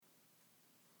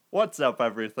What's up,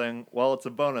 everything? Well, it's a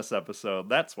bonus episode.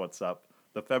 That's what's up.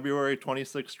 The February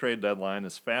 26th trade deadline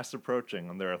is fast approaching,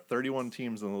 and there are 31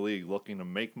 teams in the league looking to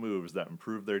make moves that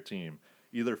improve their team,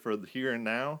 either for the here and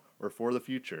now or for the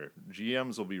future.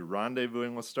 GMs will be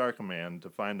rendezvousing with Star Command to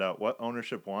find out what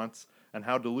ownership wants and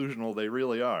how delusional they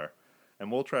really are.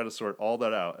 And we'll try to sort all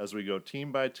that out as we go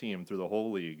team by team through the whole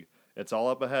league. It's all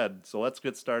up ahead, so let's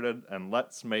get started and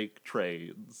let's make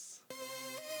trades.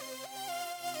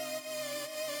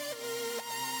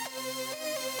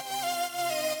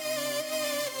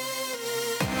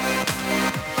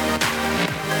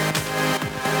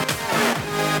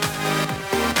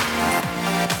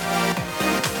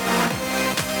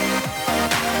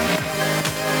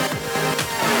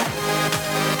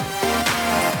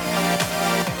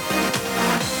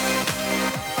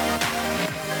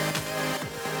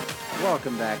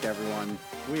 Welcome back, everyone.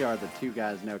 We are the Two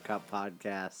Guys No Cup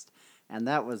podcast, and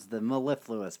that was the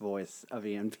mellifluous voice of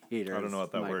Ian Peters. I don't know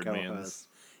what that word co-host. means.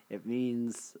 It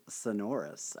means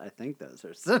sonorous. I think those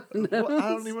are synonyms. Well, I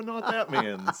don't even know what that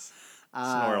means.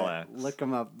 Snorlax. Look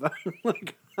them up.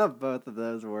 Look up both of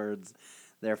those words.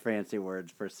 They're fancy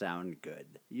words for sound good.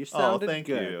 You sounded thank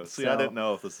good. you. See, I didn't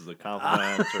know if this is a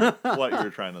compliment or what you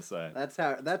were trying to say.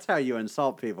 That's how you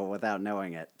insult people without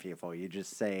knowing it, people. You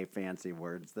just say fancy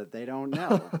words that they don't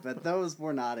know. But those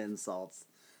were not insults.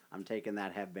 I'm taking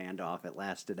that headband off. It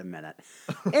lasted a minute.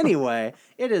 Anyway,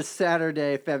 it is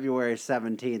Saturday, February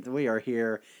 17th. We are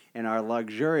here in our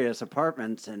luxurious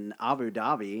apartments in Abu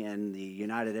Dhabi in the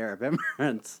United Arab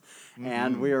Emirates.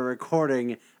 And we are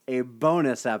recording a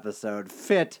bonus episode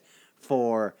fit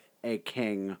for a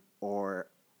king or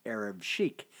Arab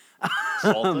sheik.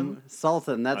 Sultan?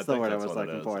 Sultan, that's the word I was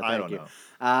looking for. Thank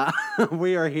you.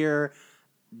 We are here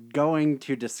going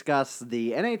to discuss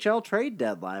the NHL trade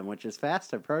deadline, which is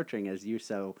fast approaching, as you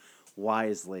so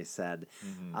wisely said,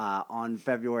 on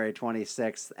February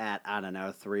 26th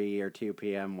at, 3 or 2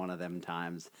 p.m., one of them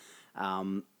times.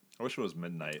 I wish it was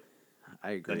midnight.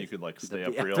 I agree. Then you could stay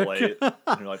up real late.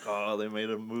 And you're like, oh, they made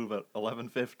a move at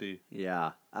 11:50.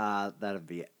 Yeah, that'd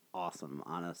be awesome,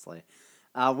 honestly.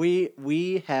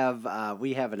 We have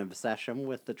an obsession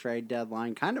with the trade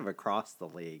deadline kind of across the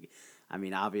league. I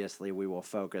mean, obviously, we will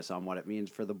focus on what it means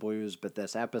for the Blues, but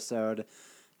this episode,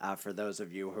 for those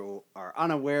of you who are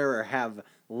unaware or have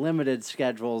limited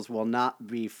schedules, will not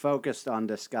be focused on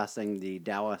discussing the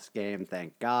Dallas game,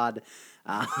 thank God,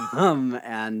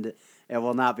 and it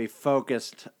will not be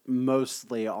focused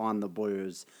mostly on the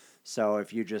Blues. So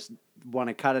if you just want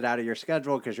to cut it out of your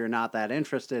schedule because you're not that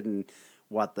interested in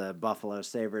what the Buffalo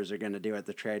Sabres are going to do at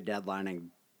the trade deadline, and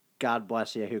God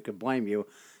bless you, who could blame you,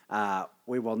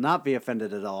 we will not be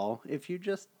offended at all if you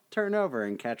just turn over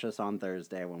and catch us on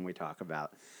Thursday when we talk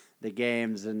about the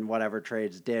games and whatever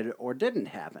trades did or didn't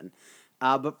happen.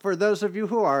 But for those of you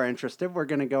who are interested, we're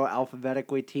going to go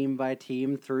alphabetically team by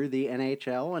team through the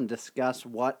NHL and discuss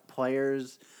what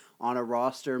players on a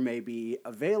roster may be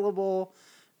available,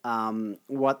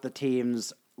 what the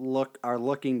teams are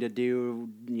looking to do,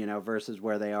 versus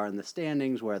where they are in the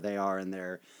standings, where they are in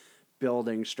their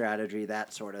building strategy,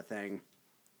 that sort of thing.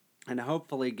 And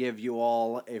hopefully give you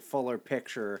all a fuller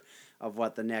picture of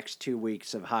what the next 2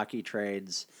 weeks of hockey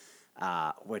trades,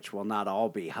 which will not all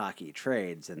be hockey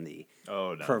trades in the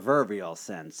proverbial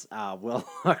sense, will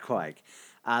look like.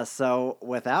 So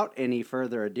without any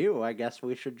further ado, I guess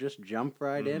we should just jump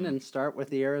right in and start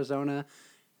with the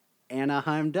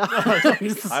Anaheim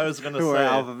Ducks. I was going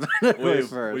to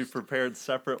say, we've prepared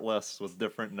separate lists with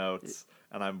different notes.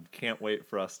 And I can't wait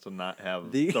for us to not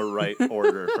have the right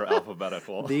order for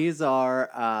alphabetical. These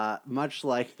are much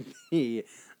like the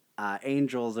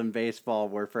Angels in baseball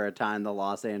were for a time the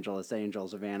Los Angeles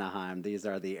Angels of Anaheim. These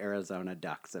are the Arizona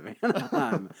Ducks of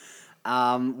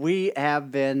Anaheim. We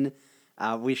have been,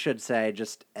 we should say,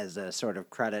 just as a sort of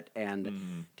credit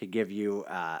and to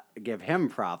give him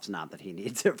props, not that he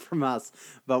needs it from us,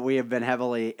 but we have been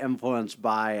heavily influenced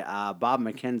by Bob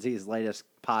McKenzie's latest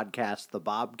podcast, The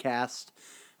Bobcast,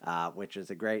 which is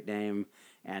a great name,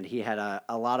 and he had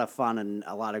a lot of fun and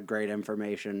a lot of great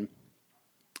information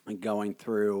going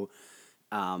through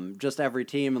just every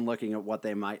team and looking at what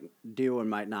they might do and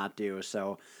might not do.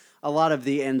 So a lot of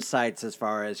the insights as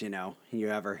far as, you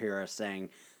ever hear us saying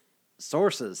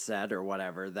sources said or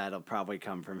whatever, that'll probably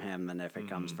come from him, and if it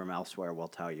comes from elsewhere, we'll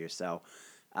tell you. So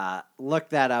look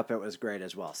that up. It was great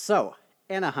as well. So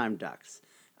Anaheim Ducks.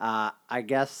 I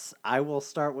guess I will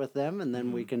start with them, and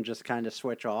then we can just kind of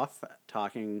switch off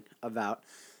talking about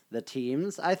the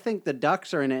teams. I think the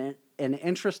Ducks are in an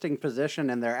interesting position,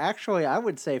 and they're actually, I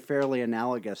would say, fairly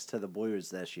analogous to the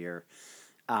Blues this year.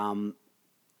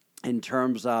 in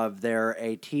terms of they're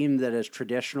a team that is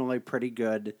traditionally pretty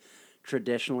good,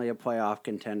 traditionally a playoff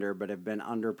contender, but have been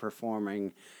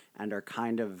underperforming and are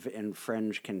kind of in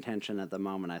fringe contention at the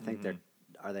moment. I think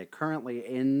are they currently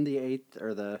in the 8th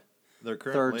or the They're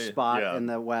third currently spot in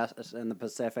the West, in the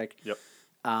Pacific? Yep.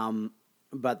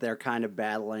 But they're kind of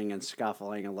battling and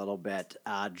scuffling a little bit.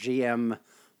 GM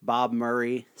Bob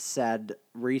Murray said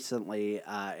recently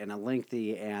in a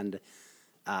lengthy and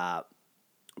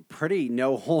pretty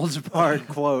no-holds-barred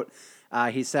quote,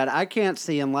 he said, "I can't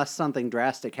see unless something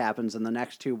drastic happens in the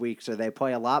next 2 weeks or they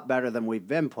play a lot better than we've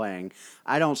been playing.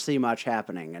 I don't see much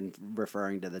happening," and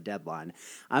referring to the deadline.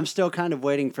 "I'm still kind of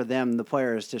waiting for them, the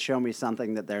players, to show me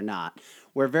something that they're not.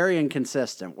 We're very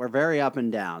inconsistent. We're very up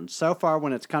and down. So far,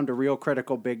 when it's come to real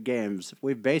critical big games,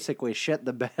 we've basically shit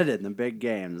the bed in the big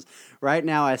games. Right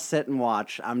now, I sit and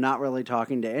watch. I'm not really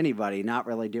talking to anybody, not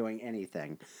really doing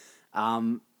anything."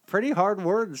 Pretty hard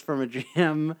words from a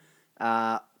GM,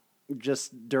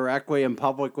 just directly and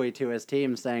publicly to his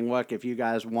team saying, look, if you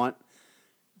guys want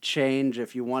change,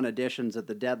 if you want additions at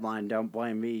the deadline, don't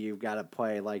blame me. You've got to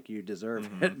play like you deserve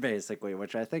it, basically,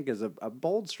 which I think is a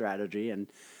bold strategy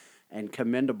and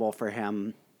commendable for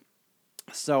him.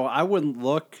 So I wouldn't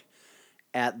look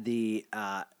at the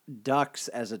Ducks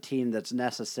as a team that's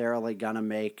necessarily going to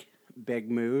make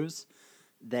big moves.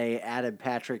 They added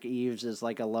Patrick Eaves as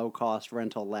like a low-cost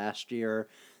rental last year,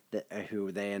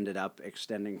 who they ended up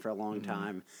extending for a long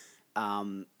time.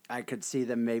 I could see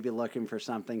them maybe looking for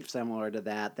something similar to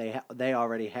that. They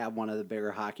already have one of the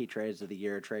bigger hockey trades of the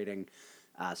year, trading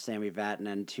Sammy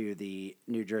Vatanen to the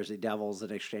New Jersey Devils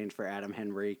in exchange for Adam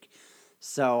Henrique.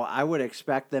 So I would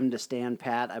expect them to stand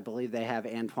pat. I believe they have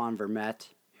Antoine Vermette,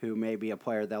 who may be a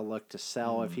player they'll look to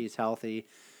sell if he's healthy.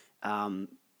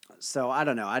 So I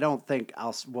don't know. I don't think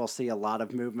we'll see a lot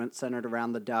of movement centered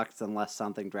around the Ducks unless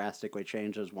something drastically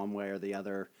changes one way or the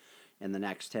other in the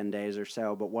next 10 days or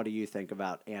so. But what do you think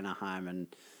about Anaheim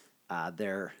and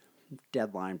their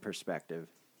deadline perspective?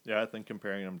 Yeah, I think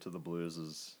comparing them to the Blues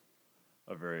is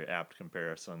a very apt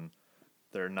comparison.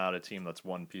 They're not a team that's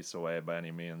one piece away by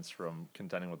any means from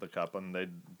contending with the Cup, and they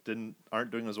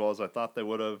aren't doing as well as I thought they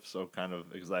would have. So kind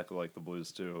of exactly like the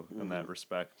Blues too in that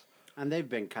respect. And they've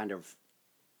been kind of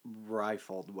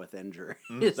rifled with injuries.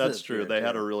 That's true. They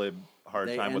had a really hard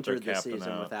time with their captain out. They entered the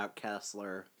season out. without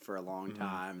Kessler for a long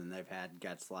time, and they've had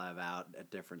Getzlav out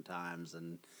at different times,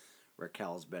 and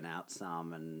Raquel's been out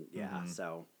some, and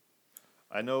so.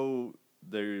 I know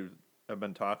there have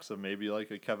been talks of maybe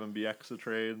like a Kevin Bieksa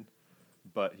trade,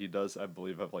 but he does, I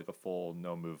believe, have like a full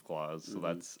no-move clause, so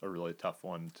that's a really tough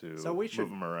one to move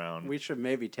him around. We should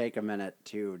maybe take a minute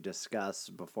to discuss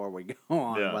before we go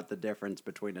on what the difference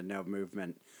between a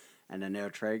no-movement and a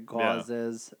no-trade clause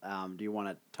is. Do you want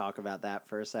to talk about that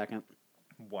for a second?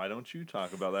 Why don't you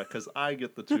talk about that? Because I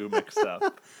get the two mixed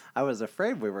up. I was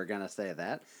afraid we were going to say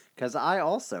that, because I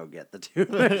also get the two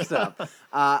mixed up.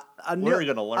 We're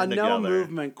going to learn together. A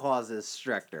no-movement clause is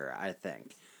stricter, I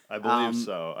think. I believe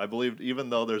so. I believe even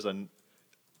though there's in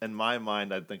my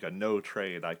mind, I think a no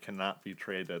trade, I cannot be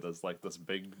traded as like this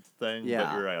big thing. Yeah.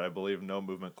 But you're right. I believe no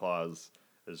movement clause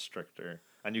is stricter.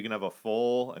 And you can have a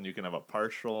full and you can have a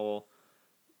partial.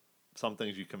 Some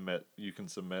things you can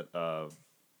submit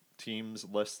teams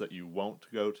lists that you won't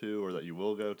go to or that you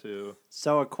will go to.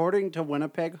 So according to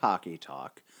Winnipeg Hockey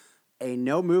Talk, a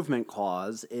no-movement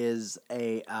clause is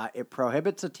it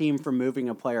prohibits a team from moving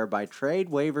a player by trade,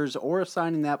 waivers, or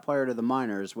assigning that player to the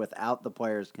minors without the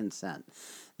player's consent.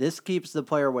 This keeps the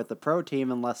player with the pro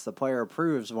team unless the player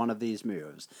approves one of these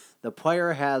moves. The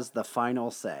player has the final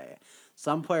say.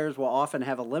 Some players will often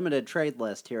have a limited trade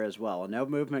list here as well. A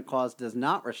no-movement clause does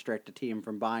not restrict a team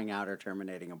from buying out or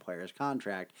terminating a player's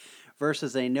contract,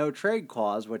 versus a no-trade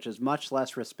clause, which is much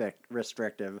less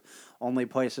restrictive, only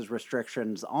places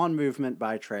restrictions on movement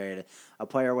by trade. A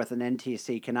player with an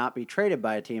NTC cannot be traded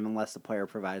by a team unless the player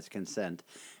provides consent.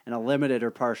 And a limited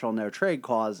or partial no-trade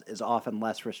clause is often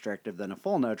less restrictive than a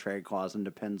full no-trade clause and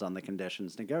depends on the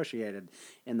conditions negotiated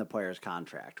in the player's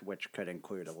contract, which could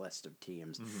include a list of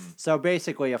teams. So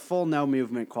basically, a full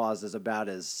no-movement clause is about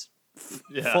as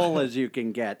full as you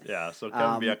can get. Yeah, so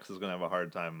Kevin Bieksa is going to have a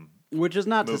hard time. Which is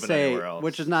not to say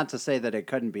that it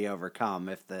couldn't be overcome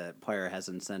if the player has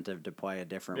incentive to play a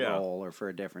different role or for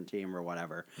a different team or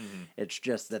whatever. It's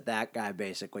just that guy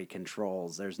basically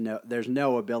controls. There's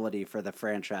no ability for the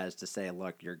franchise to say,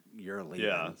 look, you're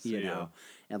leaving.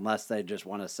 Unless they just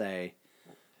want to say,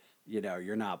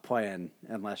 you're not playing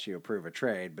unless you approve a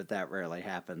trade, but that rarely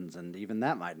happens, and even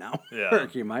that might not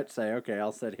work. You might say, okay,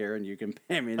 I'll sit here and you can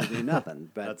pay me to do nothing.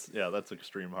 But that's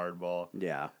extreme hardball.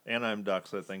 Yeah. Anaheim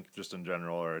Ducks, I think, just in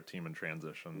general, are a team in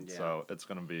transition, so it's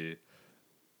going to be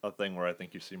a thing where I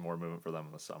think you see more movement for them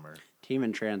in the summer. Team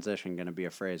in transition going to be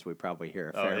a phrase we probably hear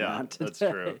a fair amount today. That's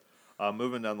true.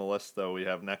 Moving down the list, though, we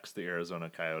have next the Arizona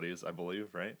Coyotes, I believe,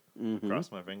 right? Mm-hmm.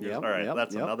 Cross my fingers. Yep, All right, yep,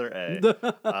 that's yep. another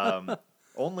A.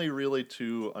 Only really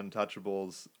two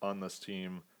untouchables on this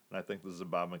team, and I think this is a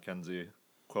Bob McKenzie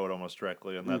quote almost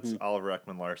directly, and that's Oliver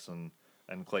Ekman-Larsson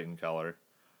and Clayton Keller.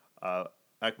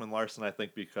 Ekman-Larsson, I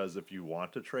think, because if you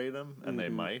want to trade him, and they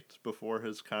might before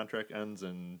his contract ends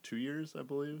in 2 years, I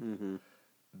believe,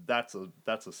 that's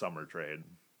a summer trade.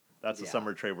 That's a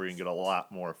summer trade where you can get a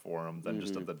lot more for him than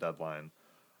just at the deadline.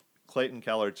 Clayton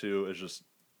Keller, too, is just,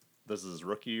 this is his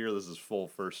rookie year. This is full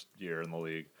first year in the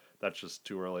league. That's just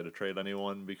too early to trade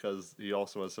anyone because he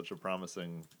also has such a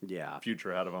promising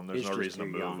future ahead of him. There's no reason to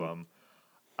move him.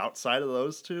 Outside of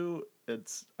those two,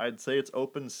 I'd say it's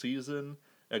open season,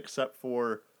 except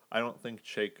for I don't think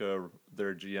Chayka,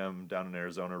 their GM down in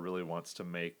Arizona, really wants to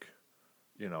make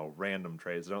random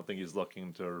trades. I don't think he's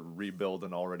looking to rebuild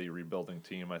an already rebuilding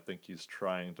team. I think he's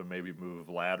trying to maybe move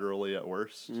laterally at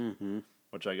worst,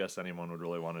 which I guess anyone would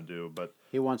really want to do. But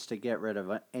he wants to get rid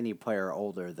of any player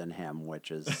older than him, which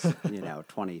is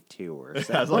 22 or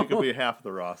so. Yeah, so it could be half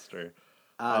the roster.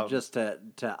 Just to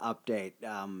update,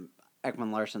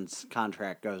 Ekman-Larsson's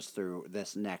contract goes through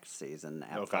this next season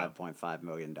at $5.5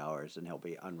 million, and he'll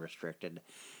be unrestricted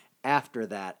after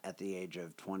that at the age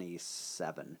of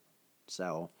 27.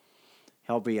 So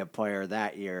he'll be a player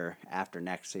that year after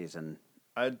next season.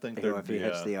 I'd think who, if he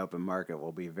hits the open market,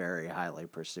 will be very highly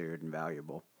pursued and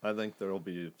valuable. I think there will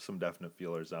be some definite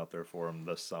feelers out there for him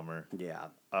this summer. Yeah.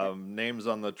 Names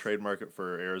on the trade market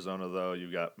for Arizona, though,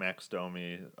 you've got Max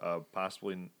Domi,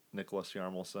 possibly Nicholas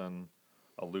Yarmelson,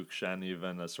 Luke Shen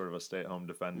even as sort of a stay-at-home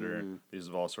defender. These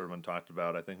have all sort of been talked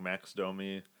about. I think Max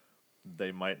Domi,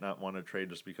 they might not want to trade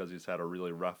just because he's had a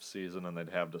really rough season and they'd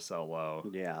have to sell low.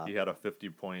 Yeah. He had a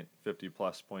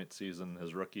 50-plus point season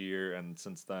his rookie year, and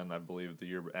since then, I believe the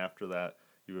year after that,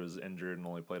 he was injured and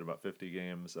only played about 50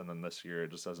 games, and then this year it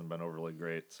just hasn't been overly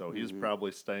great. So he's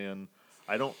probably staying.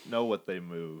 I don't know what they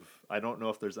move. I don't know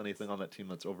if there's anything on that team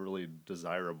that's overly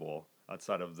desirable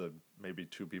outside of the maybe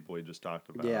two people we just talked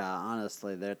about. Yeah,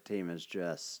 honestly, that team is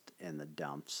just in the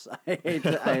dumps. I hate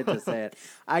to say it.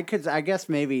 I guess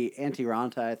maybe Antti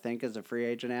Raanta, I think, is a free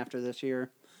agent after this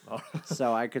year.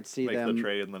 So I could see Make them. the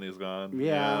trade and then he's gone.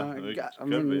 Yeah, I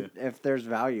mean, be. if there's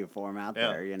value for him out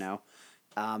there,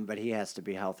 but he has to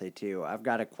be healthy too. I've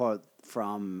got a quote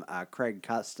from Craig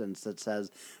Custance that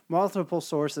says, multiple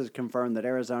sources confirm that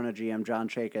Arizona GM John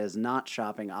Chayka is not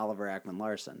shopping Oliver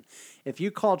Ekman-Larsson. If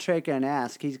you call Chayka and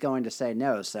ask, he's going to say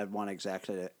no, said one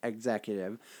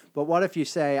executive. But what if you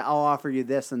say, I'll offer you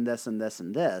this and this and this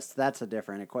and this? That's a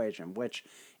different equation, which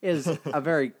is a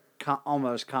very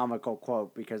almost comical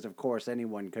quote because, of course,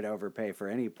 anyone could overpay for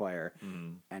any player.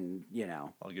 And,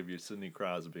 I'll give you Sidney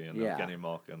Crosby and Kenny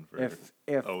Malkin for if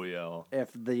OEL.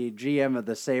 If the GM of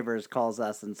the Sabres calls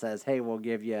us and says, hey, we'll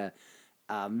give you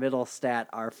Middlestat,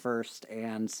 our first,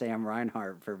 and Sam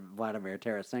Reinhart for Vladimir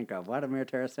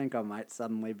Tarasenko might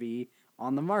suddenly be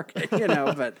on the market,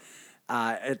 but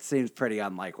it seems pretty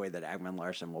unlikely that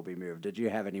Ekman-Larsson will be moved. Did you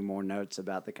have any more notes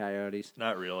about the Coyotes?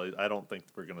 Not really. I don't think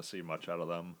we're going to see much out of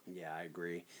them. Yeah, I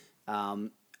agree.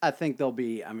 I think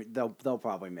they'll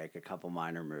probably make a couple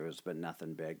minor moves, but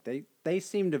nothing big. They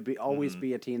seem to be always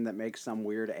be a team that makes some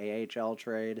weird AHL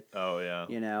trade. Oh yeah.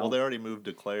 Well, they already moved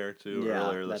Declare too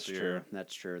earlier this year. True.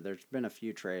 That's true. There's been a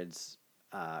few trades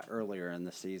earlier in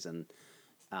the season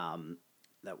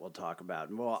that we'll talk about.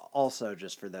 And we'll also,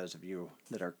 just for those of you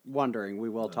that are wondering, we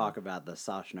will talk about the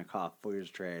Soshnikov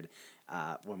Blues trade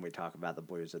when we talk about the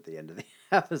Blues at the end of the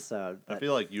episode. But I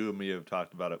feel like you and me have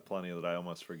talked about it plenty that I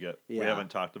almost forget. We haven't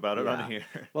talked about it on here.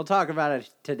 We'll talk about it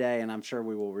today, and I'm sure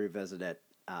we will revisit it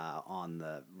on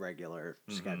the regular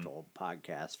scheduled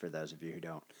podcast for those of you who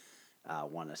don't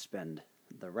want to spend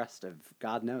the rest of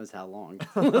God knows how long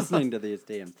listening to these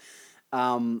teams.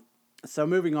 So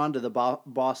moving on to the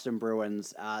Boston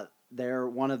Bruins, they're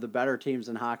one of the better teams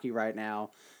in hockey right now.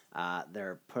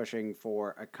 They're pushing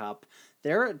for a cup.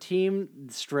 They're a team,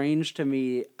 strange to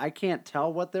me, I can't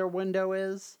tell what their window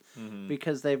is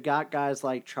because they've got guys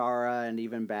like Chara and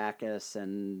even Backus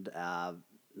and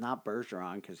not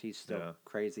Bergeron because he's still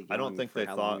crazy young. I don't think they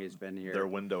thought he's been here. Their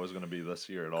window was going to be this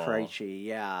year at all. Krejci,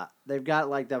 yeah. They've got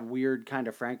like that weird kind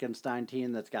of Frankenstein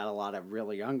team that's got a lot of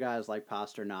really young guys like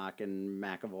Pasternak and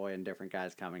McAvoy and different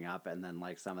guys coming up, and then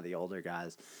like some of the older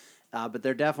guys. But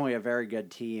they're definitely a very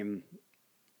good team.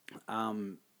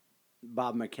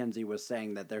 Bob McKenzie was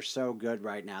saying that they're so good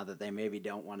right now that they maybe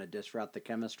don't want to disrupt the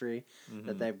chemistry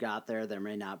that they've got there. There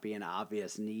may not be an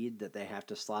obvious need that they have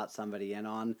to slot somebody in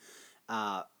on.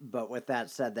 But with that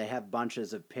said, they have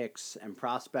bunches of picks and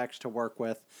prospects to work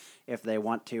with if they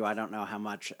want to. I don't know how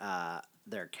much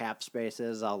their cap space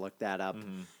is. I'll look that up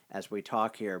as we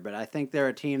talk here. But I think they're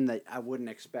a team that I wouldn't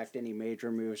expect any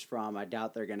major moves from. I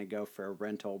doubt they're going to go for a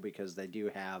rental because they do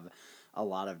have a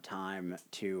lot of time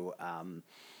to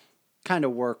kind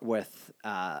of work with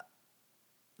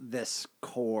this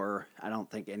core. I don't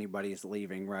think anybody's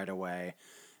leaving right away.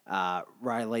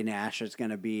 Riley Nash is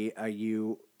going to be a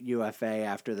UFA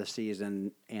after the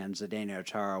season, and Zdeno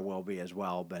Chara will be as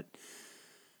well, but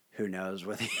who knows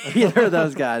with either of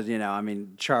those guys, I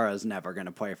mean, Chara's never going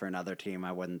to play for another team,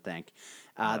 I wouldn't think.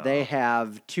 No. They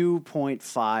have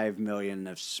 $2.5 million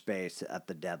of space at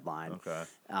the deadline. Okay.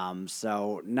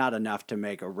 So not enough to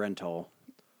make a rental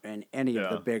in any of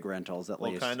the big rentals, at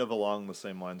least. Well, kind of along the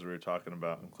same lines we were talking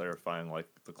about and clarifying, like,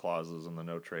 the clauses and the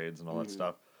no trades and all that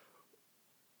stuff.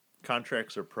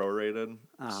 Contracts are prorated,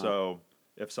 so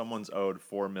if someone's owed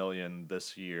 $4 million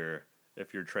this year,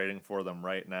 if you're trading for them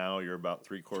right now, you're about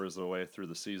 3/4 of the way through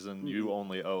the season. You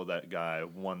only owe that guy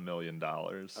 $1 million.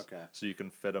 Okay. So you can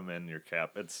fit him in your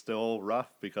cap. It's still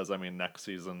rough because, I mean, next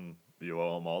season you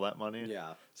owe him all that money.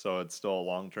 Yeah. So it's still a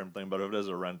long-term thing. But if it is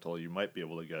a rental, you might be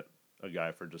able to get a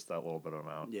guy for just that little bit of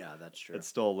amount. Yeah, that's true. It's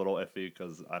still a little iffy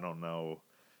because I don't know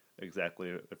exactly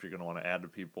if you're going to want to add to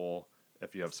people.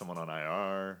 If you have someone on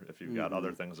IR, if you've got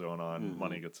other things going on,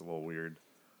 money gets a little weird.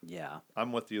 Yeah.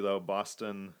 I'm with you, though.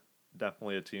 Boston,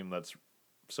 definitely a team that's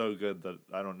so good that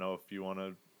I don't know if you want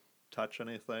to touch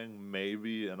anything.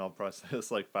 Maybe, and I'll probably say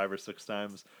this like 5 or 6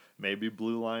 times, maybe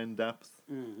blue line depth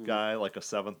guy, like a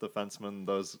 7th defenseman.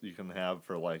 Those you can have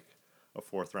for like a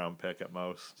 4th-round pick at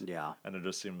most. Yeah. And it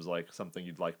just seems like something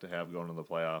you'd like to have going to the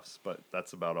playoffs. But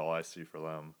that's about all I see for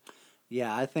them.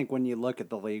 Yeah, I think when you look at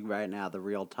the league right now, the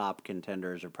real top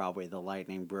contenders are probably the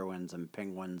Lightning, Bruins, and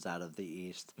Penguins out of the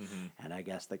East, and I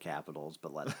guess the Capitals,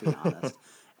 but let's be honest.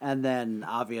 And then,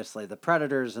 obviously, the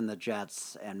Predators and the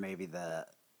Jets and maybe the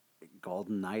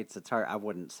Golden Knights. It's hard. I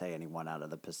wouldn't say anyone out of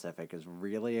the Pacific is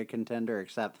really a contender,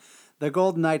 except the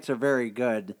Golden Knights are very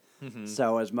good.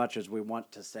 So as much as we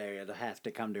want to say it'll have to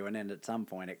come to an end at some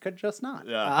point, it could just not.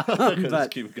 Yeah, just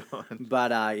but keep going.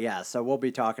 But yeah, so we'll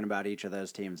be talking about each of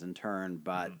those teams in turn.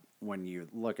 But when you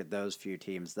look at those few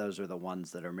teams, those are the ones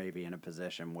that are maybe in a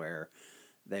position where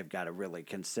they've got to really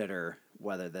consider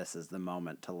whether this is the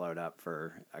moment to load up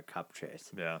for a cup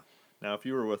chase. Yeah. Now, if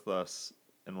you were with us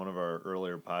in one of our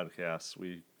earlier podcasts,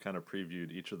 we kind of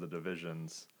previewed each of the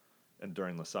divisions and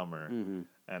during the summer.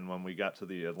 And when we got to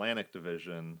the Atlantic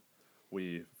Division,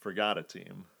 we forgot a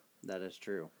team. That is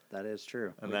true. That is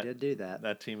true. And we did do that.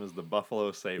 That team is the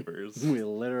Buffalo Sabres. We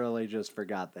literally just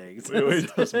forgot they existed. We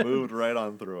just moved right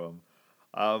on through them.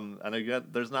 And again,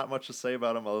 there's not much to say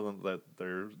about them other than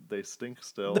that they stink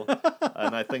still.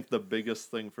 And I think the biggest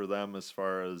thing for them as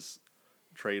far as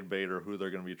trade bait or who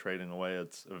they're going to be trading away,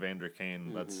 it's Evander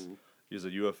Kane. He's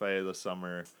a UFA this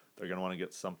summer. They're going to want to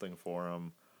get something for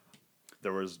him.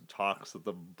 There was talks that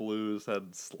the Blues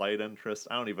had slight interest.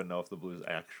 I don't even know if the Blues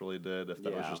actually did, if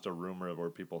that was just a rumor where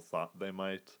people thought they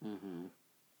might.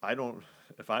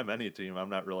 If I'm any team, I'm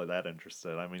not really that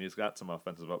interested. I mean, he's got some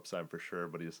offensive upside for sure,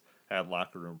 but he's had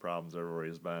locker room problems everywhere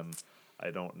he's been. I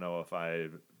don't know if I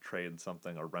trade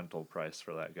something a rental price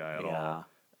for that guy at all.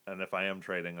 And if I am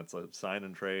trading, it's a sign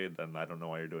and trade, and I don't know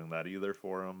why you're doing that either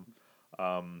for him.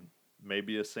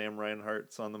 Maybe a Sam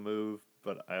Reinhart's on the move,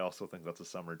 but I also think that's a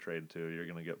summer trade too. You're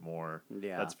going to get more.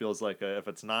 Yeah. That feels like if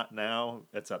it's not now,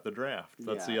 it's at the draft.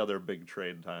 That's the other big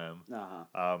trade time.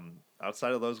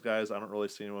 Outside of those guys, I don't really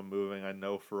see anyone moving. I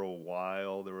know for a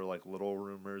while there were like little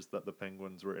rumors that the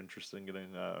Penguins were interested in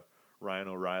getting Ryan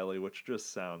O'Reilly, which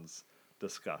just sounds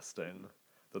disgusting.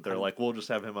 That they're like, we'll just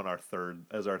have him on our third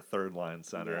line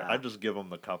center. Yeah. I'd just give him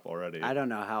the cup already. I don't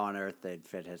know how on earth they'd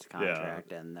fit his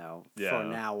contract in, though, for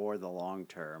now or the long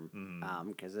term,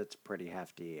 because it's pretty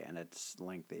hefty and it's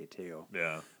lengthy, too.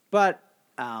 Yeah. But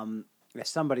if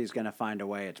somebody's going to find a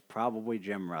way, it's probably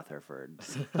Jim Rutherford.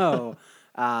 So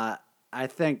I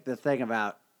think the thing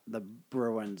about the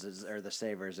Bruins or the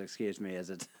Sabres, excuse me, is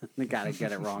it's I got to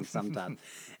get it wrong sometimes,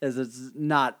 is it's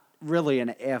not really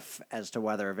an if as to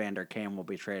whether Evander Kane will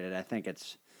be traded. I think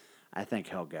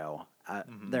he'll go.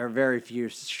 There are very few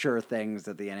sure things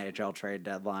at the NHL trade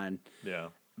deadline. Yeah.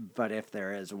 But if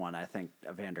there is one, I think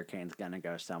Evander Kane's going to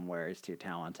go somewhere. He's too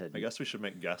talented. I guess we should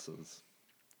make guesses.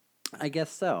 I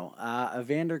guess so.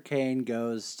 Evander Kane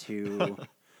goes to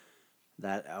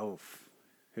that.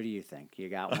 Who do you think? You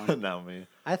got one? Now me.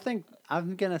 I think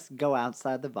I'm going to go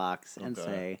outside the box and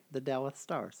say the Dallas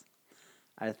Stars.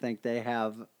 I think they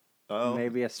have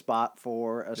maybe a spot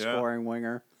for a scoring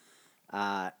winger.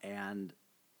 And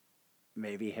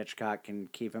maybe Hitchcock can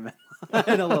keep him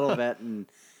in a little bit, and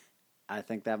I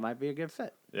think that might be a good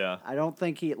fit. Yeah. I don't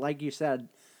think he, like you said,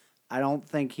 I don't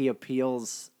think he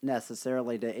appeals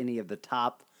necessarily to any of the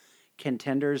top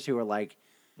contenders who are like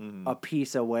a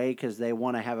piece away because they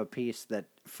want to have a piece that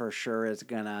for sure is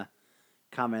gonna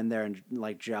come in there and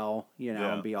like gel,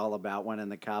 Yeah. and be all about winning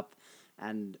the cup.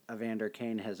 And Evander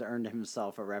Kane has earned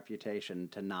himself a reputation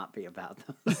to not be about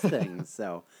those things.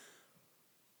 So,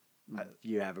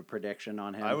 you have a prediction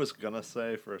on him? I was gonna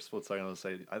say for a split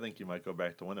second, I think you might go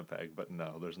back to Winnipeg, but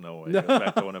no, there's no way he goes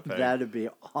back to Winnipeg. That'd be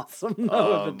awesome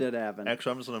though, if it did happen.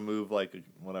 Actually, I'm just gonna move like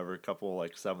a couple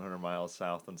like 700 miles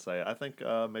south and say I think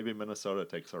maybe Minnesota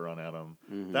takes a run at him.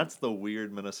 That's the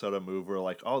weird Minnesota move where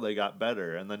like, oh, they got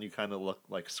better, and then you kind of look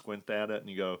like squint at it and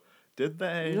you go, did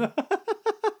they?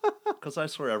 Because I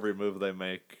swear every move they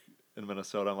make in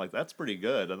Minnesota, I'm like, that's pretty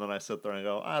good, and then I sit there and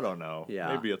go, I don't know,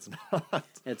 maybe it's not.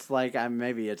 It's like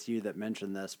maybe it's you that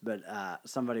mentioned this, but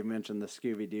somebody mentioned the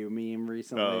Scooby Doo meme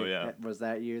recently. Oh, yeah. Was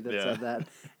that you that said that?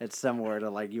 It's similar to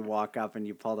like you walk up and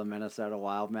you pull the Minnesota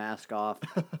Wild mask off,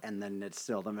 and then it's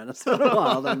still the Minnesota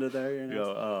Wild under there. You go,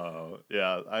 oh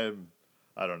yeah,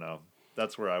 I don't know.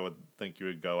 That's where I would think you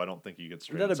would go. I don't think you could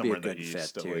straight That'd be somewhere a good in the fit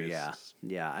East, at too. least.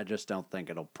 Yeah. I just don't think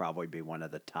it'll probably be one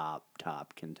of the top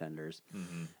contenders.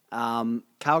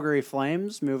 Calgary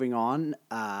Flames. Moving on.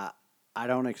 I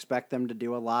don't expect them to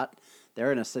do a lot.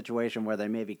 They're in a situation where they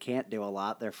maybe can't do a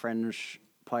lot. They're fringe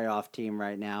playoff team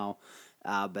right now,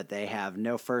 but they have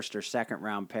no first or second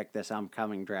round pick this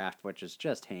upcoming draft, which is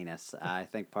just heinous. I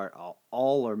think all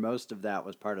or most of that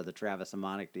was part of the Travis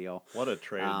Amonic deal. What a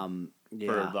trade Yeah,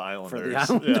 for the Islanders. For the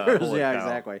Islanders, Yeah,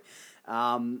 exactly.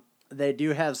 They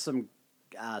do have some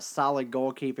solid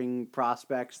goalkeeping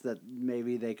prospects that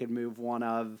maybe they could move one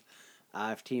of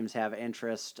if teams have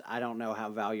interest. I don't know how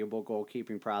valuable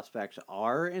goalkeeping prospects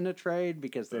are in a trade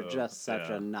because they're just such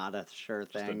a not a sure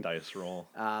thing. Just a dice roll.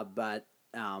 But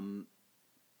Bob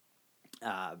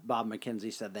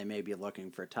McKenzie said they may be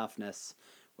looking for toughness,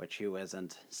 which who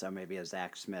isn't? So maybe a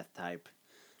Zach Smith type.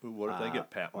 What if they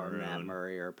get Pat Maroon? Or Matt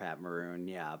Murray or Pat Maroon,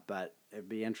 yeah. But it'd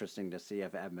be interesting to see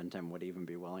if Edmonton would even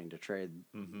be willing to trade,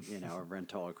 a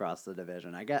rental across the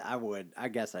division. I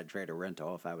guess I'd trade a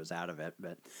rental if I was out of it,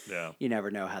 but you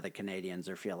never know how the Canadians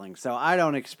are feeling. So I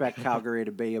don't expect Calgary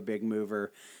to be a big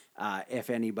mover. If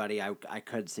anybody, I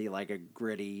could see like a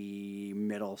gritty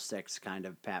middle six kind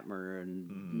of Pat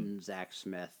Maroon, Zach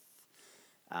Smith,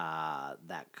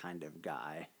 that kind of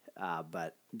guy.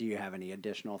 But do you have any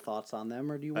additional thoughts on them,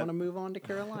 or do you want to move on to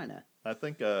Carolina? I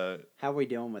think. How are we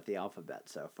doing with the alphabet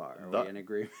so far? Are we in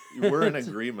agreement? We're in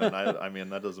agreement. I mean,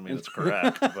 that doesn't mean it's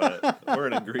correct, but we're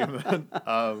in agreement.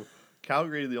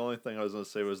 Calgary, the only thing I was going to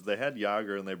say was they had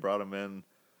Yager and they brought him in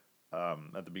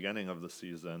at the beginning of the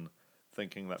season,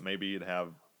 thinking that maybe he'd have,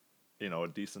 a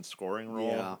decent scoring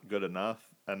role, good enough,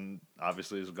 and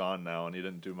obviously he's gone now, and he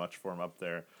didn't do much for him up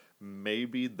there.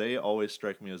 Maybe they always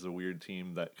strike me as a weird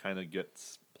team that kind of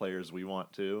gets players we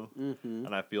want to,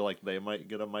 and I feel like they might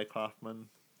get a Mike Hoffman.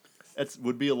 It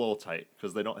would be a little tight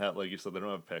because they don't have, like you said, they don't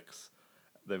have picks.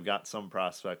 They've got some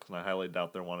prospects, and I highly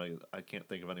doubt they're wanting. I can't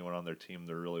think of anyone on their team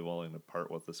they're really willing to part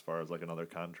with as far as like another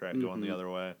contract going the other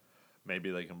way.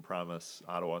 Maybe they can promise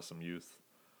Ottawa some youth,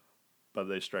 but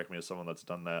they strike me as someone that's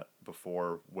done that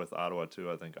before with Ottawa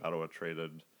too. I think Ottawa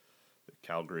traded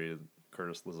Calgary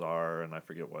Curtis Lazar, and I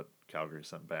forget what Calgary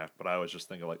sent back, but I was just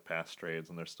thinking like past trades,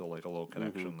 and there's still like a little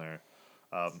connection there.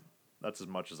 That's as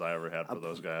much as I ever had for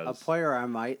those guys. A player I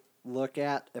might look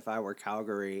at if I were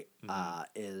Calgary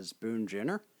is Boone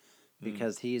Jenner,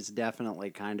 because he's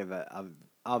definitely kind of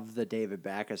of the David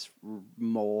Backes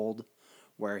mold,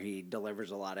 where he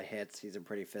delivers a lot of hits. He's a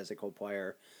pretty physical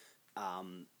player,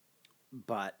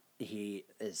 but he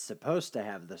is supposed to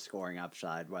have the scoring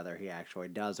upside. Whether he actually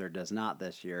does or does not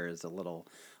this year is a little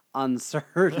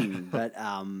uncertain, but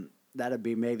that'd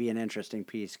be maybe an interesting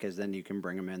piece because then you can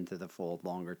bring him into the fold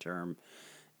longer term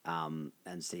and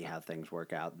see how things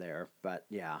work out there. But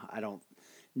yeah, I don't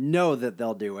know that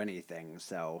they'll do anything.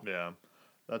 So yeah,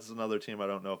 that's another team I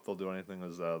don't know if they'll do anything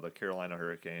is the Carolina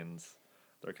Hurricanes.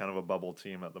 They're kind of a bubble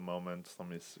team at the moment. Let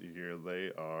me see here. They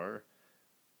are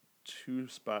 2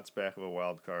 spots back of a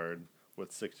wild card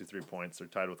with 63 points. They're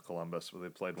tied with Columbus, but they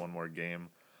played one more game.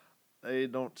 They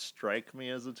don't strike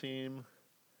me as a team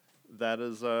that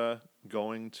is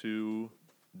going to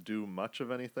do much of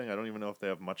anything. I don't even know if they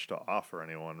have much to offer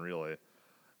anyone, really.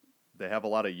 They have a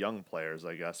lot of young players,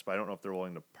 I guess, but I don't know if they're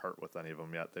willing to part with any of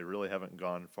them yet. They really haven't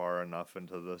gone far enough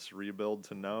into this rebuild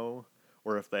to know.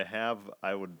 Or if they have,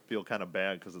 I would feel kind of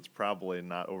bad because it's probably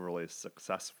not overly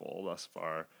successful thus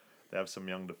far. They have some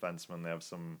young defensemen. They have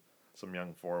some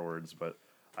young forwards, but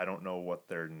I don't know what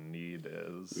their need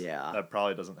is. Yeah. That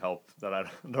probably doesn't help that I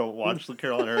don't watch the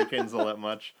Carolina Hurricanes all that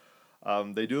much.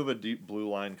 They do have a deep blue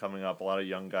line coming up, a lot of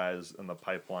young guys in the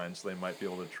pipeline, so they might be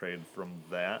able to trade from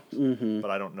that. Mm-hmm.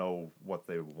 But I don't know what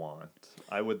they want.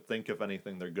 I would think, if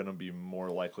anything, they're going to be more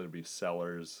likely to be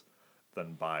sellers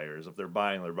than buyers. If they're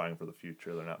buying for the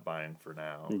future. They're not buying for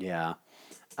now. Yeah.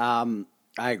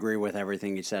 I agree with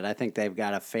everything you said. I think they've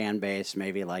got a fan base,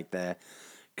 maybe like the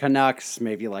Canucks,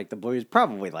 maybe like the Blues,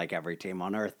 probably like every team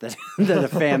on earth, that the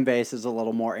fan base is a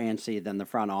little more antsy than the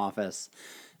front office,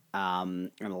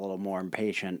 and a little more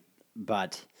impatient.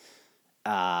 But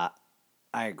I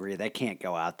agree. They can't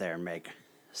go out there and make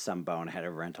some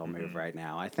boneheaded rental move right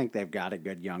now. I think they've got a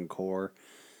good young core.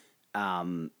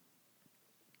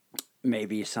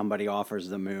 Maybe somebody offers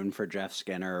the moon for Jeff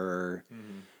Skinner or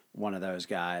one of those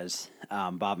guys.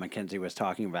 Bob McKenzie was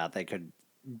talking about they could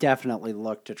definitely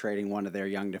look to trading one of their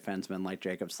young defensemen like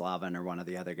Jacob Slavin or one of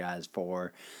the other guys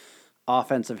for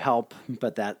offensive help,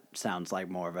 but that sounds like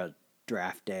more of a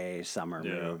draft day summer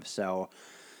move. So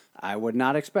I would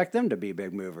not expect them to be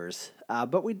big movers.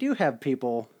 But we do have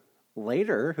people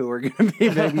later who are going to be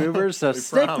big movers, so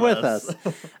stick with us.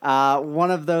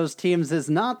 One of those teams is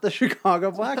not the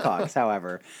Chicago Blackhawks,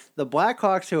 however. The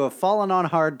Blackhawks, who have fallen on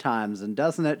hard times, and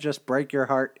doesn't it just break your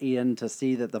heart, Ian, to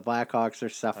see that the Blackhawks are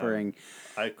suffering?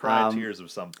 I cry tears of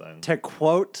something. To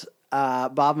quote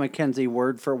Bob McKenzie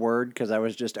word for word, because I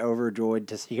was just overjoyed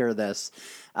to hear this,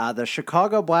 the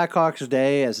Chicago Blackhawks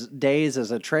days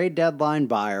as a trade deadline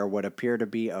buyer would appear to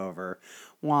be over.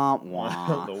 Wah,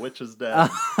 wah. The witch is dead.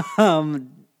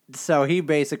 So he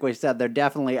basically said they're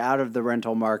definitely out of the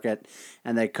rental market,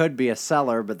 and they could be a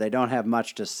seller, but they don't have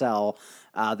much to sell.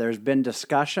 There's been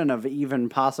discussion of even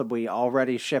possibly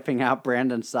already shipping out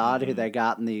Brandon Saad, who they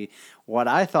got in the, what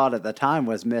I thought at the time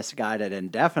was misguided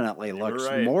and definitely looks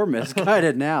more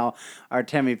misguided now,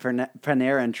 Artemi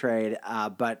Panarin trade.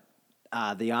 But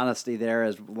the honesty there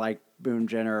is, like Boone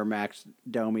Jenner or Max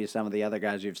Domi, some of the other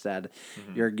guys you've said,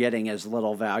 you're getting as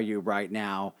little value right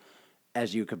now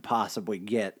as you could possibly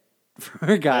get for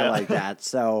a guy like that.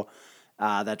 So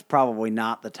that's probably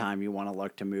not the time you want to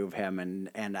look to move him.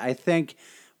 And I think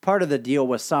part of the deal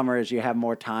with summer is you have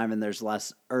more time and there's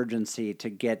less urgency to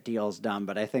get deals done.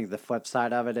 But I think the flip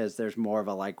side of it is there's more of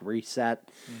a like reset.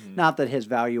 Not that his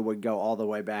value would go all the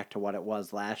way back to what it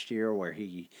was last year, where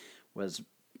he was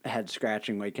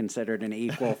head-scratchingly considered an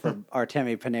equal for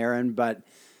Artemi Panarin, but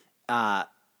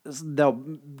though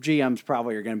GMs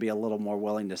probably are going to be a little more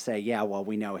willing to say, yeah, well,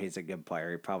 we know he's a good player.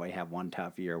 He probably had one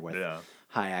tough year with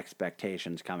high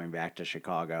expectations coming back to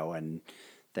Chicago and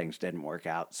things didn't work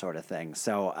out, sort of thing.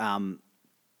 So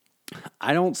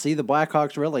I don't see the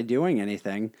Blackhawks really doing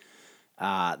anything.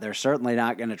 They're certainly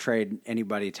not going to trade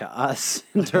anybody to us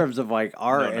in terms of like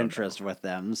our interest with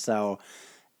them. So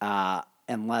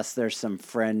unless there's some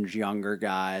fringe younger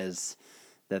guys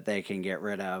that they can get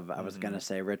rid of. I was going to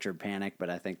say Richard Panik, but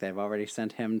I think they've already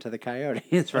sent him to the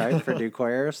Coyotes, right, for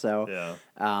Duclair. So,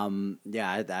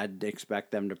 I'd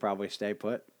expect them to probably stay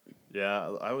put.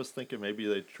 Yeah, I was thinking maybe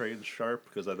they trade Sharp,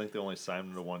 because I think they only signed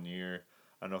him to 1 year.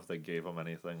 I don't know if they gave him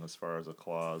anything as far as a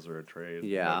clause or a trade.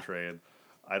 Yeah. No trade.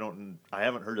 I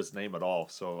haven't heard his name at all,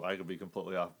 so I could be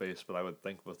completely off base, but I would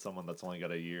think with someone that's only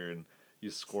got a year and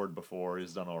he's scored before.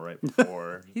 He's done all right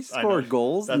before. He scored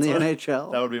goals in the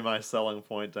NHL. That would be my selling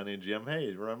point to any GM.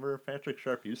 Hey, remember Patrick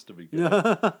Sharp used to be good.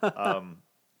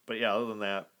 But yeah, other than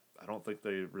that, I don't think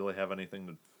they really have anything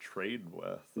to trade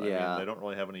with. I mean, they don't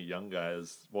really have any young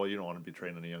guys. Well, you don't want to be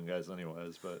trading any young guys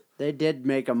anyways, but they did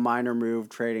make a minor move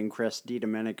trading Chris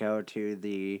DiDomenico to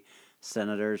the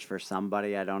Senators for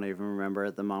somebody I don't even remember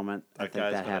at the moment. I think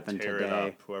that happened today.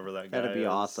 Up, whoever that guy That'd be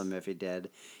awesome if he did.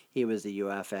 He was a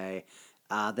UFA.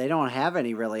 They don't have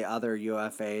any really other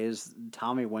UFAs.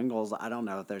 Tommy Wingles, I don't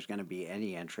know if there's going to be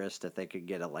any interest. If they could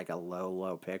get a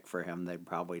low pick for him, they'd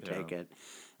probably take it.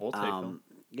 We'll take him.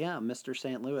 Yeah, Mr.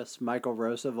 St. Louis. Michael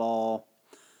Roosevelt,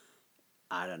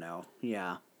 I don't know.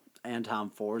 Yeah. Anton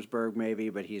Forsberg maybe,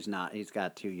 but he's not. He's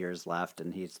got 2 years left,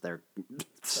 and he's their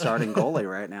starting goalie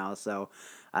right now. So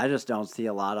I just don't see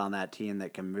a lot on that team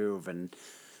that can move. And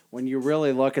when you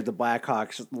really look at the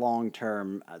Blackhawks long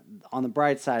term, on the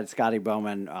bright side, Scotty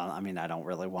Bowman, I mean, I don't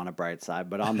really want a bright side,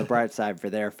 but on the bright side for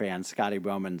their fans, Scotty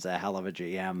Bowman's a hell of a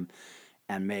GM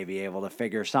and may be able to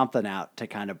figure something out to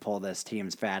kind of pull this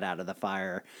team's fat out of the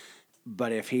fire.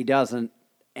 But if he doesn't,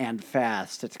 and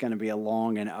fast, it's going to be a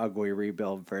long and ugly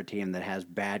rebuild for a team that has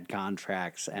bad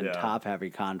contracts and top-heavy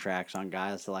contracts on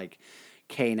guys like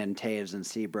Kane and Taves and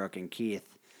Seabrook and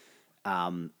Keith.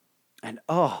 And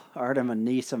Artem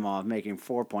Anisimov making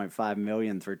 $4.5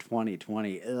 million through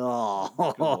 2020.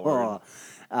 Lord.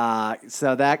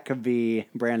 So that could be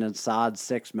Brandon Saad's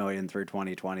 $6 million through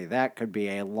 2020. That could be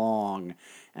a long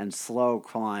and slow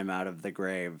climb out of the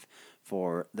grave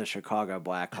for the Chicago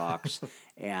Blackhawks.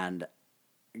 And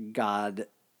God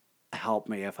help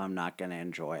me if I'm not going to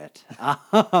enjoy it.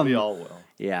 We all will.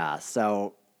 Yeah,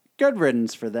 so good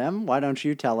riddance for them. Why don't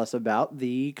you tell us about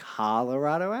the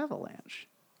Colorado Avalanche?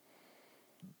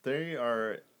 They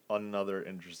are another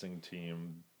interesting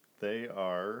team. They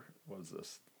are, what is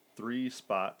this, 3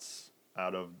 spots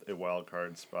out of a wild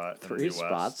card spot in the 3 West.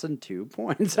 spots and 2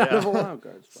 points out of a wild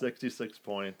card spot. 66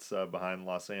 points behind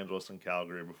Los Angeles and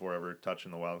Calgary before ever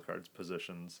touching the wild cards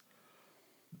positions.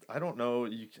 I don't know.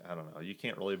 You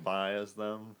can't really bias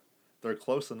them. They're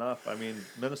close enough. I mean,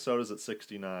 Minnesota's at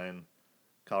 69,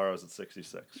 Colorado's at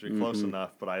 66. You're close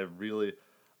enough, but I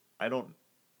don't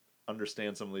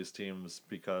understand some of these teams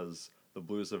because the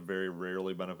Blues have very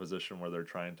rarely been in a position where they're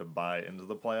trying to buy into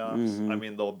the playoffs. I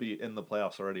mean, they'll be in the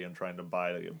playoffs already and trying to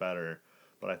buy to get better.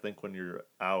 But I think when you're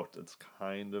out, it's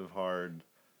kind of hard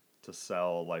to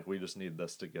sell, like, we just need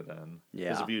this to get in. Yeah.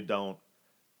 Because if you don't,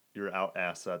 you're out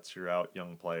assets, you're out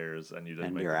young players, and you didn't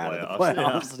And make you're the out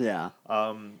playoffs. of the playoffs,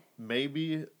 yeah.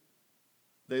 Maybe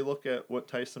they look at what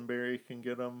Tyson Barrie can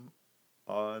get them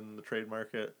on the trade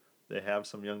market. They have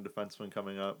some young defensemen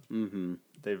coming up. Mm-hmm.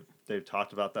 They've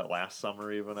talked about that last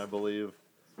summer, even, I believe,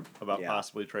 about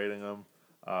possibly trading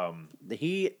them.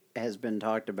 He has been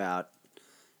talked about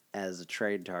as a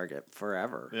trade target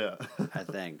forever. Yeah. I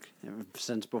think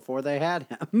since before they had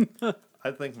him.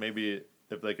 I think maybe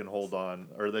if they can hold on,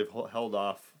 or they've held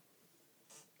off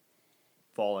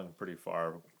falling pretty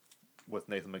far with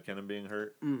Nathan McKinnon being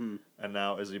hurt. Mm-hmm. And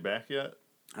now, is he back yet?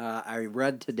 I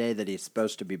read today that he's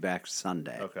supposed to be back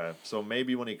Sunday. Okay, so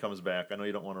maybe when he comes back, I know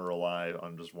you don't want to rely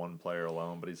on just one player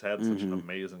alone, but he's had such an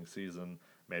amazing season.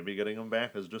 Maybe getting him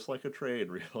back is just like a trade,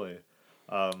 really.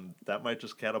 That might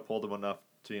just catapult him enough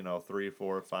to 3,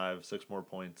 4, 5, 6 more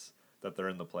points that they're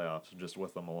in the playoffs just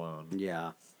with them alone.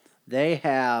 Yeah. They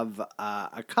have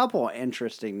a couple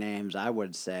interesting names, I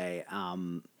would say,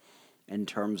 in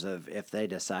terms of if they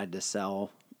decide to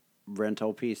sell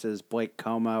rental pieces. Blake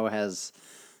Como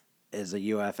is a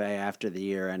UFA after the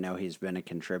year. I know he's been a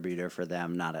contributor for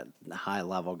them, not a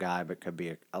high-level guy, but could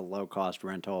be a low-cost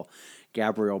rental.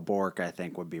 Gabriel Bork, I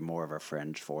think, would be more of a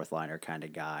fringe fourth-liner kind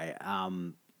of guy.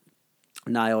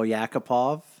 Niall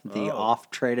Yakupov, the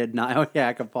off-traded Niall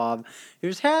Yakupov,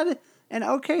 who's had an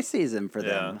okay season for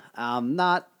them.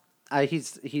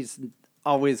 He's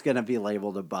always going to be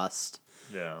labeled a bust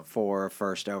for a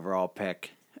first overall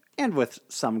pick, and with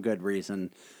some good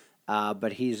reason.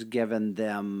 But he's given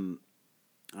them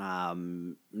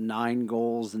 9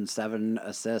 goals and 7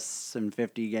 assists in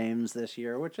 50 games this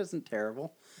year, which isn't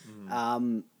terrible.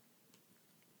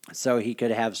 So he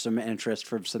could have some interest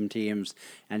from some teams,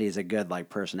 and he's a good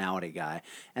personality guy.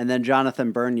 And then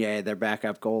Jonathan Bernier, their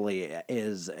backup goalie,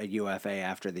 is a UFA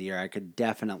after the year. I could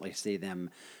definitely see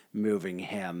them moving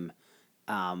him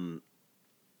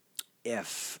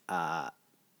if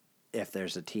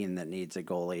there's a team that needs a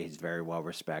goalie. He's very well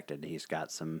respected. He's had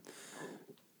some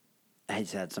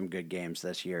good games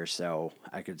this year, so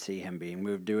I could see him being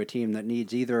moved to a team that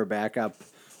needs either a backup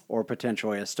or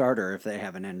potentially a starter if they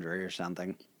have an injury or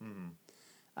something.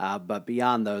 But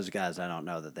beyond those guys, I don't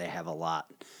know that they have a lot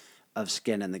of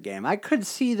skin in the game. I could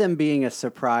see them being a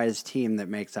surprise team that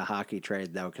makes a hockey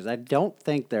trade, though, because I don't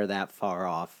think they're that far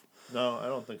off. No, I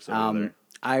don't think so either.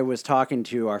 I was talking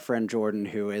to our friend Jordan,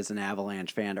 who is an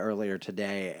Avalanche fan, earlier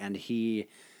today, and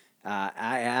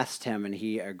I asked him, and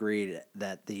he agreed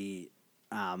that the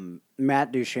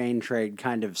Matt Duchene trade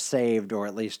kind of saved, or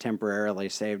at least temporarily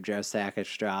saved, Joe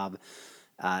Sakic's job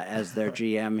as their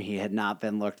GM. He had not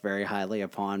been looked very highly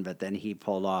upon, but then he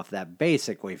pulled off that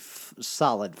basically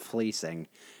solid fleecing.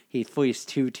 He fleeced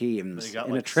 2 teams got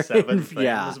in a trade. 7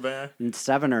 things back?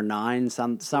 7 or 9,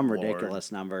 some Lord.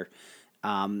 ridiculous number.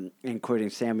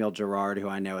 Including Samuel Girard, who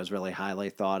I know is really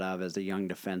highly thought of as a young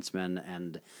defenseman,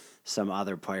 and some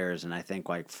other players, and I think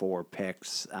 4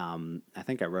 picks. I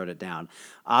think I wrote it down.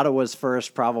 Ottawa's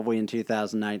first probably in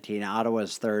 2019,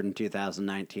 Ottawa's third in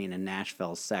 2019, and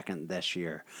Nashville's second this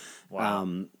year.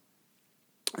 Wow.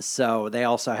 So they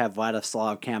also have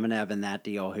Vladislav Kamenev in that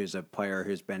deal, who's a player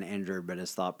who's been injured but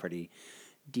is thought pretty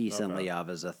decently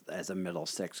of as a middle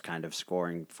 6 kind of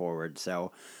scoring forward.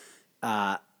 So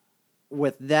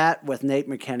with Nate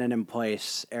McKinnon in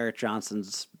place, Eric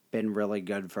Johnson's been really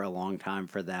good for a long time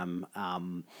for them.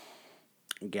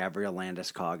 Gabriel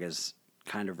Landeskog has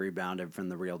kind of rebounded from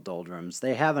the real doldrums.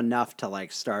 They have enough to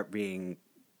start being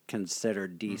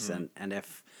considered decent, and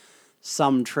if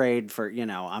some trade for,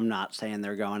 I'm not saying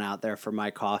they're going out there for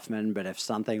Mike Hoffman, but if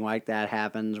something like that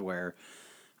happens where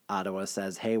Ottawa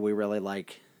says, hey, we really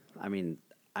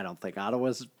I don't think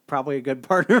Ottawa's probably a good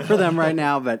partner for them right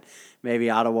now, but maybe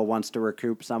Ottawa wants to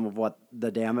recoup some of what the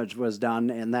damage was done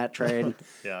in that trade.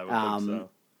 Yeah, I would think so.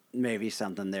 Maybe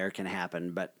something there can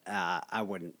happen, but I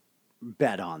wouldn't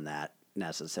bet on that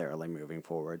necessarily moving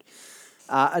forward.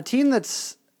 A team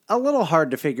that's a little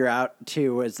hard to figure out,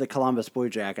 too, is the Columbus Blue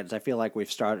Jackets. I feel like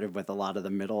we've started with a lot of the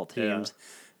middle teams.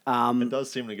 It does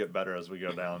seem to get better as we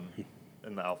go down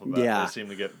in the alphabet. Yeah. They seem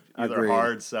to get either Agreed.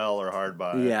 hard sell or hard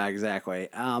buy. Yeah, exactly.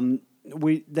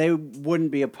 They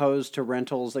wouldn't be opposed to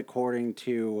rentals according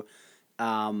to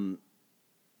Bob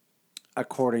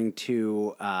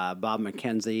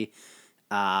McKenzie,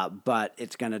 but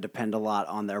it's going to depend a lot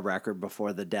on their record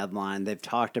before the deadline.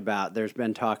 There's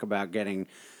been talk about getting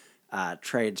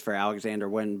trades for Alexander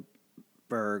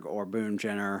Wennberg or Boone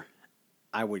Jenner.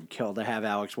 I would kill to have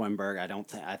Alex Wennberg.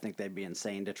 I think they'd be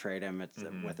insane to trade him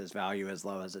with his value as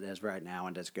low as it is right now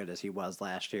and as good as he was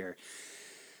last year.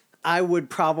 I would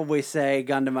probably say,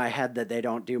 gun to my head, that they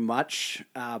don't do much.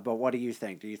 But what do you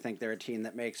think? Do you think they're a team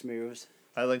that makes moves?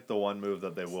 I think the one move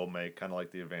that they will make, kind of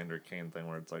like the Evander Kane thing,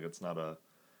 where it's like it's not a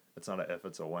if,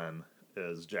 it's a when,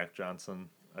 is Jack Johnson.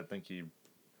 I think he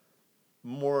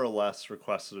more or less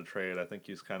requested a trade. I think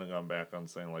he's kind of gone back on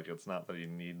saying, like, it's not that he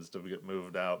needs to get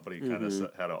moved out, but he kind of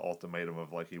had an ultimatum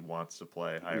of, like, he wants to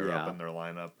play higher up in their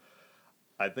lineup.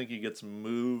 I think he gets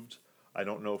moved. I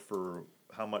don't know for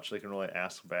how much they can really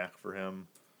ask back for him.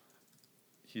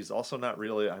 He's also not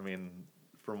really,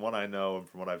 from what I know and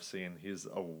from what I've seen, he's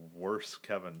a worse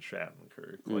Kevin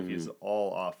Shattenkirk. Like, he's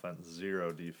all offense,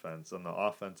 zero defense, and the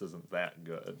offense isn't that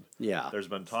good. Yeah. There's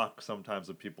been talk sometimes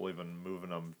of people even moving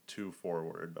him too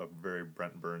forward, a very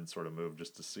Brent Burns sort of move,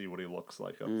 just to see what he looks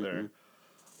like up there.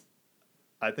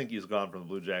 I think he's gone from the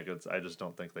Blue Jackets. I just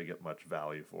don't think they get much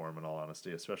value for him, in all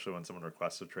honesty, especially when someone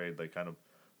requests a trade. They kind of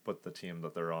put the team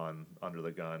that they're on under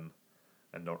the gun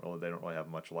and they don't really have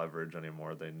much leverage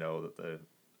anymore. They know that the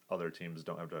other teams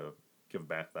don't have to give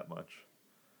back that much.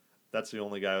 That's the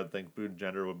only guy I would think. Boone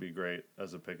Jenner would be great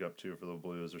as a pickup too for the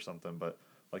Blues or something, but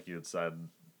like you had said,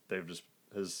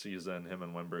 his season, him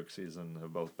and Wennberg's season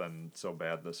have both been so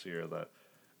bad this year that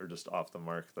are just off the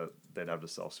mark that they'd have to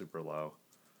sell super low.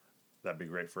 That'd be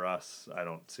great for us. I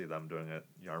don't see them doing it.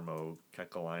 Jarmo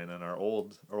Kekalainen, our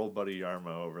old buddy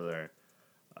Jarmo over there,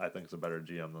 I think is a better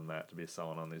GM than that to be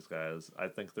selling on these guys. I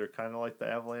think they're kind of like the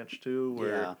Avalanche too,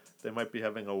 where they might be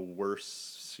having a worse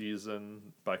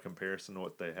season by comparison to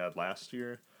what they had last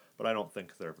year, but I don't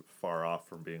think they're far off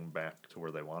from being back to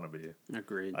where they want to be.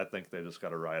 Agreed. I think they just got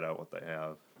to ride out what they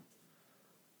have.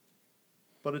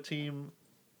 But a team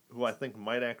who I think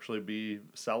might actually be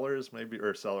buyers, maybe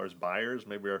our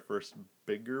first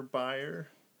bigger buyer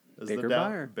is bigger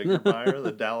buyer,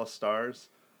 the Dallas Stars.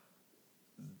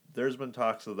 There's been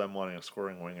talks of them wanting a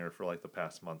scoring winger for like the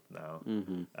past month now,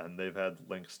 and they've had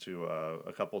links to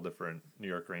a couple different New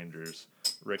York Rangers,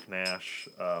 Rick Nash,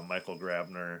 Michael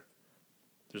Grabner.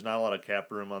 There's not a lot of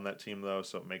cap room on that team though,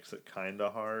 so it makes it kind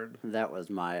of hard. That was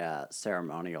my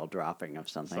ceremonial dropping of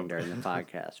something during the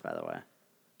podcast, by the way.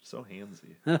 So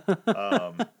handsy.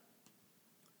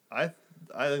 I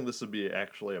think this would be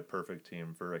actually a perfect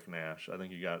team for Rick Nash. I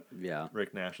think you got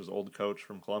Rick Nash's old coach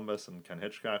from Columbus and Ken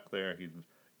Hitchcock there. He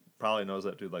probably knows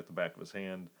that dude like the back of his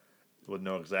hand. Would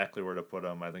know exactly where to put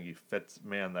him. I think he fits.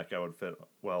 Man, that guy would fit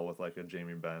well with like a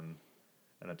Jamie Benn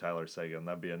and a Tyler Seguin.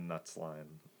 That'd be a nuts line.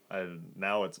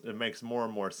 It makes more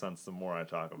and more sense the more I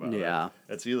talk about it.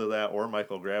 It's either that or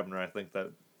Michael Grabner. I think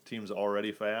that team's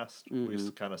already fast. We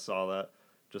kind of saw that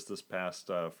just this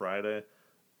past Friday.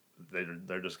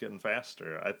 They're just getting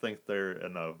faster. I think they're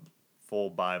in a full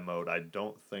buy mode. I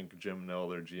don't think Jim Nill,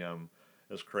 their GM,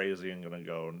 is crazy and going to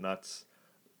go nuts.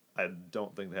 I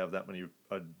don't think they have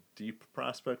a deep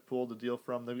prospect pool to deal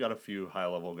from. They've got a few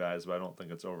high-level guys, but I don't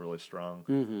think it's overly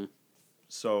strong.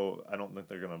 So I don't think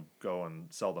they're going to go and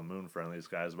sell the moon for any of these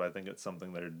guys, but I think it's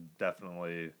something they're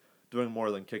definitely doing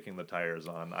more than kicking the tires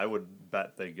on. I would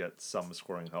bet they get some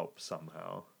scoring help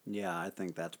somehow. Yeah, I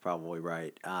think that's probably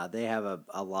right. They have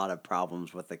a lot of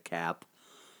problems with the cap.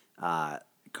 Kari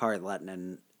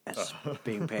Lehtinen is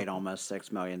being paid almost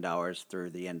 $6 million through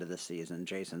the end of the season.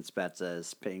 Jason Spezza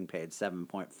is being paid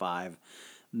 $7.5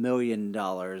 million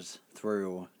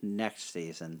through next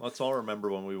season. Let's all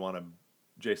remember when we wanted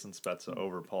Jason Spezza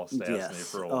over Paul Stastny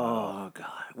for a while. Oh,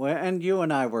 God. Well, and you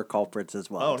and I were culprits as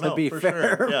well, to be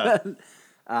fair. Sure. Yeah. But,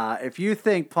 if you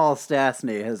think Paul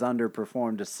Stastny has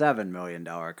underperformed a $7 million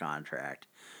contract,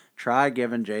 try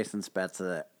giving Jason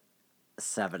Spezza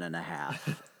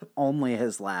 7.5. Only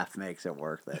his laugh makes it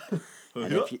worth it.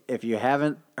 And if you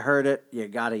haven't heard it, you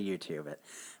gotta YouTube it.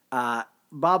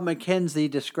 Bob McKenzie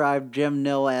described Jim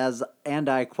Nill as, and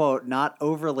I quote, not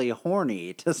overly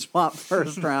horny to swap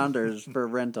first rounders for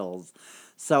rentals.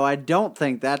 So I don't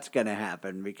think that's going to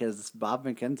happen because Bob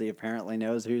McKenzie apparently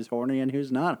knows who's horny and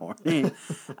who's not horny.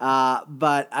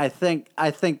 But I think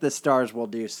the Stars will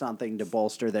do something to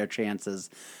bolster their chances.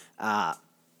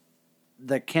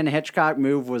 The Ken Hitchcock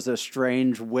move was a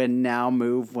strange win now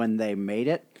move when they made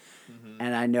it.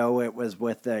 And I know it was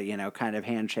with the, kind of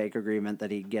handshake agreement that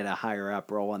he'd get a higher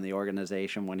up role in the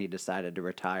organization when he decided to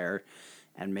retire.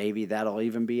 And maybe that'll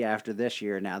even be after this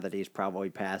year now that he's probably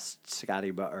past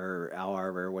Scotty or Al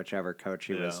Arbour, whichever coach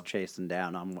he was chasing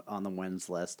down on the wins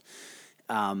list.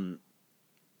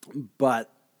 But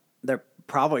they're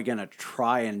probably going to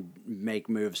try and make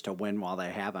moves to win while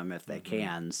they have him if they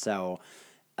can. So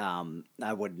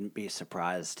I wouldn't be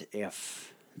surprised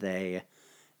if they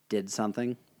did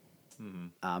something.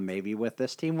 Maybe with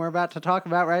this team we're about to talk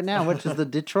about right now, which is the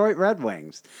Detroit Red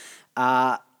Wings.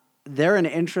 They're an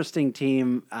interesting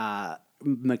team.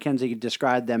 McKenzie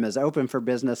described them as open for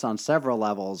business on several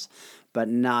levels, but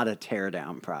not a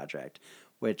teardown project,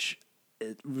 which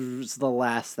was the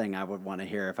last thing I would want to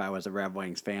hear if I was a Red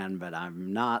Wings fan, but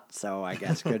I'm not, so I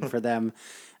guess good for them.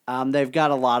 They've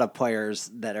got a lot of players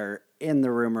that are in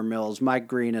the rumor mills. Mike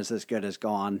Green is as good as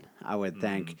gone, I would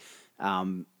think.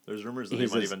 There's rumors that he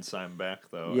might even sign back,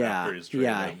 though, after he's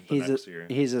traded next year.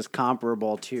 He's as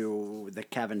comparable to the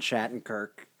Kevin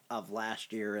Shattenkirk of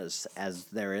last year as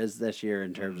there is this year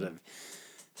in terms of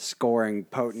scoring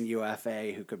potent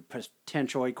UFA who could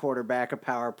potentially quarterback a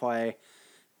power play.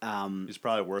 He's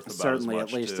probably worth about certainly as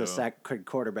much, at least too. Could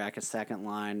quarterback a second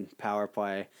line power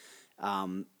play,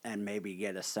 and maybe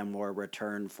get a similar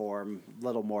return for him, a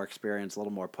little more experience, a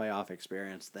little more playoff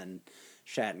experience than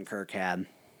Shattenkirk had.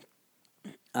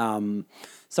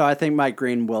 So I think Mike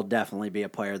Green will definitely be a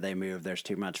player they move. There's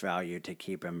too much value to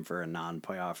keep him for a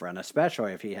non-playoff run,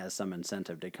 especially if he has some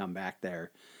incentive to come back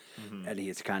there and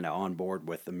he's kind of on board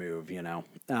with the move,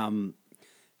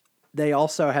 They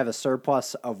also have a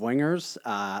surplus of wingers,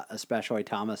 especially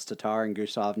Thomas Tatar and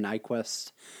Gustav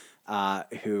Nyquist,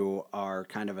 who are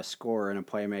kind of a scorer and a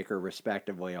playmaker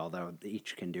respectively, although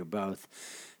each can do both.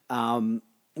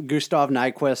 Gustav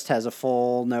Nyquist has a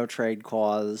full no-trade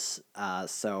clause,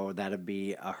 so that'd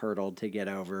be a hurdle to get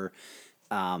over.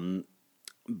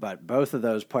 But both of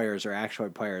those players are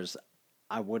actually players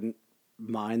I wouldn't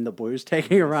mind the Blues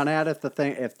taking a run at if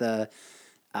the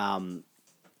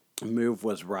move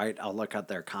was right. I'll look at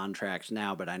their contracts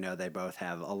now, but I know they both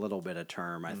have a little bit of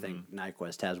term. I think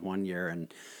Nyquist has 1 year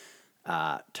and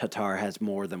Tatar has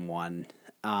more than one.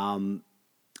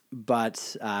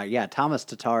 But Thomas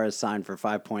Tatar is signed for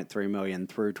 $5.3 million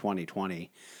through 2020,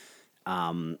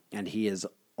 and he is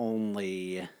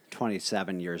only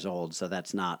 27 years old, so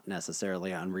that's not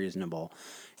necessarily unreasonable.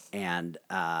 And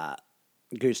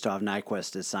Gustav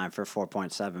Nyquist is signed for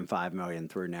 $4.75 million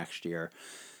through next year.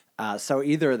 So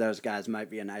either of those guys might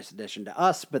be a nice addition to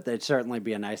us, but they'd certainly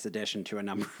be a nice addition to a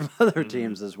number of other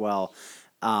teams as well.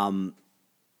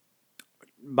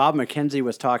 Bob McKenzie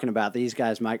was talking about these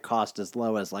guys might cost as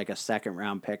low as like a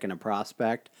second-round pick and a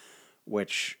prospect,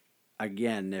 which,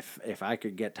 again, if I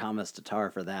could get Thomas Tatar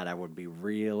for that, I would be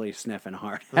really sniffing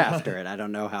hard after it. I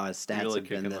don't know how his stats Really have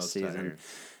been this season,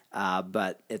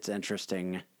 but it's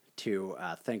interesting to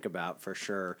think about for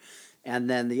sure. And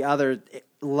then the other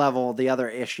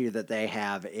issue that they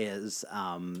have is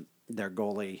their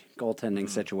goaltending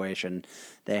situation.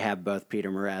 They have both Peter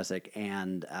Mrazek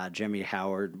and Jimmy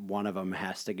Howard. One of them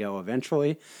has to go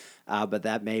eventually, but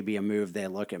that may be a move they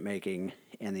look at making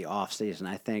in the offseason.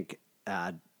 I think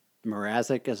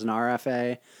Mrazek is an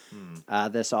RFA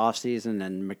this offseason,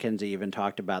 and McKenzie even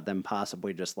talked about them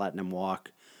possibly just letting him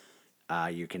walk.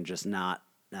 You can just not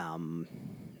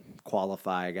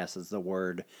qualify, I guess is the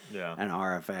word, an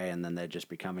RFA, and then they just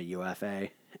become a UFA.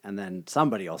 And then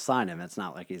somebody will sign him. It's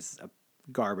not like he's a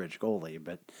garbage goalie,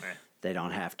 but they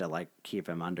don't have to keep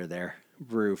him under their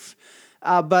roof.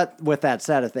 But with that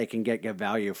said, if they can get good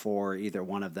value for either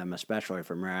one of them, especially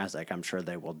for Mrazek, I'm sure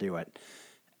they will do it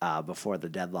before the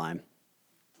deadline.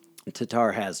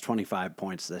 Tatar has 25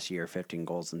 points this year, 15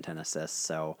 goals and 10 assists.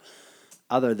 So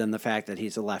other than the fact that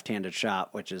he's a left-handed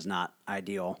shot, which is not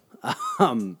ideal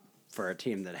for a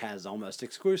team that has almost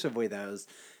exclusively those,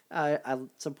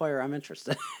 it's a player I'm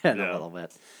interested in a little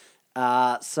bit.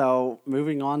 So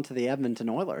moving on to the Edmonton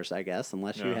Oilers, I guess,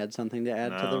 unless you had something to add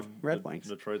to the Red Wings.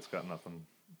 Detroit's got nothing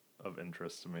of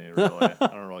interest to me, really. I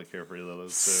don't really care for either of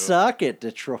those two. Suck it,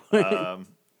 Detroit.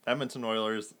 Edmonton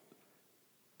Oilers,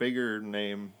 bigger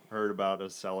name heard about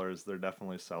as sellers. They're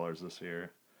definitely sellers this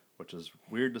year, which is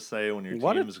weird to say when your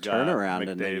What a team's got turnaround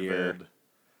in the year. McDavid.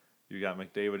 You got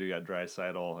McDavid, you got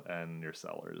Draisaitl, and your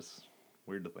sellers.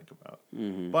 Weird to think about.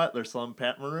 Mm-hmm. But they're selling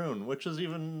Pat Maroon, which is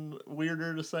even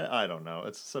weirder to say. I don't know.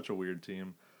 It's such a weird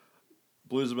team.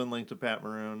 Blues have been linked to Pat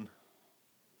Maroon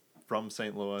from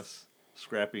St. Louis.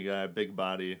 Scrappy guy, big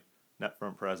body, net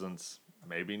front presence.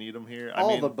 Maybe need him here.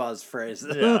 All the buzz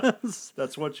phrases. Yeah,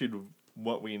 that's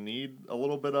what we need a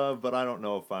little bit of, but I don't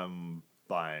know if I'm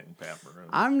buying Pat Maroon.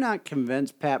 I'm not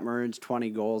convinced Pat Maroon's 20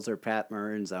 goals or Pat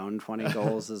Maroon's own 20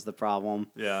 goals is the problem.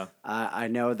 Yeah. I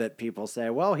know that people say,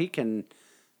 well, he can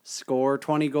score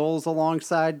 20 goals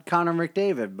alongside Connor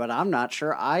McDavid, but I'm not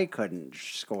sure I couldn't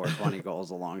score 20 goals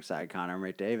alongside Connor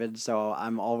McDavid, so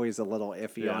I'm always a little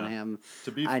iffy on him.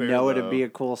 To be I fair, know though, it'd be a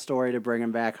cool story to bring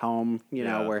him back home, you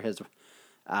know, Yeah. where his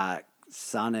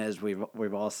son is.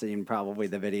 We've all seen probably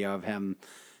the video of him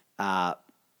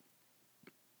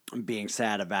being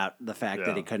sad about the fact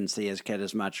that he couldn't see his kid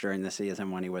as much during the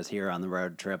season when he was here on the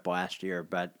road trip last year.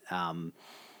 But to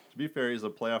be fair, he's a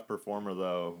playoff performer,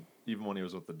 though, even when he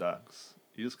was with the Ducks.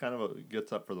 He just kind of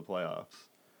gets up for the playoffs,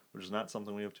 which is not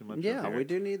something we have too much of yeah, here. we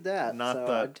do need that.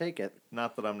 I'd take it.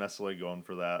 Not that I'm necessarily going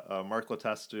for that. Mark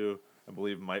Letestu, I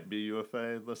believe, might be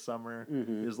UFA this summer.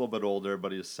 Mm-hmm. He's a little bit older,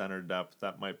 but he's center depth.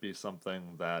 That might be something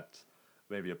that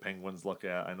maybe a Penguins look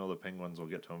at. I know the Penguins will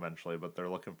get to eventually, but they're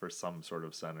looking for some sort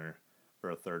of center for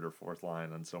a third or fourth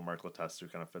line, and so Mark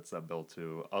Letestu kind of fits that bill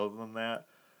too. Other than that,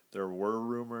 there were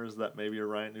rumors that maybe a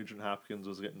Ryan Nugent-Hopkins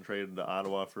was getting traded to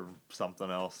Ottawa for something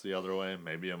else the other way.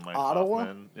 Maybe a Mike Ottawa?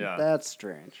 Hoffman. Yeah, That's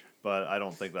strange. but I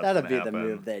don't think that's That'd going be to happen. the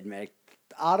move they'd make.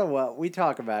 Ottawa, we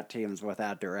talk about teams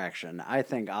without direction. I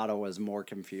think Ottawa's more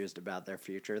confused about their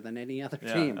future than any other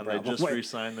Yeah, team. and probably. they just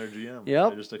re-signed their GM. Yep.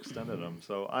 They just extended him.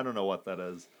 So I don't know what that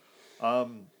is.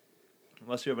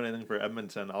 Unless you have anything for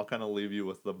Edmonton, I'll kind of leave you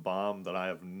with the bomb that I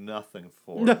have nothing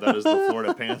for. That is the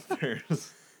Florida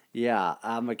Panthers. Yeah,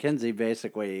 McKenzie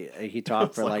basically, he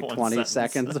talked for like one 20 sentence.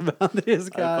 seconds about these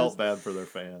guys. I felt bad for their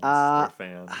fans. Their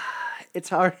fans. It's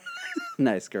hard.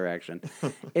 Nice correction.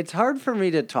 It's hard for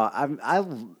me to talk. I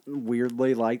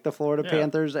weirdly like the Florida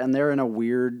Panthers, and they're in a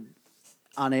weird,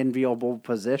 unenviable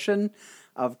position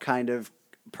of kind of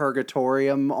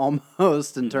purgatorium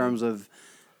almost in terms of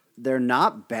they're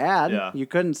not bad. Yeah. You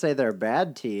couldn't say they're a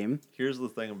bad team. Here's the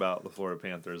thing about the Florida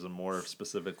Panthers, and more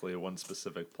specifically one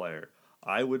specific player.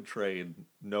 I would trade,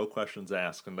 no questions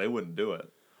asked, and they wouldn't do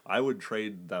it. I would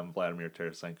trade them Vladimir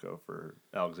Tarasenko for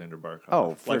Alexander Barkov.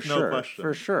 Oh, for like, sure. No question.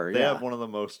 For sure, They yeah. have one of the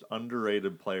most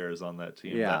underrated players on that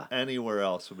team Yeah. that anywhere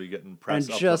else would be getting And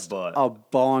pressed up just the butt. a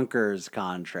bonkers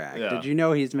contract. Yeah. Did you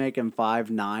know he's making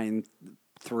 5.9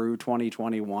 through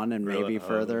 2021 and maybe Really?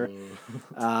 further?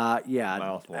 Yeah,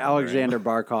 Mouth-watering. Alexander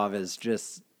Barkov is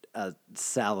just a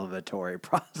salivatory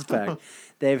prospect.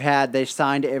 They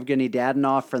signed Evgeny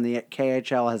Dadonov from the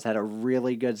KHL, has had a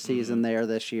really good season there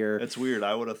this year. It's weird.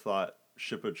 I would have thought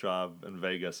Shipachyov in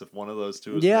Vegas. If one of those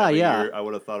two was Yeah, having a yeah. year, I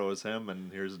would have thought it was him,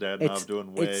 and here's Dadonov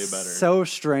doing way it's better. so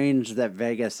strange that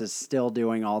Vegas is still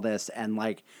doing all this, and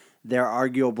like their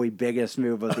arguably biggest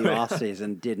move of the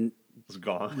offseason didn't It's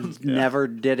gone. Yeah. never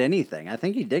did anything. I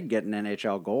think he did get an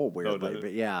NHL goal weirdly, did he?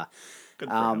 but yeah, Good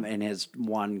for him. in his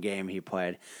one game he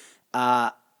played.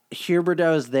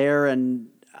 Huberdeau's there and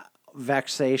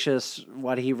vexatious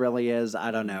what he really is.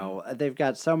 I don't know. They've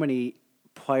got so many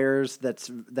players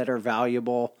that are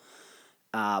valuable,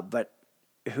 but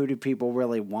who do people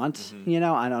really want? Mm-hmm. You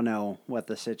know, I don't know what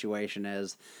the situation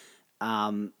is.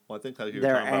 Well, I think like you're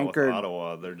they're talking about anchored- with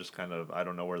Ottawa, they're just kind of, I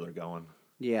don't know where they're going.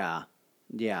 Yeah.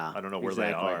 I don't know where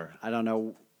they are. I don't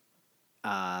know.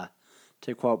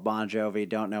 To quote Bon Jovi,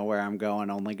 "Don't know where I'm going.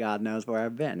 Only God knows where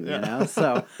I've been." You know.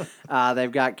 So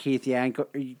they've got Keith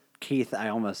Yanker. I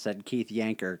almost said Keith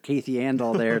Yanker. Keith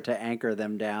Yandel there to anchor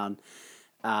them down.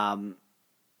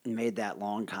 Made that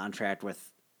long contract with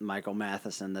Michael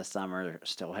Matheson this summer.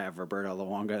 Still have Roberto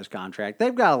Luongo's contract.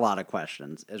 They've got a lot of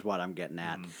questions, is what I'm getting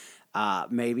at.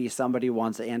 Maybe somebody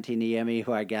wants Antti Niemi,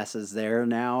 who I guess is there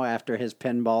now after his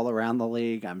pinball around the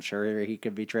league. I'm sure he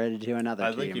could be traded to another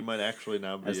team. I think he might actually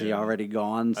now be. Has he already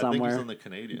gone somewhere? I think he's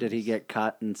on the Canadiens. Did he get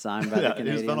cut and signed by the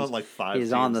Canadiens? He's been on like 5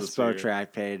 He's on the teams this year.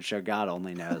 Spotrac page, so God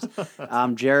only knows.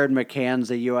 Jared McCann's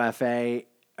a UFA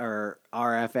or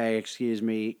RFA, excuse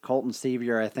me. Colton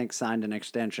Sevier, I think, signed an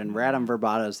extension. Radim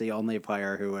Verbato is the only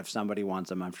player who, if somebody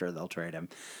wants him, I'm sure they'll trade him.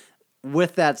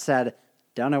 With that said,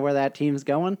 don't know where that team's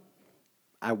going.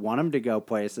 I want them to go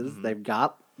places. They've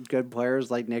got good players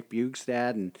like Nick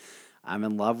Bjugstad, and I'm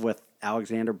in love with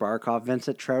Alexander Barkov.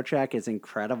 Vincent Trocheck is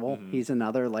incredible. He's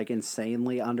another like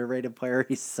insanely underrated player.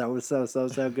 He's so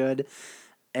good.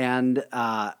 And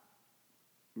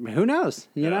who knows?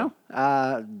 You Yeah.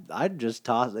 know, I'd just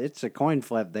toss. It's a coin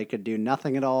flip. They could do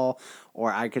nothing at all,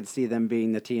 or I could see them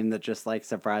being the team that just like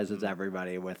surprises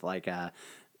everybody with like a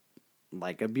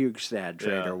Bukestad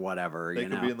trade Yeah. or whatever. They You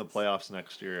could know. be in the playoffs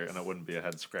next year, and it wouldn't be a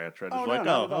head scratcher. I'd just Oh be no, like,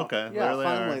 not oh, at all. okay, Yeah, there they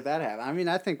finally are. that happened. I mean,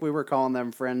 I think we were calling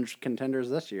them fringe contenders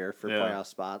this year for Yeah. playoff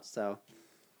spots. So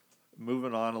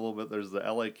Moving on a little bit, there's the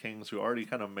LA Kings who already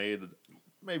kind of made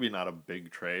maybe not a big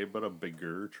trade, but a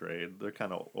bigger trade. They're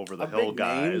kind of over the a hill big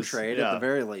guys. name trade at Yeah, the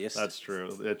very least. that's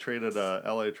true. They traded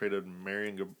LA traded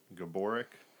Marion Gaborik,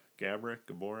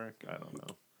 Gaborik. I don't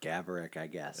know. Gaborik, I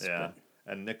guess. Yeah,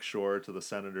 But and Nick Shore to the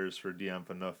Senators for DM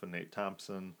Phaneuf and Nate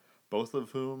Thompson, both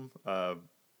of whom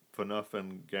Phaneuf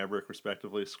and Gaborik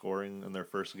respectively scoring in their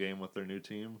first game with their new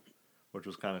team, which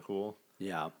was kind of cool.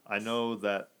 yeah, I know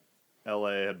that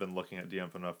LA had been looking at DM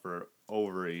Phaneuf for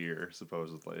over a year,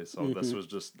 supposedly. So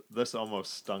this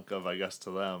almost stunk of, I guess,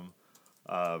 to them,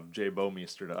 Jay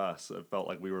Bouwmeester to us. It felt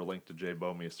like we were linked to Jay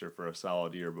Bouwmeester for a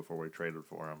solid year before we traded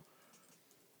for him.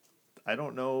 I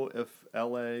don't know if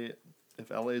LA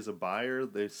is a buyer.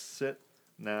 They sit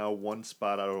now one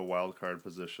spot out of a wild card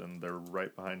position. They're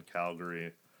right behind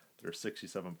Calgary. They're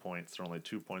 67 points. They're only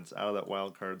 2 points out of that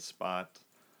wild card spot.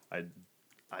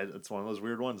 It's one of those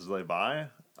weird ones. Do they buy?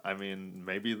 I mean,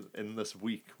 maybe in this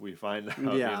week we find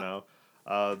out. Yeah. You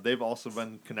know, they've also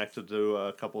been connected to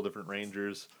a couple different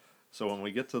Rangers. So when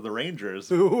we get to the Rangers,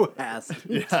 who has?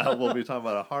 yeah, we'll be talking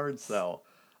about a hard sell.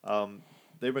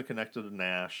 They've been connected to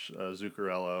Nash,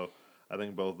 Zuccarello. I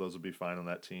think both of those would be fine on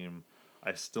that team.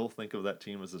 I still think of that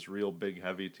team as this real big,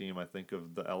 heavy team. I think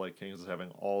of the LA Kings as having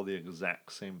all the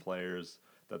exact same players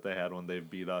that they had when they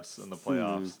beat us in the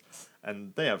playoffs.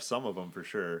 And they have some of them for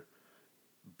sure,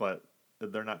 but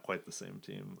they're not quite the same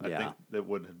team. I think it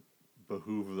would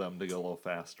behoove them to get a little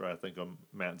faster. I think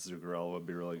Matt Zuccarello would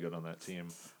be really good on that team.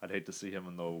 I'd hate to see him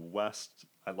in the West.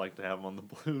 I'd like to have him on the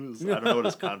Blues. I don't know what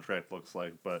his contract looks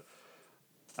like, but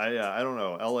I don't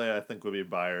know. LA, I think, would be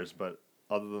buyers, but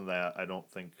other than that, I don't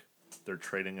think they're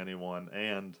trading anyone.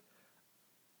 And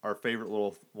our favorite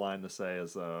little line to say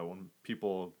is when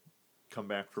people come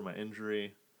back from an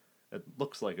injury, it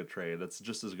looks like a trade. It's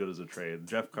just as good as a trade.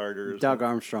 Jeff Carter. Doug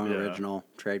Armstrong original,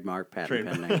 trademark, patent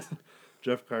pending.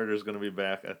 Jeff Carter is going to be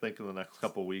back, I think, in the next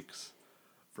couple weeks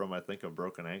from, I think, a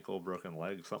broken ankle, broken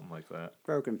leg, something like that.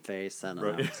 Broken face, I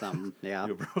don't know, something, yeah.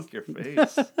 You broke your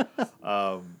face.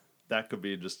 That could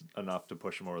be just enough to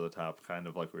push him over the top, kind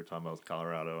of like we were talking about with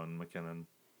Colorado and McKinnon.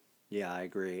 Yeah, I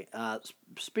agree.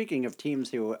 Speaking of teams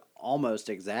who almost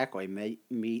exactly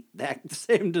meet that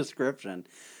same description,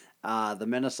 the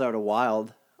Minnesota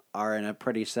Wild are in a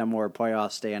pretty similar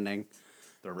playoff standing.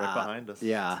 They're right behind us.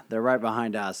 Yeah, they're right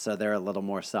behind us, so they're a little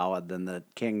more solid than the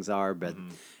Kings are, but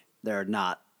they're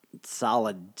not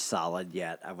solid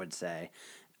yet, I would say.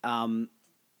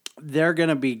 They're going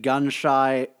to be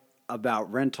gun-shy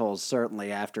about rentals,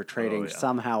 certainly, after trading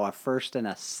somehow a first and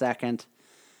a second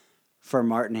for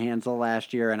Martin Hansel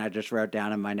last year, and I just wrote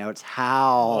down in my notes,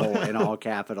 how, in all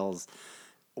capitals.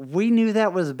 We knew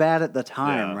that was bad at the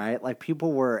time, right? Like,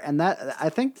 people were, and that, I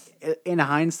think, in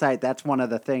hindsight, that's one of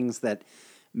the things that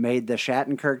made the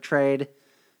Shattenkirk trade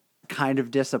kind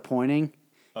of disappointing.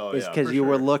 Is because you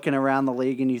were looking around the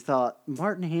league and you thought,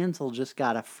 Martin Hansel just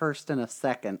got a first and a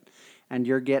second, and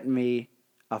you're getting me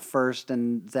a first,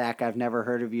 and Zach, I've never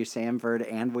heard of you, Samford,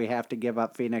 and we have to give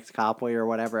up Phoenix Copley or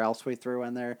whatever else we threw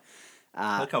in there.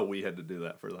 Look how we had to do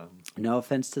that for them. No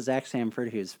offense to Zach Samford,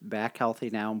 who's back healthy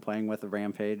now and playing with the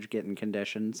Rampage, getting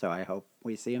conditioned, so I hope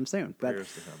we see him soon. But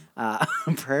prayers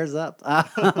to him. Prayers up.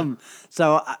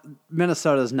 So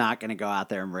Minnesota's not going to go out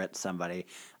there and rit somebody.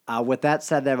 With that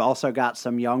said, they've also got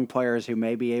some young players who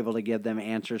may be able to give them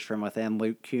answers from within.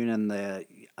 Luke Kunin, the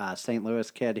St. Louis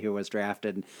kid who was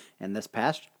drafted in this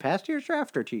past year's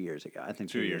draft, or 2 years ago? I think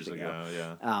 2 years ago.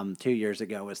 Yeah. 2 years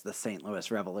ago was the St.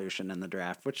 Louis Revolution in the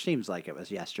draft, which seems like it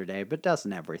was yesterday, but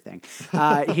doesn't everything.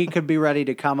 He could be ready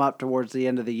to come up towards the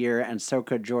end of the year, and so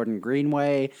could Jordan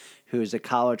Greenway, who's a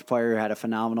college player who had a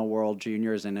phenomenal World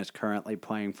Juniors and is currently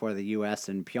playing for the U.S.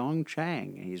 in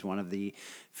Pyeongchang. He's one of the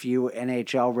few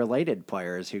NHL-related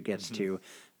players who gets to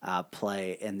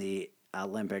play in the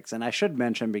Olympics. And I should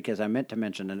mention, because I meant to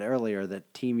mention it earlier,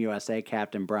 that Team USA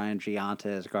captain Brian Giunta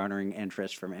is garnering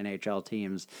interest from NHL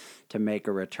teams to make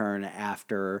a return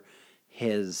after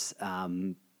his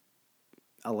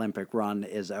Olympic run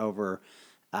is over.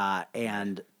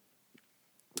 And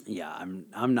Yeah,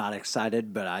 I'm not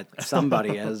excited, but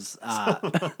somebody is.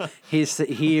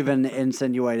 He even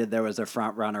insinuated there was a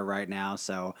front runner right now,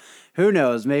 so who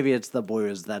knows? Maybe it's the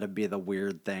Blues. That'd be the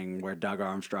weird thing where Doug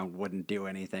Armstrong wouldn't do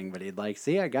anything, but he'd like,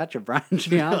 see, I got you, Brian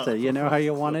Giunta. You know how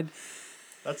you wanted.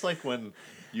 That's like when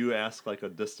you ask like a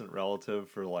distant relative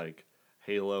for like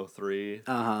Halo 3,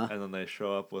 Uh-huh. and then they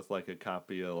show up with like a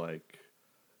copy of like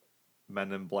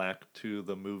Men in Black 2,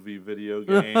 the movie video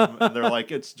game, and they're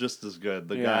like, it's just as good.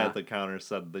 The guy Yeah. at the counter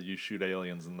said that you shoot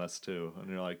aliens in this too, and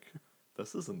you're like,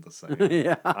 this isn't the same.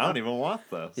 Yeah. I don't even want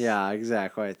this. Yeah,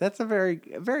 exactly. That's a very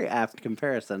apt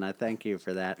comparison. I thank you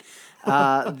for that.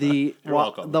 You're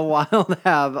welcome. The Wild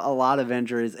have a lot of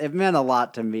injuries. It meant a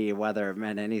lot to me. Whether it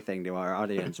meant anything to our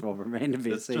audience will remain to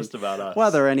be It's seen. just about us.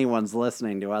 Whether anyone's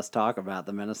listening to us talk about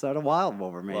the Minnesota Wild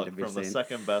will remain Look, to be from seen. the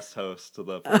second best host to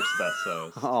the first best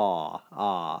host.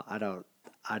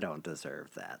 I don't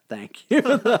deserve that. Thank you.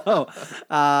 though.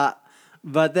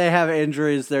 But they have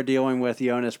injuries they're dealing with.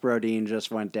 Jonas Brodin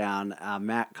just went down.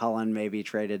 Matt Cullen may be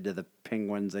traded to the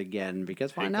Penguins again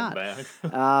because why Take not? them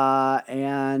back.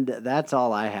 And that's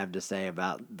all I have to say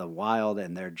about the Wild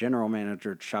and their general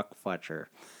manager, Chuck Fletcher,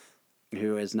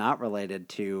 who is not related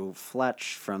to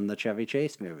Fletch from the Chevy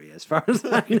Chase movie, as far as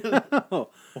I know.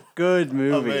 Good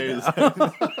movie. Amazing.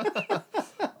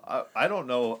 I don't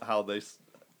know how they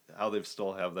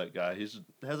still have that guy. He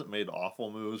hasn't made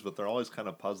awful moves, but they're always kind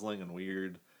of puzzling and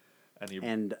weird.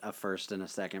 And a first and a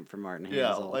second for Martin yeah,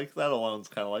 Hansel. like that alone's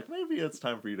kind of like maybe it's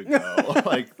time for you to go.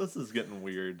 Like this is getting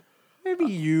weird. Maybe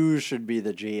you should be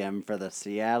the GM for the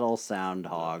Seattle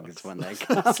Soundhogs when they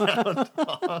come.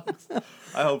 Soundhogs.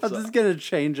 I hope I'm so. just going to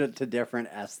change it to different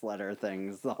S-letter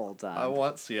things the whole I time.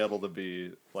 want Seattle to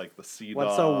be like the Sea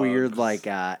What's Dogs. a weird, like,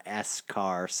 S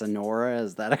car? Sonora?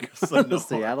 Is that a Sonora.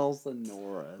 Seattle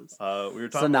Sonoras? We were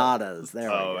talking Sonatas. There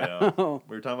we go. Yeah.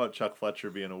 We were talking about Chuck Fletcher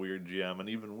being a weird GM, and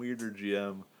even weirder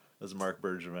GM is Marc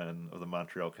Bergevin of the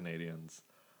Montreal Canadiens.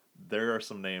 There are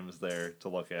some names there to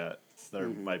look at that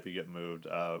might be getting moved.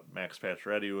 Max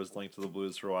Pacioretty was linked to the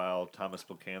Blues for a while. Thomas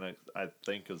Buchanan, I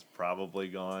think, is probably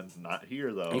gone. Not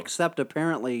here, though. Except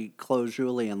apparently Claude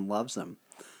Julien loves him.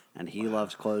 And he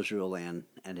loves Claude Julien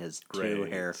and his 2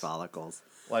 Great. hair follicles.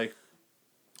 Like,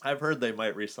 I've heard they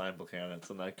might re-sign Buchanan,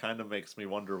 and that kind of makes me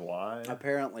wonder why.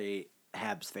 Apparently,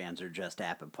 Habs fans are just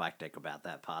apoplectic about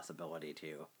that possibility,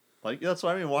 too. Like, that's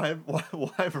what I mean. Why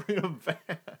bring him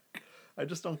back? I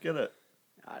just don't get it.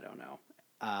 I don't know.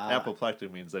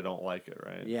 Apoplectic means they don't like it,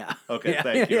 right? Yeah. Okay, Yeah,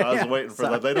 thank you. I was yeah, waiting for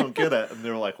sorry. that. They don't get it, and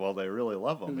they're like, "Well, they really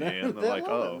love me," and they're They like,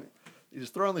 love "Oh, me. he's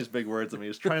throwing these big words at me.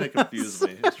 He's trying to confuse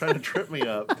me. He's trying to trip me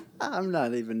up." I'm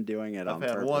not even doing it on I've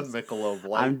had purpose. one Michelob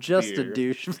Light I'm just beer. a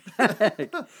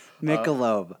douchebag.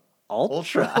 Michelob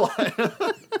Ultra.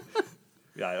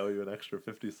 Yeah, I owe you an extra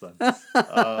 50 cents.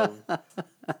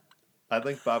 I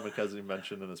think Bob McKenzie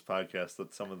mentioned in his podcast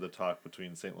that some of the talk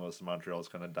between St. Louis and Montreal has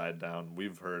kind of died down.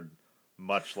 We've heard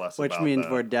much less Which about means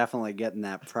that. we're definitely getting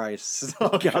that price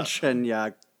God. Galchenyuk Can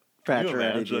you Pacioretty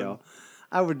imagine? deal.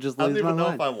 I would just I don't lose my even know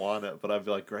mind. if I want it, but I'd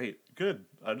be like, great, good.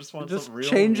 I just want Just something real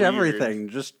change weird. everything.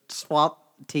 Just swap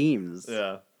teams.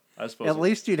 Yeah, I suppose. At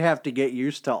least you'd have to get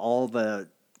used to all the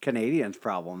Canadians'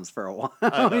 problems for a while.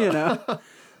 I know. You know,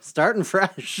 starting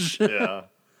fresh. yeah,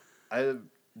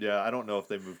 I don't know if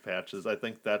they move Patches. I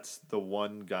think that's the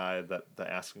one guy that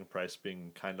the asking price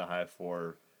being kind of high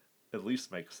for at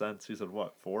least makes sense. He's had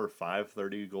what 4 or 5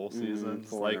 30-goal seasons.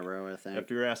 4 like in a row, I think. if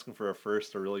you're asking for a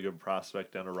really good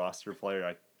prospect and a roster player,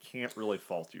 I can't really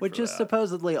fault you. Which for is that.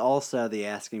 supposedly also the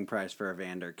asking price for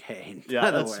Evander Kane. by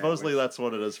Yeah, the that's way, supposedly which- that's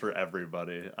what it is for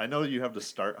everybody. I know you have to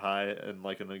start high in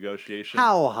like a negotiation.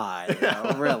 How high,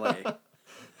 though, really?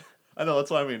 I know,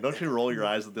 that's what I mean. Don't you roll your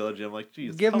eyes at the other gym like,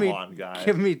 geez, Give come me, on, guy.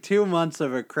 give me 2 months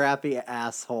of a crappy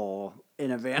asshole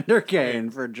in Evander Kane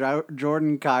for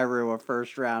Jordan Kyrou, a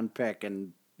first-round pick,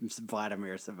 and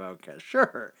Vladimir Savoka.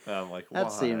 Sure, And I'm like, that why?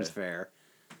 seems fair.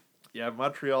 Yeah,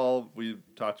 Montreal, we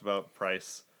talked about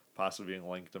Price possibly being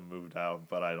linked and moved out,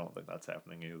 but I don't think that's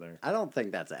happening either. I don't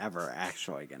think that's ever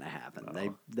actually going to happen.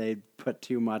 No. They put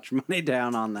too much money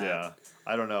down on that. Yeah,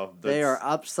 I don't know. They are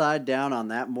That's- upside down on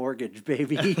that mortgage,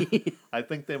 baby. I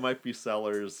think they might be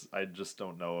sellers. I just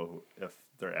don't know if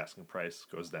their asking price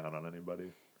goes down on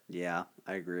anybody. Yeah,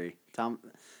 I agree.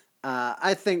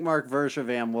 I think Mark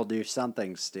Bergevin will do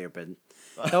something stupid.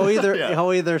 He'll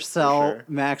either sell sure.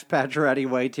 Max Pacioretty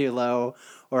way too low,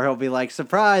 or he'll be like,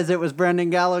 "Surprise! It was Brendan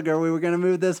Gallagher. We were going to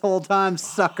move this whole time,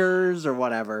 suckers," or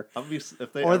whatever.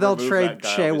 If they Or ever they'll move trade that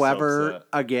guy, Shea I'll be so Weber upset.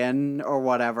 again or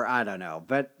whatever. I don't know,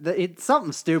 but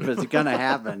something stupid is going to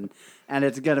happen, and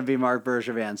it's going to be Mark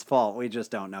Bergevin's fault. We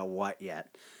just don't know what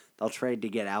yet. they'll trade to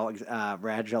get Alex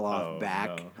Radulov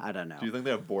back. No. I don't know. Do you think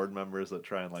they have board members that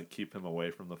try and like keep him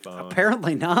away from the phone?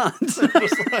 Apparently not. Just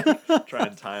like try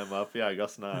and tie him up. Yeah, I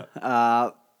guess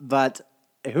not. But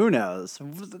who knows?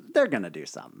 They're going to do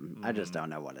something. I just don't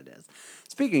know what it is.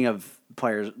 Speaking of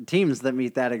teams that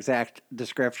meet that exact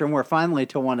description, we're finally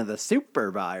to one of the super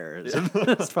buyers of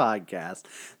this podcast.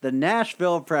 The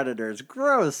Nashville Predators.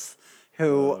 Gross.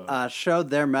 Who showed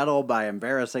their mettle by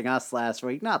embarrassing us last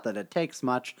week. Not that it takes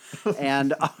much.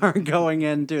 And are going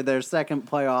into their second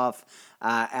playoff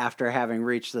after having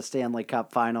reached the Stanley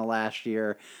Cup final last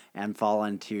year and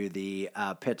fallen to the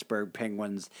Pittsburgh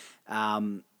Penguins.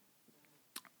 Bob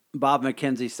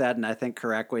McKenzie said, and I think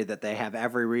correctly, that they have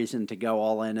every reason to go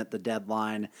all in at the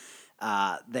deadline.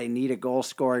 They need a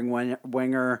goal-scoring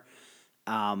winger.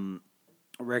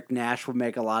 Rick Nash would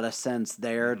make a lot of sense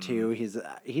there, too.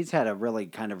 He's had a really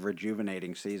kind of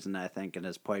rejuvenating season, I think, and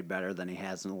has played better than he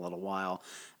has in a little while.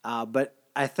 But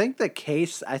I think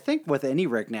with any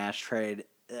Rick Nash trade,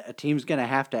 a team's going to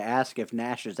have to ask if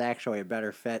Nash is actually a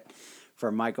better fit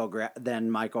for than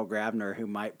Michael Grabner, who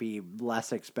might be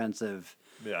less expensive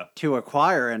to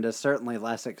acquire and is certainly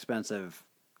less expensive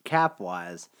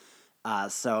cap-wise.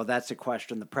 So that's a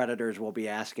question the Predators will be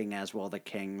asking, as will the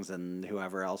Kings and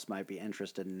whoever else might be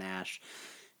interested in Nash.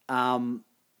 I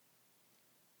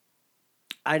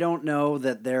don't know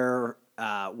that they're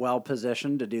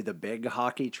well-positioned to do the big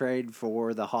hockey trade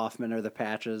for the Hoffman or the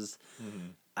Patches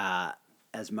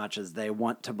as much as they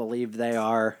want to believe they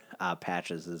are.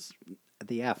 Patches is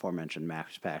the aforementioned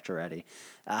Max Pacioretty.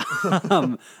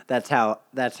 That's how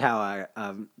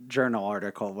a journal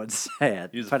article would say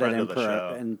it. He's a friend of the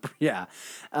show. Yeah.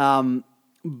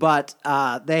 But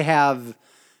they have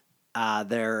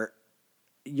their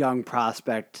young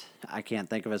prospect, I can't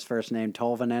think of his first name,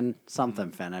 Tolvanen, something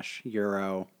Finnish,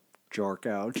 Jorko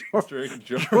Tolvanen.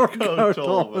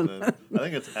 I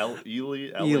think it's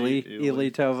Eli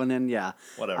Tolvanen, yeah.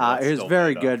 Whatever. He was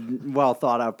very good, well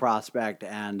thought out prospect,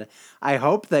 and I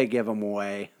hope they give him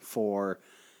away for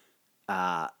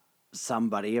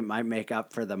somebody. It might make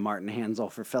up for the Martin Hansel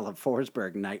for Philip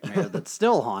Forsberg nightmare that's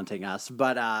still haunting us,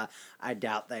 but I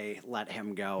doubt they let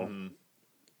him go.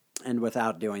 And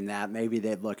without doing that, maybe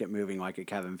they'd look at moving like a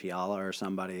Kevin Fiala or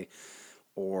somebody,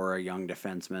 or a young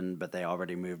defenseman, but they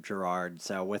already moved Gerard.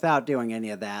 So without doing any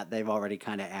of that, they've already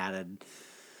kind of added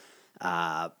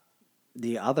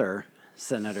the other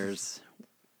Senators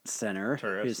center,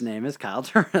 Turris. whose name is Kyle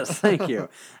Turris. Thank you.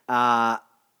 I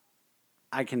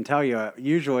can tell you,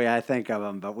 usually I think of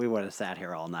him, but we would have sat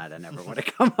here all night. I never would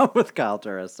have come up with Kyle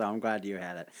Turris, so I'm glad you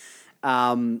had it.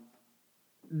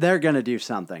 They're going to do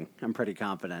something, I'm pretty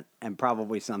confident, and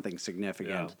probably something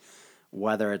significant. Yeah.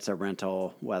 Whether it's a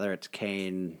rental, whether it's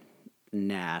Kane,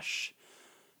 Nash,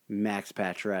 Max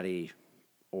Pacioretty,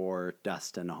 or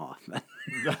Dustin Hoffman.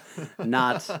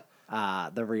 Not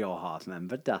the real Hoffman,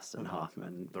 but Dustin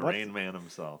Hoffman. The Rain Man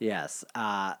himself. Yes.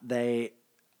 They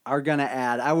are going to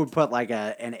add, I would put like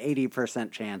an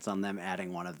 80% chance on them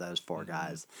adding one of those four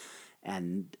guys.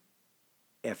 And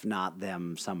if not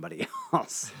them, somebody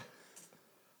else.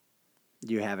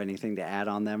 Do you have anything to add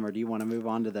on them, or do you want to move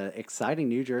on to the exciting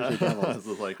New Jersey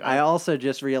Devils? I also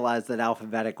just realized that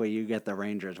alphabetically you get the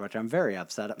Rangers, which I'm very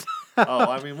upset about.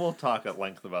 I mean, we'll talk at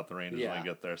length about the Rangers when we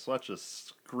get there, so let's just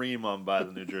scream on by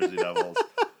the New Jersey Devils.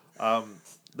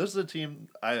 This is a team,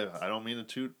 I don't mean to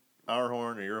toot our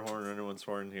horn or your horn or anyone's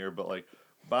horn here, but like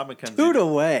Bob McKenzie toot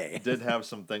away. did have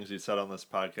some things he said on this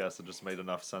podcast that just made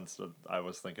enough sense that I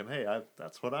was thinking, hey,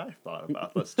 that's what I thought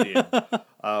about this team.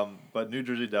 But New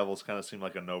Jersey Devils kind of seem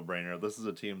like a no-brainer. This is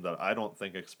a team that I don't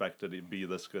think expected to be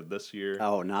this good this year.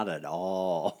 Oh, not at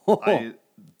all. I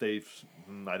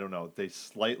don't know. They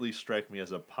slightly strike me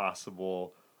as a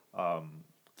possible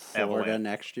Florida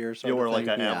next year. Or like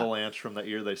an Avalanche from that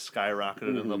year. They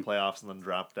skyrocketed in the playoffs and then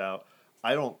dropped out.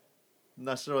 I don't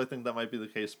necessarily think that might be the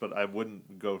case, but I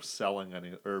wouldn't go selling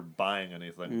any or buying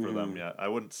anything for them yet. I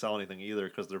wouldn't sell anything either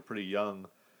because they're pretty young,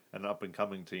 an up and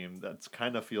coming team. That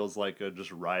kind of feels like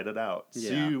just ride it out. Yeah.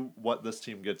 See what this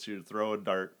team gets you. Throw a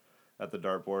dart at the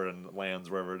dartboard and lands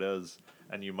wherever it is,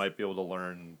 and you might be able to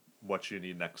learn what you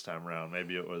need next time around.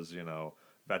 Maybe it was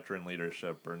veteran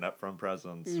leadership or net front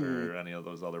presence or any of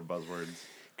those other buzzwords.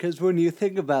 Because when you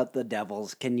think about the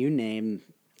Devils, can you name,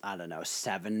 I don't know,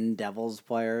 7 Devils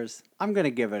players? I'm going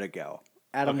to give it a go.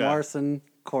 Adam Larson,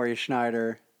 Corey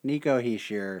Schneider, Nico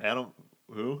Hischier. Adam,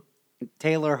 who?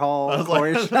 Taylor Hall,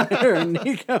 Corey Schneider, and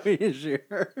Nico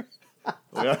Hischier.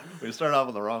 We started off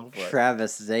on the wrong foot.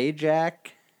 Travis Zajac,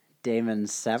 Damon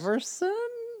Severson.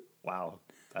 Wow.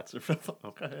 That's your fifth.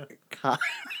 Okay. I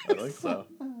think so.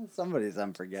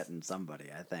 I'm forgetting somebody,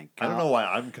 I think. I don't know why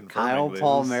I'm confirming Kyle these.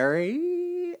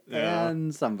 Palmieri Yeah.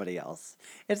 and somebody else.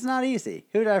 It's not easy.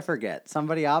 Who did I forget?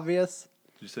 Somebody obvious?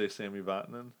 Did you say Sammy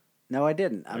Vatanen? No, I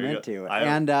didn't. I There you meant go. to. I-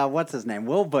 And what's his name?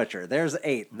 Will Butcher. There's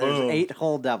 8. There's Boom. 8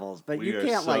 whole Devils. But We you are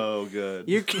can't so good.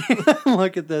 You can't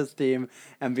look at this team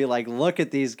and be like, look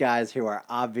at these guys who are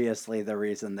obviously the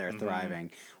reason they're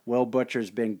thriving. Will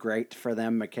Butcher's been great for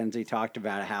them. Mackenzie talked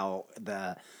about how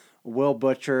the Will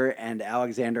Butcher and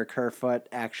Alexander Kerfoot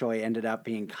actually ended up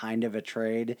being kind of a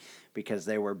trade because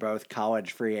they were both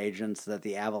college free agents that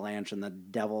the Avalanche and the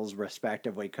Devils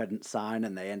respectively couldn't sign,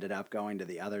 and they ended up going to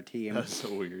the other team. That's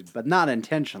so weird. But not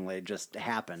intentionally, it just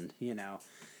happened, you know.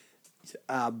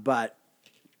 But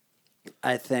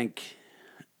I think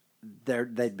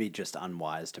they'd be just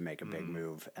unwise to make a big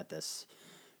move at this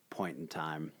point in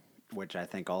time, which I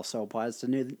think also applies to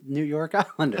New York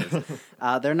Islanders.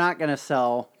 They're not going to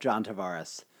sell John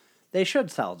Tavares. They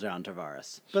should sell John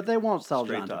Tavares, but they won't sell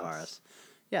Straight John to us. Tavares.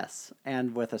 Yes,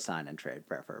 and with a sign and trade,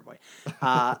 preferably.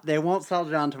 They won't sell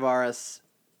John Tavares.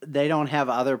 They don't have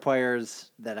other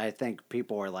players that I think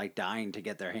people are like dying to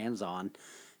get their hands on.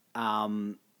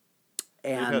 They've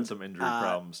And had some injury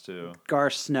problems too.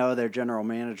 Garth Snow, their general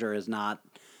manager, is not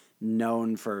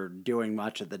known for doing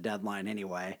much at the deadline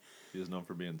anyway. He was known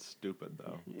for being stupid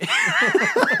though,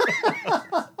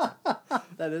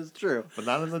 That is true. but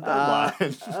not in the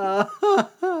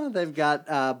deadline. They've got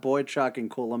Boychuk and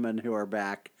Kuhlman who are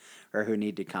back or who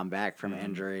need to come back from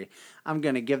injury. I'm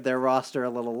going to give their roster a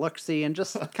little look-see and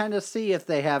just kind of see if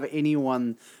they have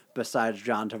anyone besides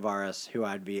John Tavares who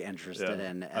I'd be interested Yeah.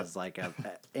 in as like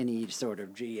any sort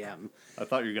of GM. I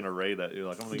thought you were gonna rate it. You're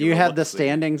like, I'm gonna Do you give it a have the look-see.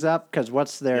 standings up? Because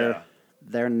what's their... Yeah.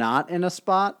 They're not in a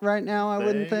spot right now, I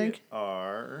wouldn't think. They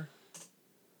are.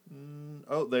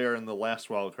 They are in the last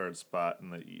wild card spot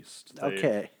in the East. They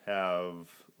Okay. have.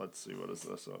 Let's see, what is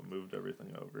this? Oh, I moved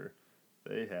everything over.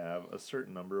 They have a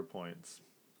certain number of points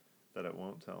that it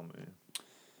won't tell me.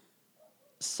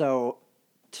 So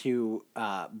to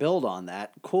build on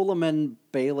that, Kuhlman,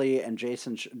 Bailey, and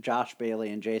Josh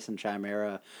Bailey and Jason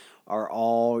Chimera are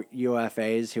all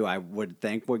UFAs who I would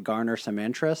think would garner some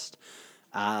interest.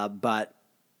 But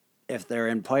if they're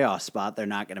in playoff spot, they're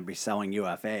not going to be selling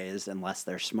UFAs unless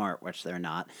they're smart, which they're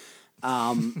not.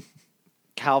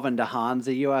 Calvin DeHaan's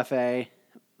a UFA,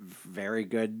 very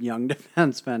good young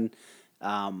defenseman.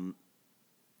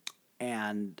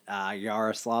 And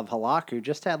Yaroslav Halak, who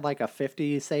just had like a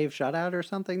 50 save shutout or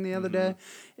something the other day,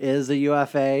 is a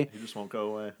UFA. He just won't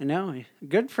go away. No,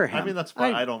 good for him. I mean, that's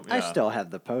fine. I don't- I yeah. still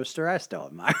have the poster. I still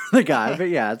admire the guy, but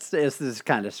yeah, it's this is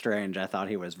kind of strange. I thought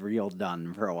he was real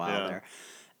done for a while Yeah.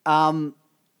 there.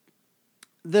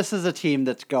 This is a team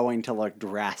that's going to look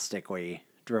dramatically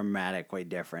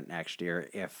different next year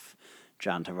if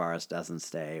John Tavares doesn't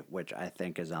stay, which I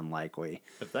think is unlikely.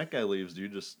 If that guy leaves,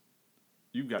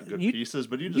 you've got good You- pieces,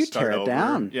 but you just You start tear it over.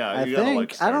 down. Yeah, I you gotta,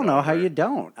 think. I start don't know how over. you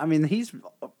don't. I mean,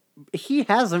 he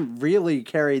hasn't really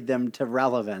carried them to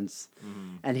relevance,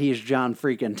 and he's John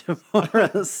freaking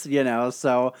Tavares, you know.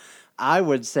 So I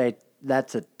would say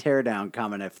that's a teardown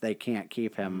coming if they can't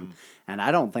keep him, and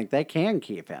I don't think they can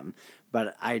keep him.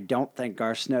 But I don't think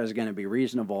Garth Snow is going to be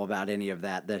reasonable about any of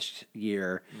that this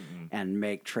year and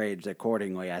make trades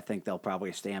accordingly. I think they'll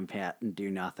probably stand pat and do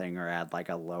nothing or add like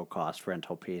a low-cost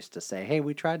rental piece to say, hey,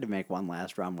 we tried to make one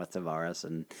last run with Tavares,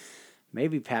 and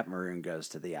maybe Pat Maroon goes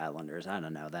to the Islanders. I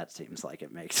don't know. That seems like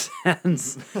it makes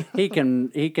sense. he can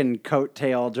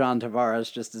coattail John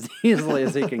Tavares just as easily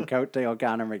as he can coattail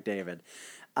Connor McDavid.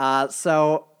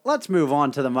 So let's move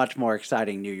on to the much more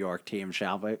exciting New York team,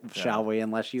 shall we? Shall we?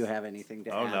 Unless you have anything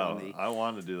to Oh add no, on the I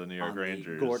want to do the New York on the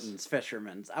Rangers. Gordon's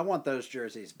Fishermen's. I want those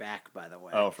jerseys back, by the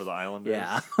way. Oh, for the Islanders.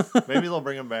 Yeah. Maybe they'll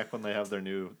bring them back when they have their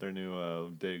new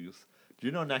digs. Do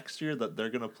you know next year that they're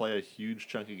gonna play a huge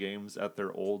chunk of games at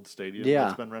their old stadium Yeah.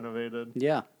 that's been renovated,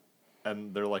 Yeah.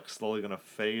 and they're like slowly gonna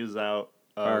phase out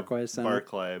Barclay Center.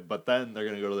 Barclay, but then they're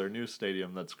gonna go to their new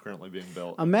stadium that's currently being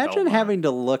built. in Imagine Belmont. having to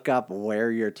look up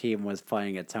where your team was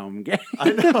playing its home game.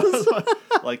 I know.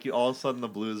 Like all of a sudden the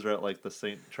Blues are at like the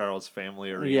St. Charles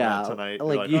Family Arena Yeah, tonight.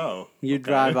 like You're like, you, oh, you okay.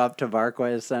 drive up to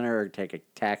Barclays Center or take a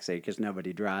taxi because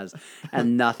nobody drives,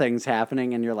 and nothing's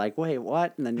happening, and you're like, wait,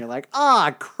 what? And then you're like,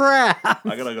 ah, crap!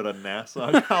 I gotta go to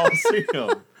Nassau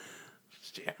Coliseum.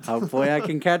 Shit. Hopefully, I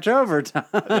can catch overtime.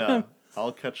 Yeah,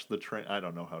 I'll catch the train. I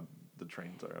don't know how the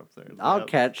trains are up there. I'll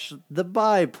catch the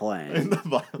biplane.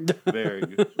 Very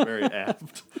good, very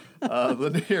apt.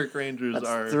 The New York Rangers That's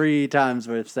are. 3 times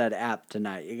we've said app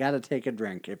tonight. You got to take a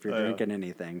drink if you're Yeah. drinking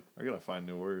anything. I gotta find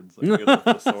new words. Like good with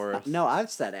thesaurus. No,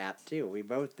 I've said app too. We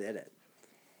both did it.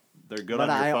 They're good But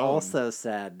on your I phone. also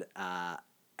said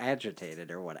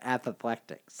agitated or what?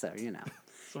 Apoplectic. So,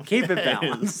 keep it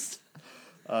balanced.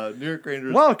 New York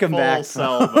Rangers. Welcome full back,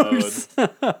 sell folks.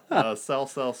 mode.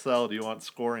 Sell. Do you want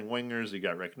scoring wingers? You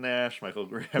got Rick Nash, Michael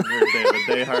Grabner, David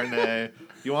Desharnais.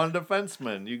 You want a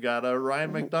defenseman? You got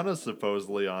Ryan McDonough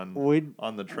supposedly on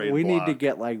the trade We block. need to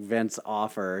get like Vince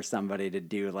Offer or somebody to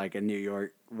do like a New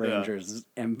York Rangers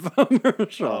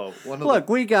infomercial. Look,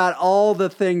 we got all the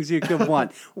things you could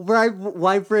want. Right,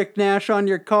 wipe Rick Nash on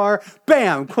your car.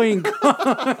 Bam, clean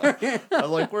car.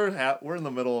 Like we're in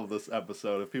the middle of this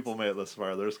episode. If people made it this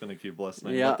far, they're just going to keep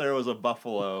listening. Yeah. But there was a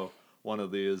Buffalo one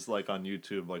of these like on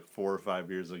YouTube like 4 or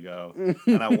 5 years ago,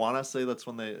 and I want to say that's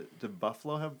when did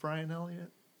Buffalo have Brian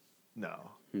Elliott?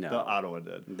 No, the Ottawa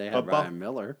did. They had Ryan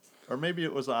Miller, or maybe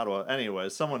it was Ottawa. Anyway,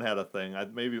 someone had a thing.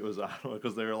 Maybe it was Ottawa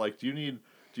because they were like, "Do you need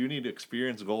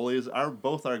experienced goalies?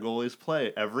 Both our goalies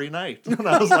play every night." And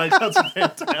I was like, "That's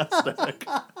fantastic."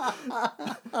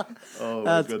 Oh,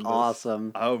 that's my goodness.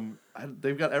 awesome.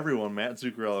 They've got everyone: Matt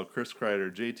Zuccarello, Chris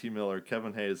Kreider, JT Miller,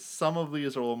 Kevin Hayes. Some of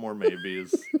these are a little more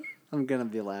maybes. I'm gonna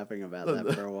be laughing about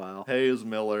that for a while. Hayes,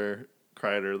 Miller,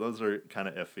 Kreider, those are kind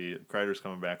of iffy. Kreider's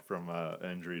coming back from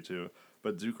injury too.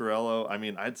 But Zuccarello, I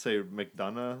mean, I'd say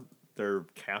McDonough, their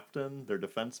captain, their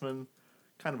defenseman,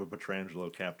 kind of a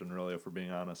Pietrangelo captain, really, if we're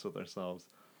being honest with ourselves.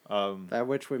 By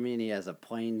which we mean he has a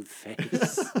plain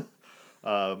face.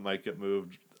 Might get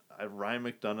moved. Ryan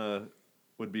McDonough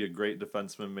would be a great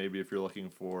defenseman, maybe if you're looking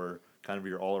for kind of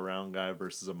your all-around guy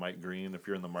versus a Mike Green, if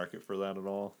you're in the market for that at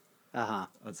all. Uh-huh.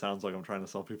 That sounds like I'm trying to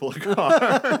sell people a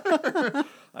car.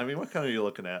 I mean, what kind are you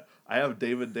looking at? I have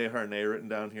David Desharnais written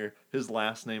down here. His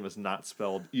last name is not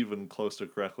spelled even close to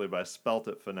correctly, but I spelt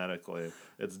it phonetically.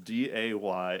 It's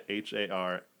Dayharneh.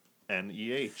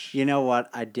 You know what?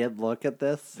 I did look at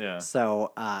this. Yeah.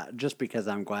 So just because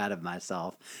I'm glad of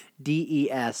myself,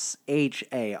 Desharnais.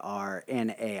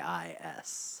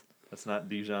 That's not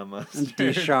Dijon Mustard.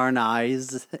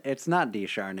 Descharnais. It's not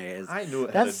Descharnais. I knew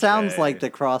it. That sounds like the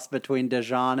cross between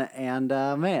Dijon and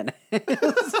mayonnaise.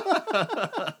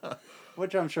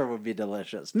 Which I'm sure would be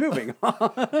delicious. Moving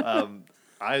on.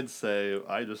 I'd say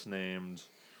I just named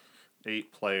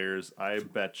 8 players. I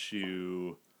bet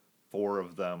you 4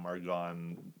 of them are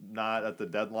gone, not at the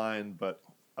deadline, but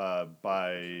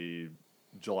by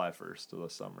July 1st of the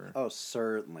summer. Oh,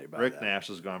 certainly. Rick Nash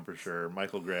is gone for sure.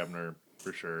 Michael Grabner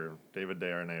for sure. David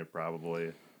Desharnais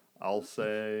probably. I'll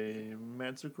say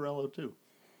Matt Zuccarello too.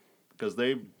 Because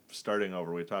they starting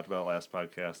over. We talked about it last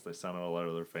podcast. They sent out a letter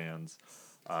to their fans.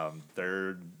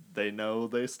 They know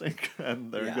they stink,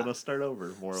 and they're going to start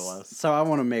over, more or less. So I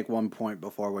want to make one point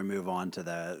before we move on to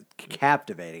the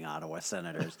captivating Ottawa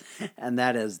Senators, and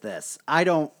that is this. I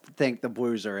don't think the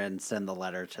Blues are in send the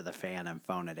letter to the fan and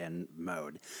phone it in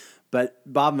mode. But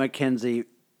Bob McKenzie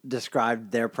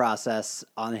described their process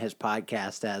on his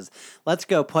podcast as, let's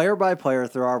go player by player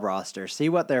through our roster, see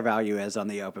what their value is on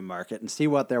the open market, and see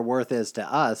what their worth is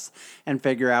to us, and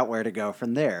figure out where to go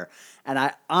from there. And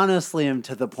I honestly am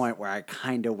to the point where I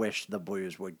kind of wish the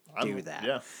Blues would do that.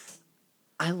 Yeah.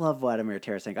 I love Vladimir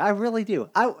Tarasenko. I really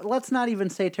do. Let's not even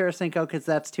say Tarasenko because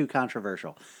that's too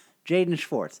controversial. Jaden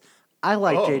Schwartz. I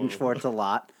like Jaden Schwartz a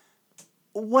lot.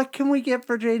 What can we get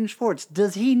for Jaden Schwartz?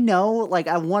 Does he know? Like,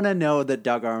 I want to know that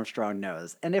Doug Armstrong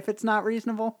knows. And if it's not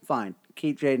reasonable, fine.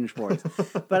 Keep Jaden Schwartz.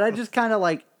 But I just kind of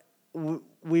like,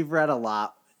 we've read a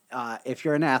lot. If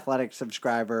you're an Athletic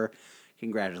subscriber,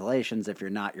 congratulations. If you're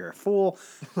not, you're a fool.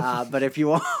 But if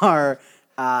you are,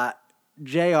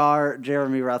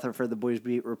 Jeremy Rutherford, the Blues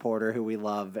Beat reporter, who we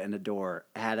love and adore,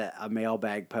 had a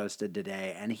mailbag posted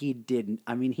today. And he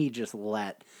just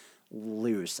let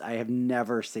loose. I have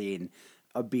never seen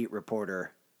a beat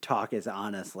reporter talk as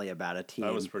honestly about a team.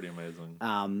 That was pretty amazing.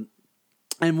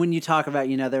 And when you talk about,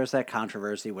 there was that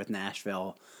controversy with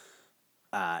Nashville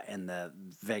and the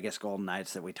Vegas Golden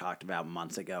Knights that we talked about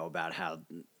months ago about how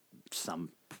some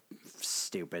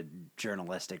stupid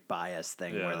journalistic bias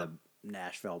thing where the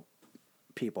Nashville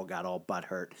people got all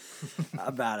butthurt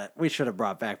about it. We should have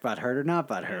brought back butthurt or not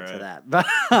butthurt to that.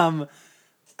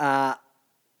 But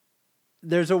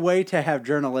there's a way to have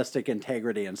journalistic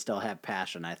integrity and still have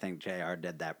passion. I think JR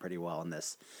did that pretty well in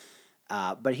this.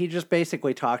 But he just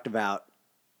basically talked about,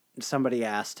 somebody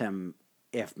asked him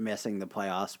if missing the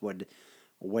playoffs would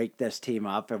wake this team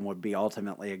up and would be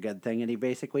ultimately a good thing. And he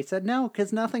basically said, no,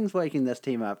 because nothing's waking this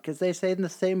team up, because they say the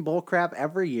same bull crap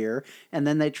every year, and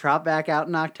then they trot back out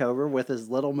in October with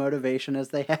as little motivation as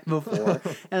they had before,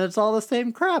 and it's all the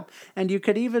same crap. And you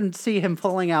could even see him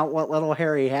pulling out what little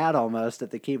hair he had almost at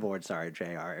the keyboard. Sorry,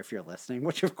 JR, if you're listening,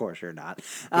 which of course you're not.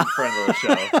 Good friend of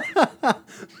the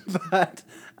show. But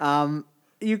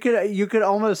you could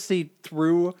almost see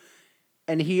through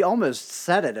And he almost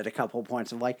said it at a couple of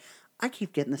points of like, I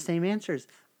keep getting the same answers.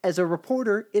 As a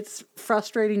reporter, it's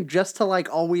frustrating just to like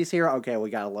always hear, okay, we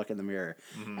got to look in the mirror.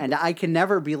 And I can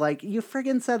never be like, you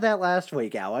friggin' said that last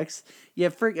week, Alex. You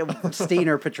friggin' Steen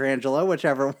or Petrangelo,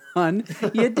 whichever one.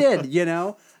 You did, you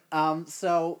know?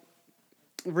 So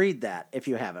read that if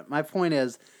you haven't. My point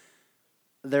is,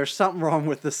 there's something wrong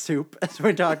with the soup, as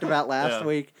we talked about last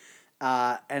week.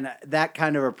 And that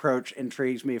kind of approach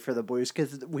intrigues me for the Blues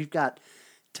because we've got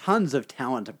tons of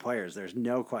talented players. There's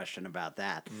no question about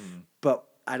that. But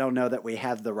I don't know that we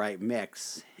have the right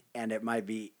mix, and it might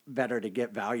be better to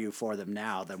get value for them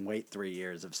now than wait 3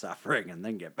 years of suffering and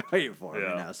then get value for them.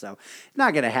 You know? So it's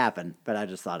not going to happen, but I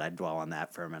just thought I'd dwell on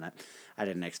that for a minute. I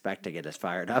didn't expect to get as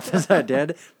fired up as I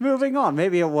did. Moving on.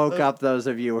 Maybe it woke up those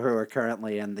of you who are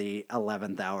currently in the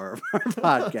 11th hour of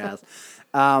our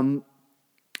podcast.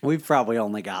 We've probably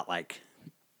only got like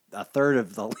a third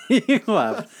of the league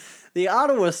left. The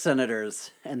Ottawa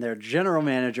Senators and their general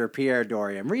manager, Pierre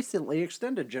Dorion, recently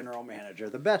extended general manager,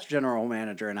 the best general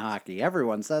manager in hockey.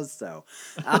 Everyone says so.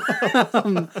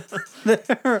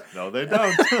 No, they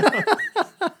don't.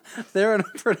 They're in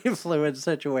a pretty fluid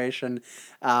situation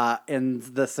in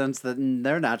the sense that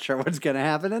they're not sure what's going to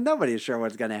happen and nobody's sure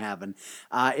what's going to happen.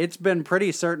 It's been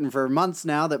pretty certain for months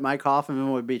now that Mike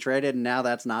Hoffman would be traded, and now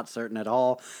that's not certain at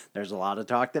all. There's a lot of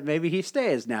talk that maybe he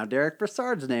stays. Now Derek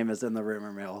Brassard's name is in the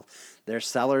rumor mill. They're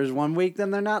sellers one week,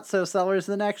 then they're not so sellers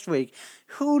the next week.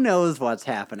 Who knows what's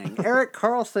happening? Erik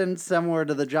Karlsson, similar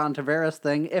to the John Tavares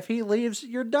thing, if he leaves,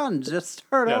 you're done. Just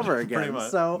start over again.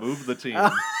 So move the team,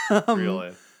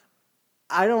 really.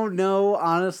 I don't know,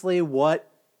 honestly, what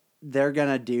they're going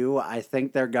to do. I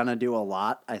think they're going to do a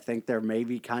lot. I think they're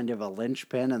maybe kind of a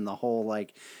linchpin in the whole,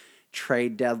 like,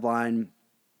 trade deadline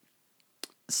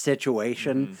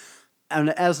situation. And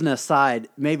as an aside,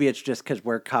 maybe it's just because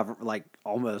we're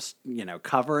almost,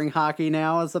 covering hockey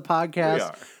now as a podcast. We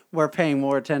are. We're paying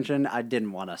more attention. I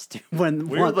didn't want us to.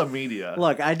 We're the media.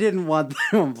 Look, I didn't want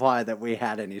to imply that we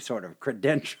had any sort of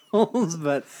credentials,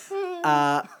 but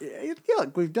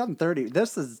look, we've done 30.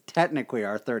 This is technically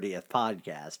our 30th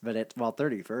podcast, but it's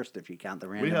 31st if you count the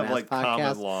Random Ass like podcast,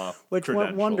 common law which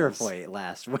went wonderfully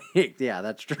last week. Yeah,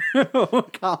 that's true.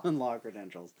 Common law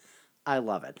credentials. I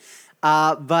love it.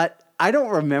 But I don't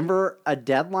remember a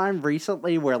deadline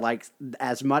recently where like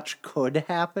as much could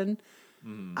happen.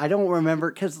 I don't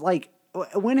remember because like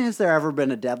when has there ever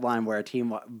been a deadline where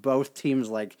both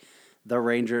teams like the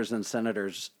Rangers and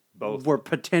Senators were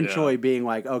potentially being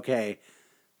like, okay,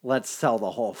 let's sell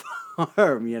the whole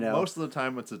farm, Most of the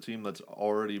time it's a team that's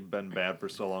already been bad for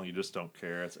so long you just don't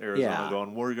care. It's Arizona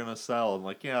going, we're going to sell. And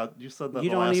like, yeah, you said that you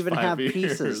the don't last even 5 have years.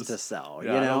 pieces to sell, I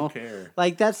don't care.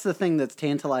 Like that's the thing that's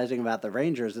tantalizing about the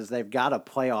Rangers is they've got a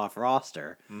playoff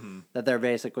roster that they're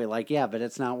basically like, yeah, but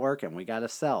it's not working. We got to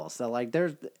sell. So like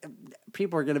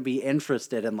people are going to be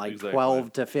interested in like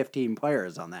 12 to 15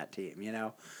 players on that team,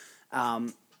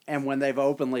 and when they've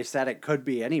openly said it could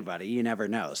be anybody, you never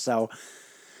know. So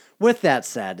with that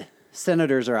said,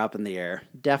 Senators are up in the air.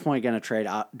 Definitely going to trade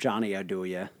Johnny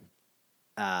Oduya.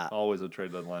 Always a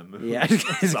trade deadline move. Yeah,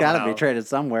 he's got to be traded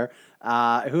somewhere.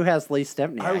 Who has Lee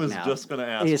Stempniak now? I was just going to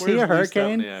ask. Is he a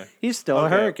Hurricane? He's still a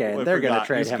Hurricane. They're going to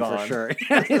trade him for sure.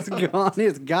 He's gone.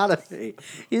 He's got to be.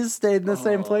 He's stayed in the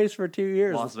same place for 2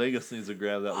 years. Las Vegas needs to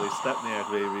grab that Lee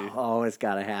Stempniak, baby. Oh, it's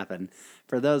got to happen.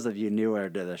 For those of you newer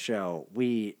to the show,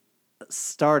 we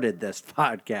started this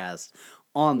podcast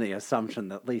on the assumption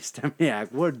that Lee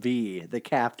Stempniak would be the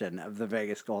captain of the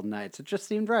Vegas Golden Knights. It just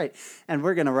seemed right. And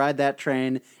we're going to ride that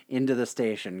train into the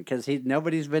station because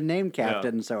nobody's been named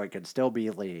captain, so it could still be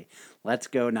Lee. Let's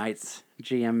go, Knights.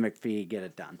 GM McPhee, get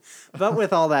it done. But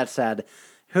with all that said,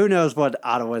 who knows what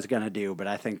Ottawa's going to do, but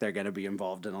I think they're going to be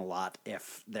involved in a lot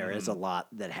if there is a lot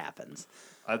that happens.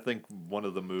 I think one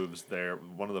of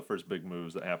the first big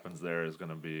moves that happens there is going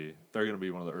to be, they're going to be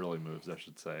one of the early moves, I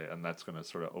should say, and that's going to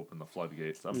sort of open the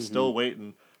floodgates. I'm still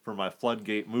waiting for my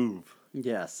floodgate move.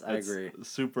 Yes, I agree.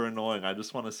 Super annoying. I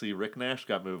just want to see Rick Nash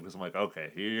got moved because I'm like,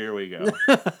 okay, here we go.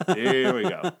 Here we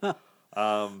go.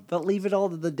 But leave it all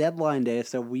to the deadline day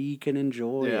so we can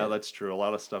enjoy it. Yeah, that's true. A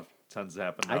lot of stuff tends to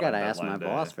happen. I got to ask my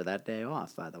boss for that day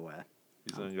off, by the way.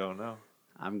 He's going to go now.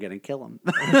 I'm going to kill him.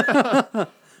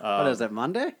 What is it,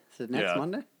 Monday? Is it next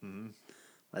Monday? Mm-hmm.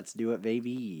 Let's do it,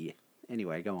 baby.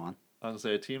 Anyway, go on. I'm going to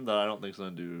say a team that I don't think is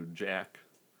going to do jack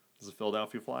is the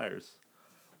Philadelphia Flyers,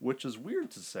 which is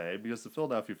weird to say because the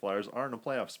Philadelphia Flyers are in a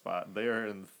playoff spot. They are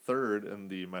in third in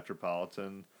the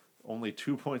Metropolitan, only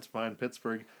 2 points behind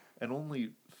Pittsburgh, and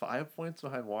only 5 points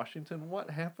behind Washington. What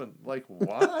happened? Like,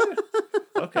 why?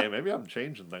 Okay, maybe I'm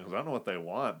changing things. I don't know what they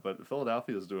want, but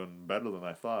Philadelphia is doing better than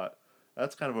I thought.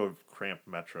 That's kind of a cramped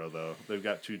Metro, though. They've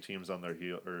got two teams on their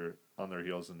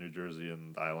heels in New Jersey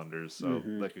and the Islanders, so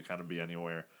they could kind of be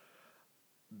anywhere.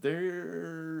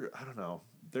 I don't know.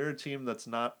 They're a team that's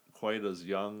not quite as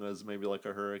young as maybe like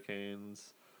a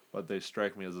Hurricanes, but they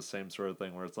strike me as the same sort of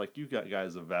thing where it's like you got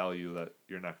guys of value that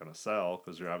you're not going to sell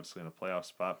because you're obviously in a playoff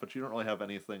spot, but you don't really have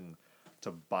anything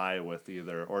to buy with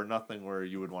either, or nothing where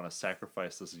you would want to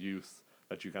sacrifice this youth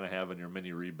that you kind of have in your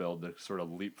mini rebuild to sort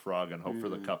of leapfrog and hope for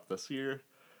the cup this year.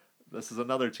 This is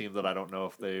another team that I don't know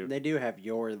if They do have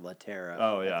your Laterra.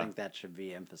 Oh, yeah. I think that should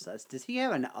be emphasized. Does he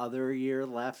have another year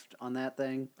left on that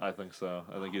thing? I think so.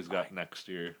 I think he's got next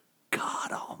year.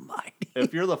 God almighty.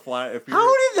 If you're the How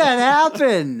did that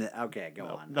happen? Okay, go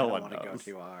on. No I one don't want to go knows.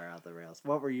 too far out the rails.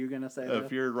 What were you going to say?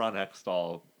 If you're Ron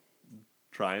Hextall,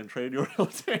 try and trade your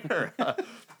Laterra.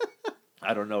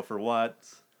 I don't know for what.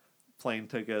 Plane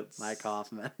tickets. Mike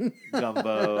Hoffman.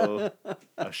 Gumbo.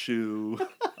 A shoe.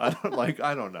 I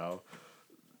don't know.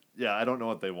 Yeah, I don't know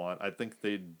what they want. I think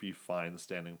they'd be fine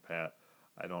standing pat.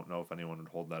 I don't know if anyone would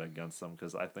hold that against them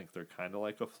because I think they're kind of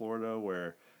like a Florida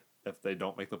where if they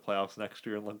don't make the playoffs next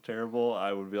year and look terrible,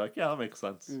 I would be like, yeah, that makes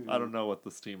sense. I don't know what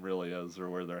this team really is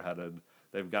or where they're headed.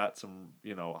 They've got some,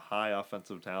 high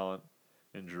offensive talent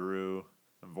in Giroux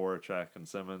and Voracek and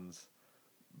Simmons.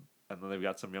 And then they've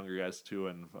got some younger guys too,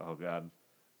 and oh god,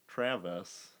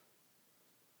 Travis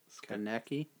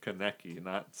Konecny? Konecny,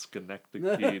 not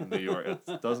Schenectady, New York.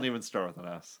 It doesn't even start with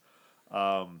an S.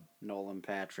 Nolan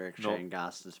Patrick, Shane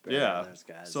Gostisbehere, Yeah, those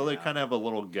guys. so they kind of have a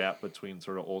little gap between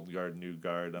sort of old guard, new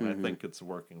guard, and I think it's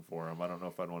working for them. I don't know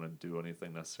if I'd want to do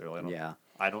anything necessarily.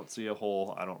 I don't see a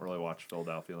hole. I don't really watch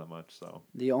Philadelphia that much, so.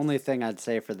 The only thing I'd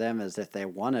say for them is if they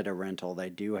wanted a rental,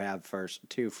 they do have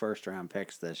two first-round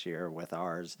picks this year with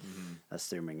ours,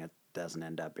 assuming it doesn't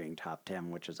end up being top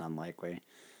 10, which is unlikely.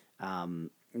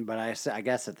 But I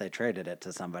guess if they traded it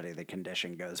to somebody, the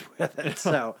condition goes with it.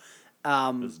 So,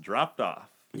 it's dropped off.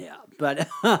 yeah. But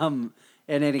in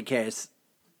any case,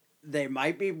 they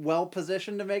might be well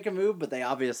positioned to make a move, but they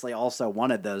obviously also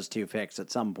wanted those two picks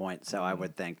at some point. So I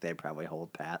would think they probably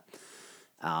hold pat.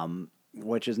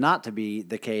 Which is not to be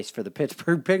the case for the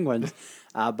Pittsburgh Penguins.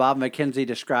 Bob McKenzie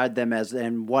described them as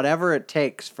in whatever it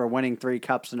takes for winning 3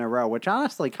 cups in a row, which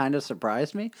honestly kind of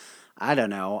surprised me. I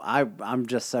don't know. I'm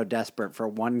just so desperate for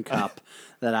one cup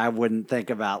that I wouldn't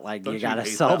think about you got to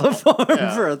sell the farm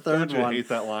for a third don't you one. hate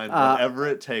that line? Whatever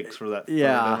it takes for that third in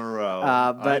a row.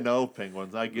 I know,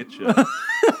 Penguins. I get you.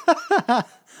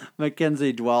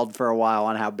 McKenzie dwelled for a while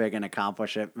on how big an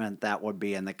accomplishment that would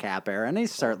be in the cap era, and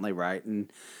he's certainly right.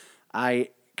 And I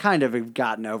kind of have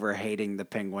gotten over hating the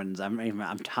Penguins.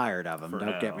 I'm tired of them.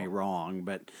 Don't get me wrong,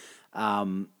 but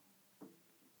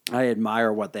I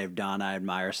admire what they've done. I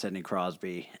admire Sidney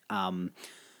Crosby.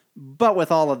 But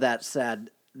with all of that said,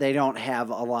 they don't have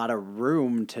a lot of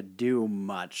room to do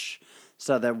much,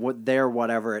 so that their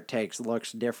whatever it takes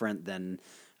looks different than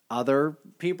other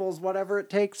people's whatever it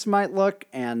takes might look,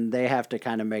 and they have to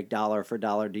kind of make dollar for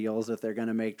dollar deals if they're going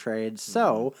to make trades.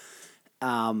 So,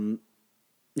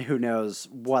 who knows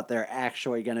what they're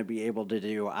actually going to be able to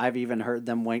do. I've even heard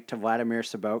them wink to Vladimir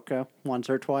Sobotka once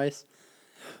or twice.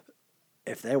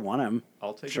 If they want him,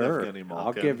 I'll take sure. Evgeny Malkin.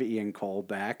 I'll give Ian Cole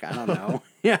back. I don't know.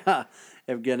 Yeah,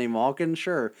 Evgeny Malkin,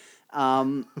 sure.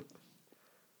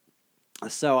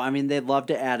 So, I mean, they'd love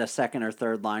to add a second or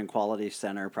third line quality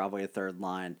center, probably a third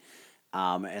line.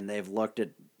 And they've looked at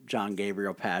John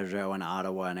Gabriel Pajot in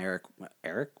Ottawa and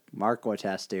Mark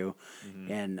Letestu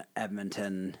in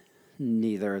Edmonton.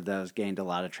 Neither of those gained a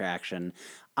lot of traction.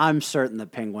 I'm certain the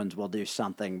Penguins will do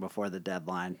something before the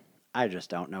deadline. I just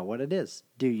don't know what it is.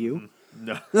 Do you?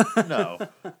 No.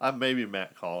 Maybe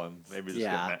Matt Cullen. Maybe just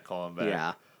get Matt Cullen back.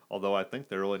 Yeah. Although I think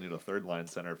they really need a third line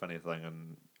center, if anything,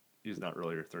 and he's not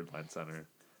really your third line center.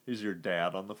 He's your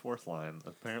dad on the fourth line.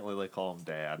 Apparently they call him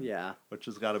Dad. Yeah. Which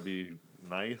has got to be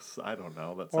nice. I don't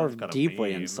know. That Or sounds kind of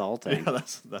deeply mean. insulting. Yeah,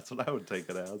 that's what I would take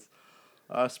it as.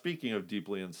 Speaking of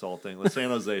deeply insulting, the San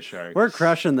Jose Sharks. We're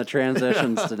crushing the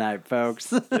transitions tonight, folks.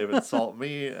 They've insulted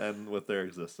me and with their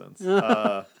existence.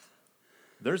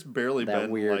 There's barely that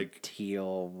been weird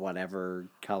teal, whatever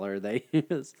color they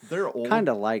use. They're old. Kind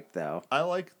of like, though. I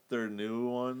like their new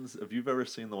ones. If you've ever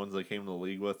seen the ones they came to the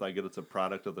league with, I get it's a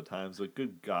product of the times. But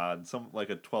good God, a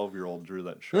 12-year-old drew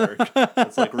that shark.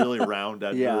 It's really round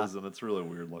edges and it's really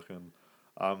weird looking.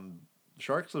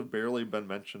 Sharks have barely been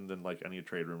mentioned in any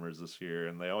trade rumors this year,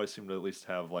 and they always seem to at least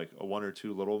have a one or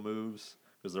two little moves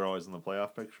because they're always in the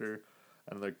playoff picture.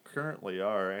 And they currently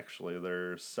are actually.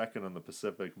 They're second in the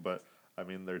Pacific, but I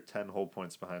mean they're 10 whole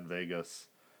points behind Vegas.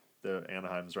 The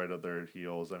Anaheim's right at their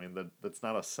heels. I mean that's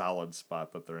not a solid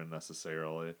spot that they're in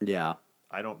necessarily. Yeah.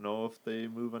 I don't know if they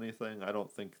move anything. I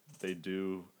don't think they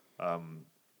do. I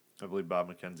believe Bob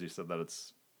McKenzie said that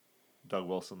it's Doug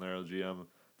Wilson there, the GM.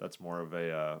 That's more of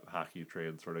a hockey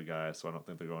trade sort of guy, so I don't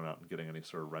think they're going out and getting any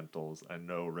sort of rentals. I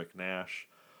know Rick Nash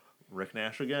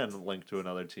again linked to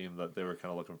another team that they were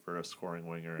kind of looking for a scoring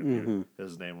winger, and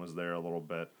his name was there a little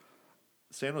bit.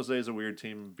 San Jose is a weird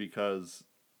team because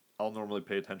I'll normally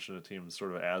pay attention to teams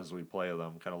sort of as we play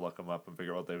them, kind of look them up and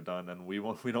figure out what they've done, and we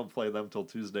don't play them till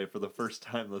Tuesday for the first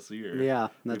time this year. Yeah,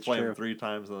 that's we play true. them 3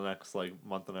 times in the next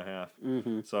month and a half.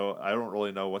 So I don't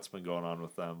really know what's been going on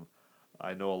with them.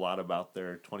 I know a lot about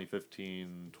their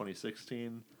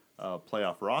 2015-2016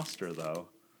 playoff roster, though,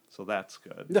 so that's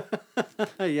good.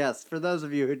 Yes, for those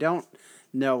of you who don't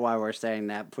know why we're saying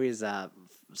that, please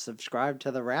subscribe to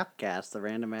the Rapcast, the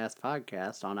Random Ass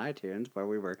Podcast on iTunes, where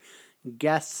we were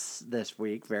guests this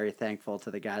week. Very thankful to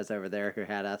the guys over there who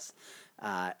had us,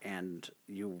 and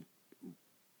you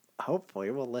hopefully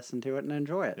will listen to it and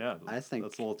enjoy it. Yeah, I think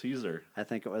that's a little teaser. I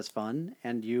think it was fun,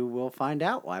 and you will find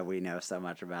out why we know so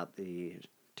much about the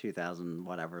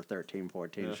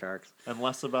 13-14 Sharks. And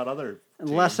less about other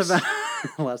teams.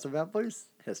 Less about Blues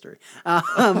history.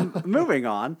 Moving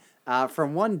on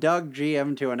from one Doug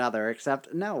GM to another,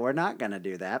 except no, we're not going to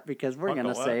do that because we're going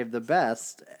to save the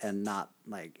best and not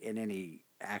in any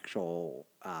actual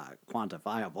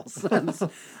quantifiable sense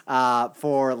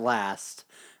for last.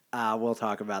 We'll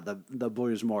talk about the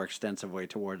Blues more extensively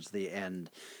towards the end.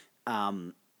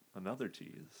 Another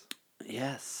tease.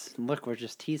 Yes. Look, we're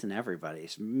just teasing everybody.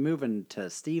 Moving to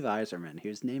Steve Yzerman,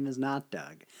 whose name is not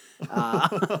Doug.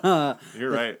 You're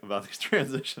right about these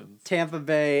transitions. Tampa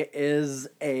Bay is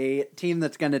a team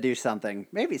that's going to do something.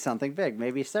 Maybe something big.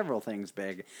 Maybe several things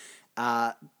big.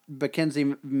 Bob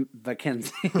McKenzie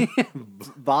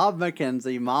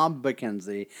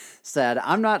said,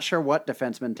 I'm not sure what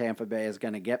defenseman Tampa Bay is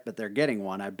going to get, but they're getting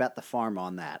one. I bet the farm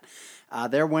on that.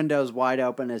 Their window's wide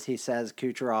open, as he says.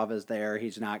 Kucherov is there.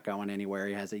 He's not going anywhere.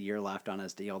 He has a year left on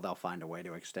his deal. They'll find a way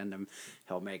to extend him.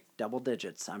 He'll make double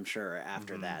digits, I'm sure,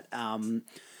 after that.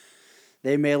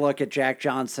 They may look at Jack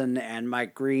Johnson and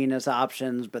Mike Green as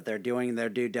options, but they're doing their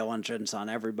due diligence on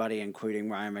everybody, including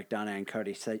Ryan McDonough and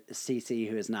Cody Ceci,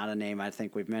 who is not a name I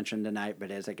think we've mentioned tonight, but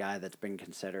is a guy that's been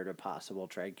considered a possible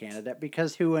trade candidate,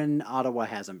 because who in Ottawa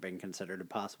hasn't been considered a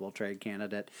possible trade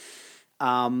candidate?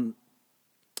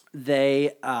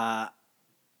 They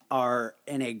are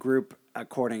in a group,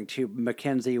 according to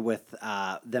McKenzie, with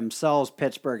themselves,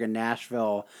 Pittsburgh, and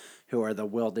Nashville, who are the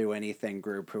will-do-anything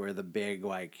group, who are the big,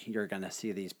 you're going to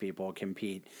see these people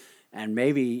compete and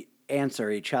maybe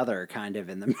answer each other kind of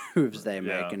in the moves they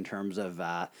make in terms of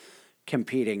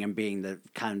competing and being the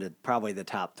kind of probably the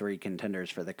top 3 contenders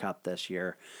for the Cup this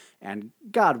year. And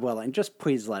God willing, just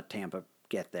please let Tampa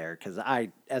get there, because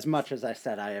as much as I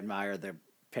said I admire the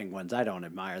Penguins, I don't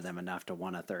admire them enough to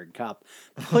win a 3rd Cup.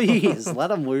 Please let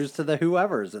them lose to the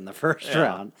whoever's in the first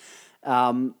round.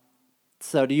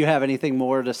 So do you have anything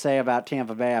more to say about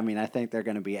Tampa Bay? I mean, I think they're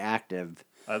going to be active.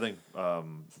 I think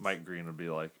Mike Green would be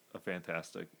a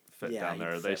fantastic fit down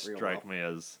there. They strike me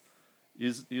as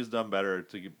he's done better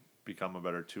to become a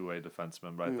better two-way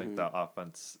defenseman, but I think the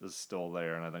offense is still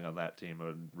there, and I think on that team it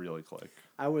would really click.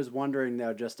 I was wondering,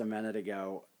 though, just a minute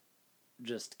ago,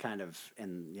 just kind of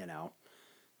in,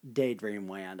 daydream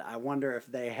land, I wonder if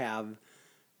they have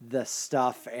the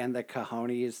stuff and the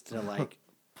cojones to,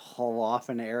 pull off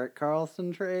an Erik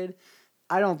Karlsson trade.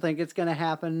 I don't think it's going to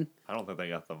happen. I don't think they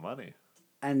got the money.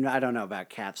 And I don't know about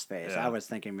cap space. Yeah. I was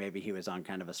thinking maybe he was on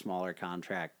kind of a smaller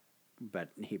contract, but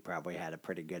he probably had a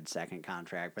pretty good second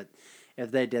contract. But if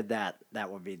they did that,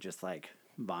 that would be just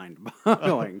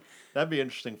mind-boggling. That'd be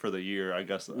interesting for the year, I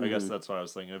guess. I guess that's what I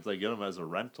was thinking. If they get him as a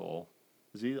rental,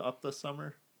 is he up this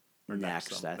summer? Or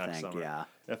next summer? Yeah.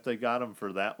 If they got him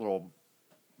for that little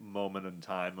moment in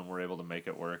time and were able to make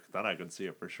it work, then I could see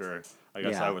it for sure. I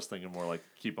guess I was thinking more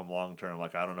keep him long term. I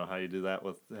don't know how you do that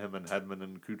with him and Hedman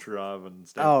and Kucherov and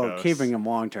Stamkos. Oh, keeping him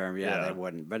long term, they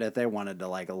wouldn't. But if they wanted to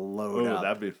load up,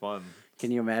 that'd be fun. Can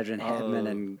you imagine Hedman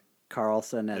and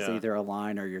Karlsson as either a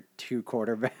line or your 2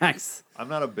 quarterbacks? I'm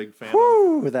not a big fan.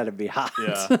 That'd be hot.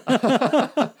 Yeah.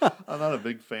 I'm not a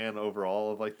big fan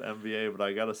overall of the NBA, but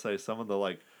I gotta say some of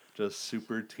the just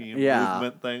super team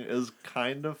movement thing is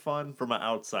kind of fun from an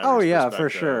outsider's perspective. For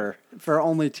sure. For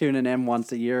only tuning in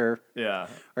once a year,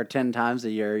 or 10 times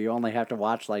a year, you only have to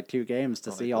watch 2 games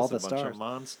to see all the stars. Bunch of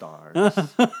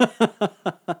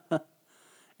Monstars.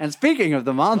 And speaking of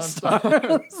the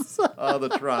Monstars, the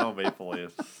Toronto Maple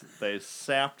Leafs, they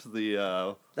sapped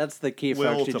the. That's the key,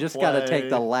 folks. You just got to take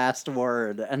the last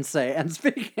word and say. And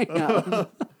speaking of.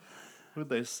 Who'd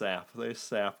they sap? They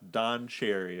sapped Don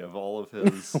Cherry of all of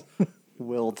his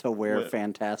will to wear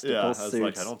fantastical I was suits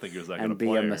like, I don't think he was that good a and be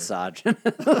player. a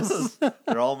misogynist.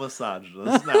 They're all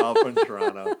misogynists now up in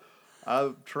Toronto.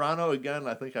 Toronto, again,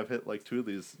 I think I've hit like two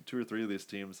or three of these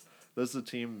teams. This is a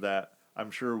team that I'm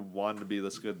sure wanted to be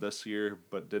this good this year,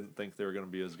 but didn't think they were going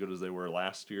to be as good as they were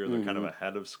last year. They're kind of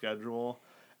ahead of schedule,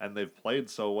 and they've played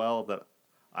so well that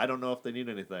I don't know if they need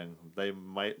anything. They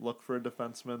might look for a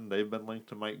defenseman. They've been linked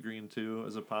to Mike Green, too,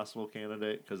 as a possible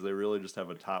candidate, because they really just have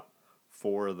a top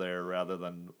 4 there rather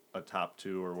than a top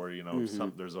 2 or where,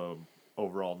 there's a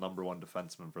overall number 1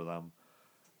 defenseman for them.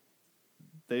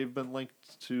 They've been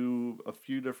linked to a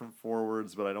few different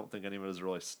forwards, but I don't think anyone has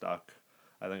really stuck.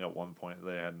 I think at one point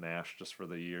they had Nash just for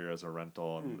the year as a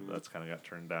rental, and that's kind of got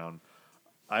turned down.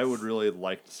 I would really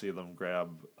like to see them grab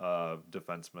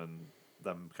defenseman,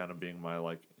 them kind of being my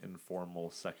like informal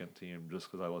second team,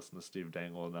 just because I listen to Steve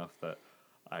Dangle enough that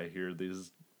I hear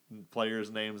these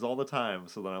players' names all the time.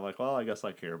 So then I'm like, well, I guess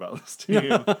I care about this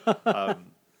team.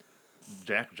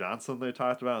 Jack Johnson they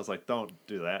talked about. I was like, don't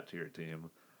do that to your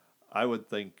team. I would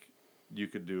think you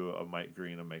could do a Mike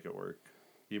Green and make it work.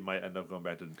 He might end up going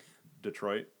back to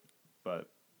Detroit, but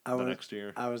next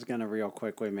year. I was going to real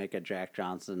quickly make a Jack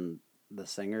Johnson the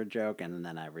singer joke, and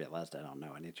then I realized I don't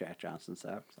know any Jack Johnson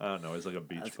songs. I don't know. He's like a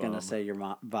beach bum. I was going to say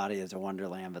your body is a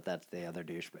wonderland, but that's the other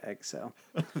douchebag, so.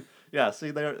 Yeah,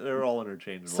 see, they're all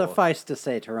interchangeable. Suffice to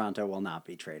say, Toronto will not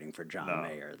be trading for John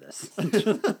Mayer this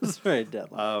trade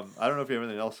deadline. I don't know if you have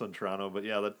anything else on Toronto, but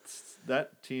yeah,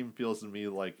 that team feels to me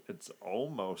like it's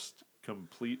almost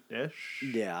complete-ish.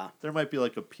 Yeah. There might be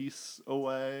like a piece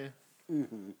away.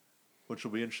 Mm-hmm. Which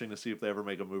will be interesting to see if they ever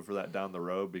make a move for that down the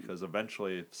road, because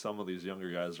eventually some of these younger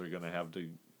guys are going to have to,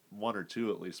 1 or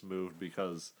 2 at least, move,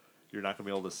 because you're not going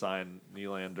to be able to sign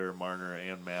Nylander, Marner,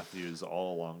 and Matthews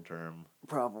all long term.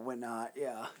 Probably not,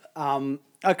 yeah.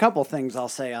 A couple things I'll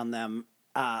say on them.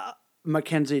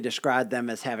 McKenzie described them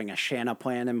as having a Shanna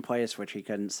plan in place, which he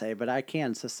couldn't say, but I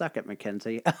can, so suck it,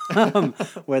 McKenzie.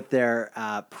 With their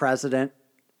president,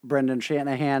 Brendan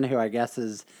Shanahan, who I guess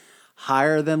is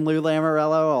higher than Lou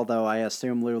Lamoriello, although I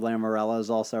assume Lou Lamoriello is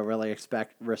also really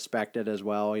respected as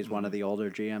well. He's one of the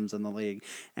older GMs in the league,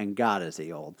 and God is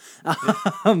he old.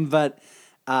 But,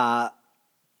 yeah,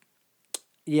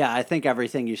 I think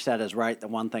everything you said is right. The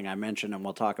one thing I mentioned, and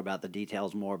we'll talk about the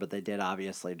details more, but they did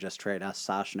obviously just trade us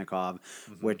Soshnikov,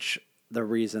 which the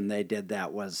reason they did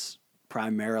that was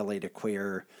primarily to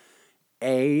clear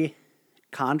a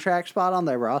contract spot on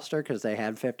their roster, because they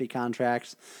had 50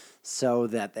 contracts, so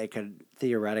that they could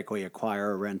theoretically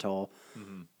acquire a rental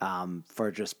for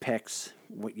just picks,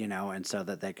 and so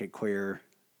that they could clear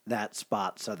that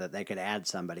spot so that they could add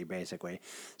somebody, basically.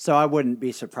 So I wouldn't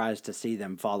be surprised to see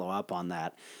them follow up on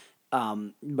that.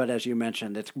 But as you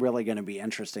mentioned, it's really going to be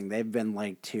interesting. They've been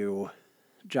linked to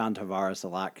John Tavares a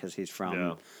lot because he's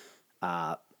from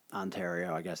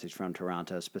Ontario. I guess he's from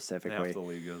Toronto specifically. Half the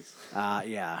league is.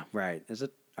 Yeah, right.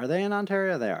 Are they in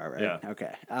Ontario? They are, right? Yeah.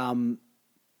 Okay.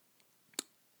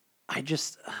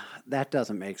 That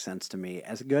doesn't make sense to me.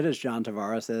 As good as John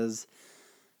Tavares is,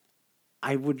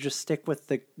 I would just stick with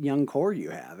the young core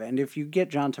you have. And if you get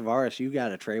John Tavares, you got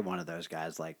to trade one of those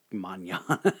guys like Magnan,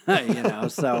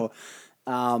 So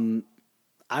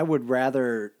I would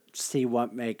rather see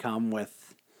what may come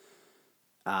with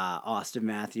Austin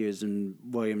Matthews and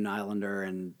William Nylander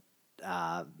and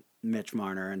Mitch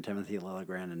Marner and Timothy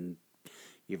Liljegren, and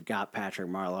you've got Patrick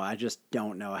Marleau. I just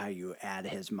don't know how you add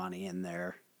his money in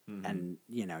there. And,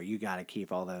 you got to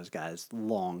keep all those guys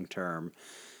long term.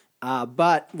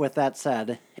 But with that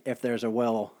said, if there's a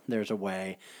will, there's a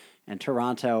way. And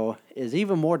Toronto is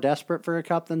even more desperate for a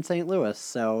cup than St. Louis.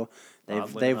 So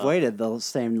they've waited the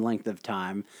same length of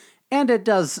time. And it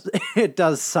does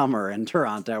summer in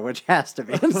Toronto, which has to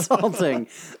be insulting.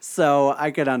 So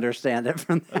I could understand it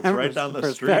from that right down the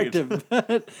perspective.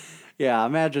 But yeah,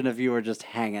 imagine if you were just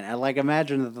hanging.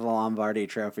 Imagine if the Lombardi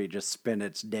Trophy just spent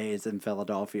its days in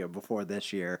Philadelphia before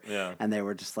this year. Yeah. And they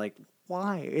were just like,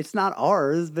 why? It's not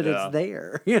ours, but it's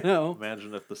there,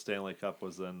 Imagine if the Stanley Cup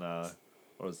was in, what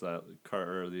was that,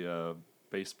 the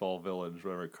Baseball Village,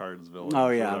 whatever, Cards Village. Oh,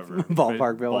 yeah, whatever.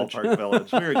 Ballpark Village. Ballpark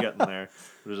Village. We were getting there.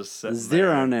 We were just sitting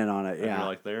Zeroing there. in on it, And yeah. you're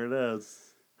like, there it is.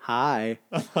 Hi.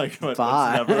 Like,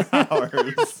 Bye. it's never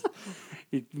ours.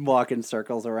 You walk in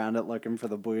circles around it looking for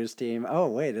the Blues team. Oh,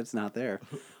 wait, it's not there.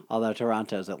 Although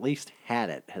Toronto's at least had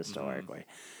it historically.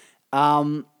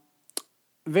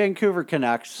 Vancouver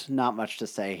Canucks, not much to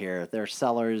say here. They're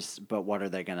sellers, but what are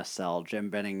they going to sell? Jim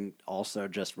Benning also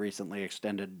just recently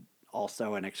extended,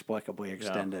 also inexplicably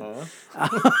extended.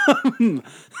 Yeah.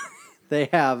 They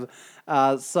have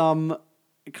some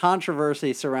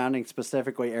controversy surrounding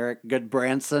specifically Eric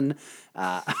Goodbranson.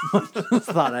 Just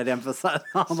thought I'd emphasize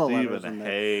all the letters in Steven there.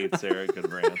 hates Eric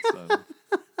Goodbranson.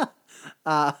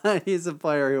 He's a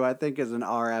player who I think is an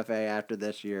RFA after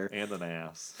this year. And an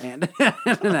ass. And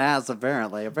an ass,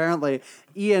 apparently. Apparently,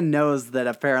 Ian knows that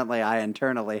apparently I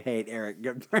internally hate Eric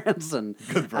Goodbranson.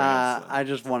 I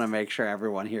just want to make sure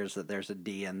everyone hears that there's a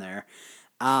D in there.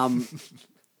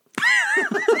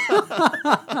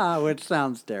 Which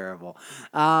sounds terrible.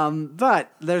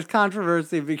 But there's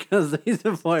controversy because he's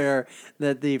a player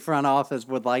that the front office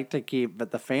would like to keep,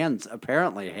 but the fans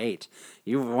apparently hate.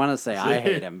 You want to say I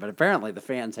hate him, but apparently the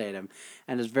fans hate him.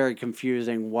 And it's very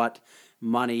confusing what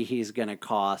money he's going to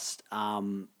cost.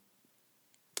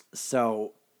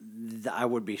 So I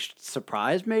would be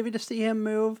surprised maybe to see him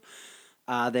move.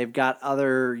 They've got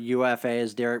other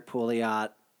UFAs, Derek Pouliot,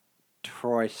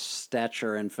 Troy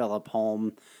Stetcher, and Philip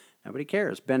Holm. Nobody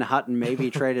cares. Ben Hutton may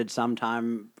be traded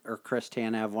sometime, or Chris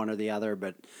Tanev, one or the other,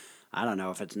 but I don't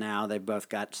know if it's now. They've both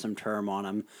got some term on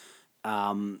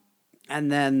them.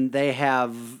 And then they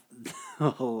have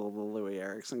the Louis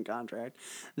Erickson contract.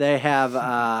 They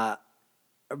have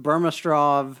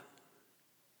Burmistrov,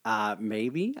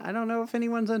 maybe. I don't know if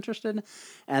anyone's interested.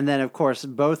 And then, of course,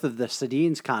 both of the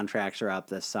Sedin's contracts are up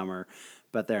this summer,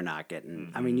 but they're not getting...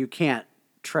 Mm-hmm. I mean, you can't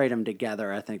trade them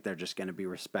together. I think they're just going to be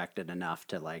respected enough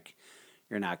to, like,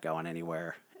 you're not going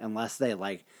anywhere unless they,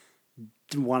 like,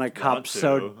 want a cup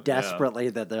so desperately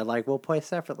that they're like, we'll play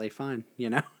separately, fine, you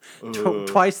know?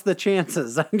 Twice the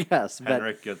chances, I guess.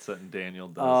 Henrik gets it and Daniel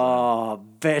doesn't. Oh,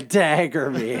 dagger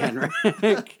me,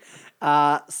 Henrik.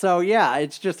 So, yeah,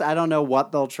 it's just, I don't know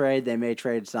what they'll trade. They may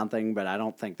trade something, but I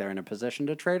don't think they're in a position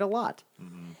to trade a lot.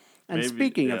 Mm-hmm. And maybe,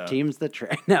 speaking of teams that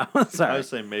trade, no, sorry. I would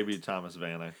say maybe Thomas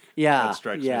Vanek. Yeah, that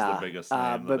strikes me as the biggest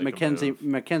name. But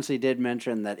McKenzie did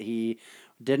mention that he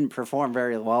didn't perform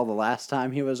very well the last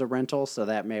time he was a rental, so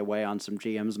that may weigh on some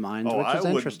GM's minds, which is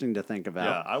interesting to think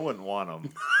about. Yeah, I wouldn't want him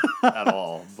at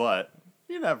all, but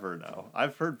you never know.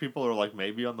 I've heard people are like,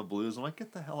 maybe on the Blues. I'm like,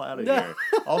 get the hell out of here.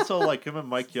 Also, like, him and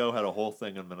Mike Yeo had a whole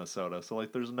thing in Minnesota, so,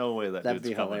 like, there's no way that'd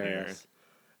dude's coming hilarious.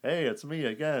 Here. Hey, it's me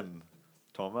again.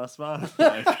 Thomas Vanek.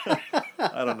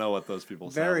 I don't know what those people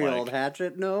sound like. Very old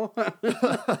hatchet, no?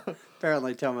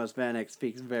 Apparently Thomas Vanek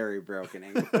speaks very broken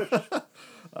English.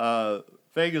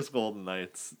 Vegas Golden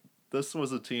Knights. This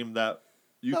was a team that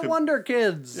Wonder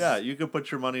Kids. Yeah, you could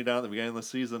put your money down at the beginning of the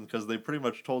season because they pretty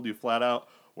much told you flat out,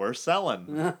 we're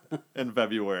selling in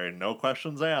February. No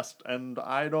questions asked. And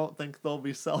I don't think they'll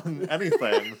be selling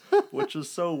anything, which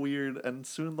is so weird. And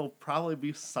soon they'll probably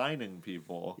be signing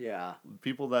people. Yeah.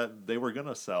 People that they were going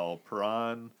to sell.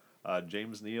 Perron,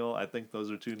 James Neal. I think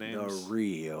those are two names. The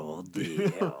real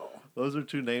deal. Those are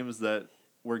two names that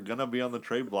were going to be on the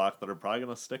trade block that are probably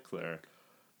going to stick there.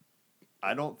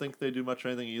 I don't think they do much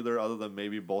of anything either other than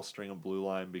maybe bolstering a blue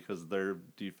line because their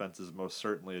defense is most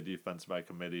certainly a defense by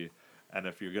committee. And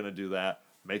if you're going to do that,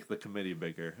 make the committee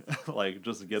bigger. Like,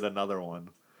 just get another one.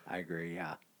 I agree,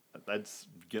 yeah. That's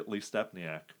get Lee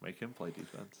Stepniak. Make him play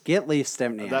defense. Get Lee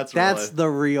Stepniak. That's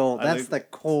the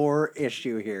core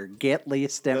issue here. Get Lee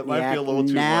Stepniak now. It might be a little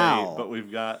too late, but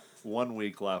we've got 1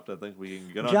 week left. I think we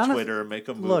can get on Twitter and make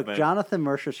a movement. Look, Jonathan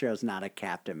Mercer is not a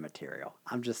captain material.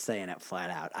 I'm just saying it flat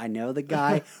out. I know the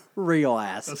guy, real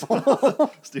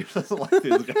asshole. Steve doesn't like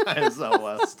these guys out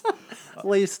west.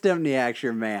 Lee Stepniak's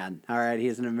your man. All right,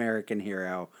 he's an American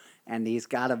hero. And he's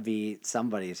got to be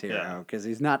somebody's hero because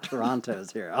he's not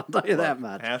Toronto's hero. I'll tell you that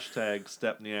much. Hashtag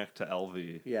Stepniak to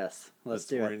LV. Yes, let's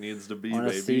do it. That's where he needs to be, I want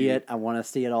to see it. I want to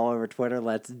see it all over Twitter.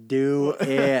 Let's do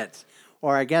it.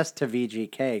 Or I guess to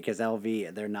VGK because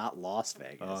LV, they're not Las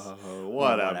Vegas.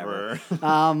 Whatever.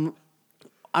 I'm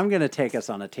going to take us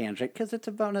on a tangent because it's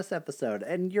a bonus episode.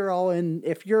 And you're all in.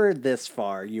 If you're this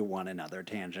far, you want another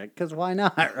tangent because why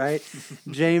not, right?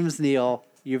 James Neal.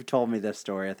 You've told me this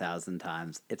story 1,000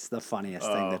 times. It's the funniest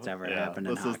thing that's ever happened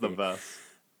in hockey. This is the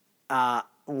best.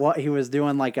 What he was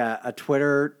doing, like a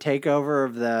Twitter takeover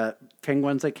of the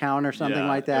Penguins account or something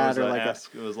like that, it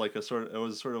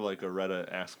was sort of like a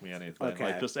Reddit Ask Me Anything. Okay.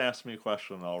 Like, just ask me a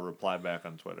question, and I'll reply back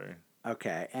on Twitter.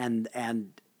 Okay, and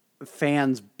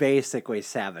fans basically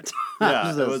sabotaged.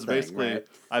 Yeah, it was basically. Right?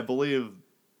 I believe.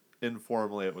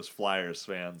 Informally, it was Flyers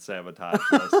fans sabotaged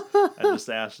us and just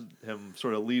asked him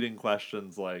sort of leading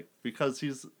questions like, because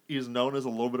he's known as a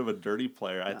little bit of a dirty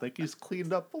player. I think he's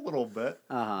cleaned up a little bit.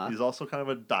 He's also kind of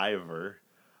a diver.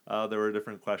 There were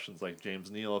different questions like, James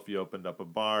Neal, if you opened up a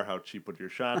bar, how cheap would your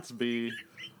shots be?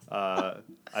 I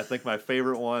think my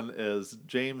favorite one is,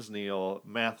 James Neal,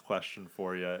 math question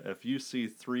for you. If you see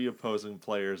 3 opposing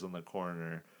players in the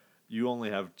corner, you only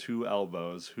have 2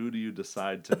 elbows. Who do you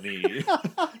decide to knee?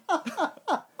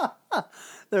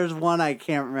 There's one I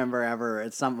can't remember ever.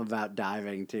 It's something about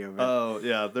diving too. But Oh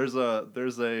yeah, there's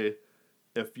a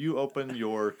if you open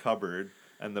your cupboard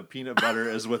and the peanut butter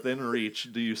is within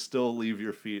reach, do you still leave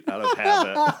your feet out of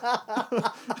habit?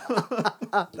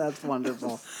 that's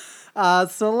wonderful.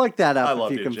 So look that I up if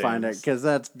love you you, can find it, James. because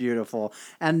that's beautiful.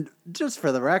 And just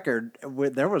for the record,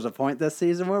 there was a point this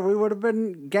season where we would have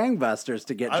been gangbusters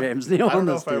to get James Neal I don't on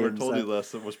know this if I ever team. told So. you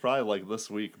this. It was probably like this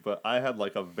week, but I had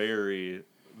like a very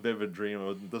vivid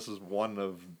dream. This is one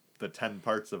of the 10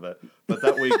 parts of it. But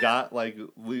that we got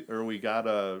we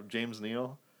got James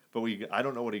Neal, but I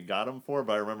don't know what he got him for.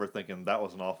 But I remember thinking that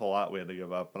was an awful lot we had to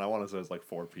give up, and I want to say it was like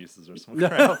 4 pieces or some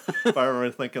crap. But I remember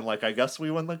thinking like, I guess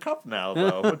we win the cup now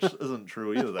though, which isn't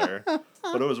true either.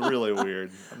 But it was really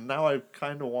weird. And now I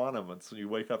kind of want him. And so you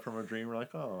wake up from a dream, you're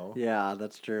like, oh. Yeah,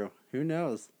 that's true. Who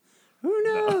knows? Who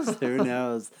knows? Who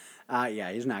knows?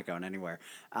 Yeah, he's not going anywhere.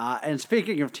 And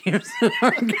speaking of teams that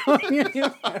aren't going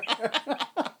anywhere,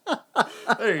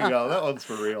 There you go. That one's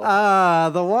for real.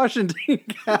 the Washington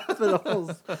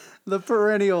Capitals, the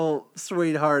perennial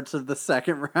sweethearts of the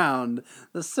second round,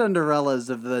 the Cinderellas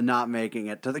of the not making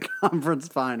it to the conference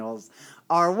finals,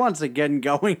 are once again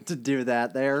going to do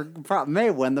that. They may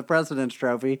win the President's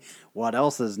Trophy. What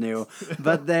else is new?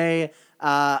 But they're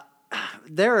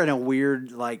in a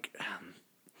weird, like,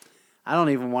 I don't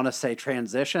even want to say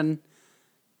transition,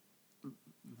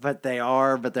 but they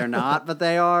are, but they're not, but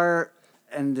they are.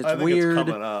 And it's I think weird. It's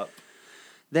coming up.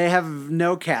 They have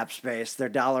no cap space. They're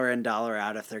dollar in, dollar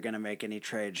out if they're going to make any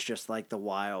trades, just like the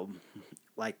Wild,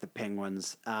 like the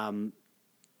Penguins.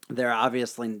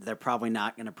 They're probably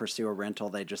not going to pursue a rental.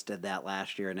 They just did that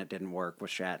last year, and it didn't work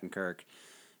with Shattenkirk.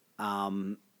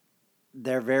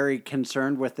 They're very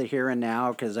concerned with the here and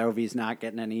now because Ovi's not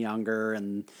getting any younger,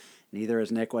 and neither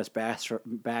is Nicholas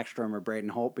Backstrom or Braden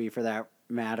Holtby for that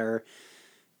matter.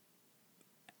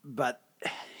 But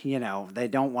they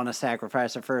don't want to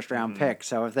sacrifice a first-round pick.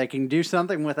 So if they can do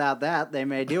something without that, they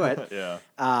may do it.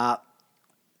 Yeah.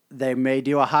 They may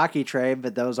do a hockey trade,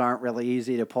 but those aren't really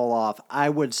easy to pull off. I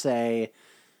would say,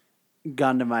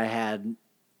 gun to my head,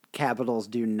 Capitals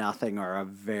do nothing or a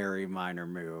very minor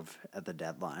move at the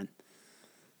deadline.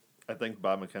 I think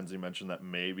Bob McKenzie mentioned that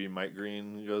maybe Mike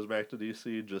Green goes back to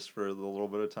DC just for the little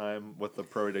bit of time. With the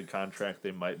prorated contract,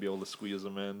 they might be able to squeeze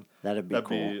him in. That'd be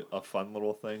cool. A fun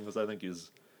little thing because I think he's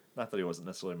not that he wasn't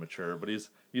necessarily mature, but he's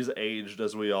aged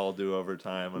as we all do over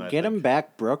time. And Get him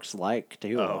back Brooks-like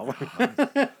too. Oh,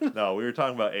 no, we were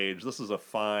talking about age. This is a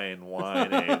fine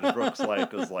wine age. Brooks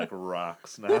is like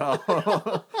rocks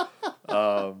now.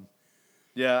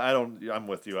 Yeah, I'm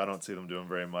with you. I don't see them doing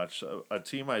very much. A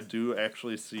team I do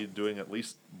actually see doing at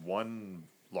least one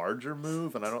larger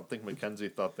move, and I don't think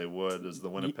McKenzie thought they would, is the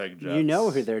Winnipeg Jets. You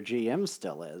know who their GM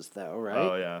still is, though, right?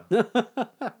 Oh, yeah.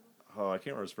 I can't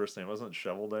remember his first name. Wasn't it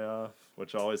Cheveldayoff?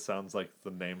 Which always sounds like the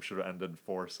name should have ended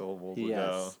 4 syllables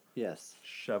ago. Yes.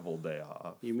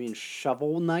 Cheveldayoff. You mean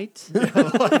Shovel Knight?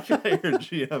 Like your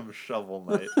GM Shovel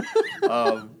Knight.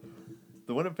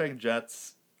 The Winnipeg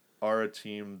Jets are a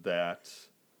team that,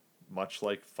 much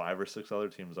like 5 or 6 other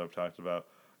teams I've talked about,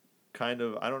 I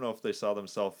don't know if they saw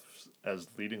themselves as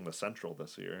leading the Central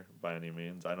this year by any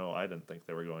means. I know I didn't think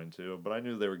they were going to, but I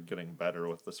knew they were getting better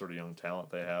with the sort of young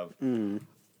talent they have.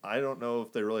 I don't know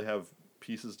if they really have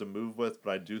pieces to move with,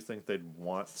 but I do think they'd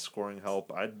want scoring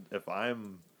help. If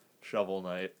I'm Shovel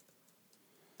Knight,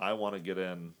 I want to get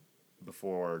in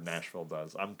before Nashville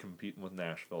does. I'm competing with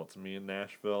Nashville. It's me and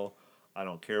Nashville. I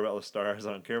don't care about the Stars.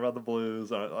 I don't care about the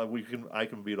Blues. I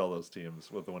can beat all those teams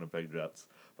with the Winnipeg Jets,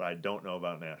 but I don't know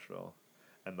about Nashville.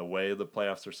 And the way the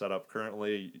playoffs are set up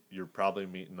currently, you're probably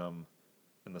meeting them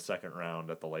in the second round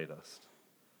at the latest.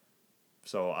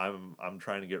 So I'm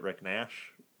trying to get Rick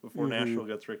Nash before Nashville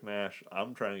gets Rick Nash.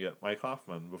 I'm trying to get Mike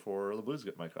Hoffman before the Blues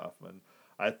get Mike Hoffman.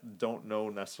 I don't know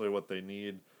necessarily what they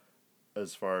need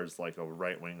as far as like a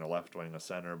right wing, a left wing, a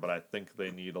center, but I think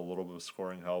they need a little bit of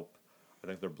scoring help. I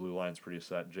think their blue line's pretty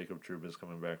set. Jacob Trouba is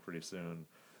coming back pretty soon.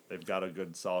 They've got a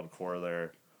good, solid core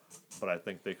there, but I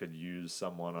think they could use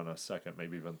someone on a second,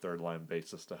 maybe even third line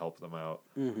basis to help them out.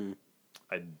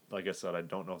 Like I said, I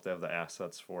don't know if they have the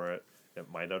assets for it.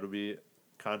 It might have to be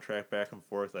contract back and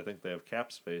forth. I think they have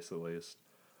cap space at least,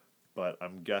 but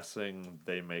I'm guessing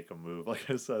they make a move.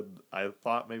 Like I said, I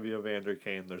thought maybe a Vander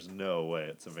Kane. There's no way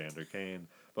it's a Vander Kane.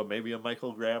 But maybe a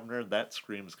Michael Grabner, that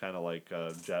screams kind of like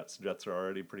Jets. Jets are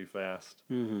already pretty fast.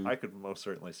 I could most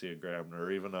certainly see a Grabner,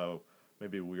 or even a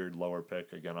maybe weird lower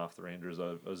pick, again, off the Rangers,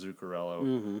 a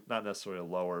Zuccarello. Not necessarily a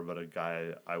lower, but a guy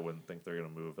I wouldn't think they're going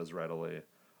to move as readily.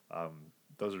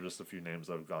 Those are just a few names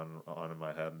that have gone on in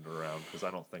my head and around, because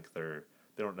I don't think they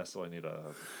don't necessarily need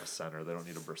a center. They don't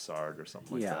need a Brassard or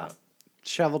something like that.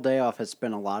 Cheveldayoff has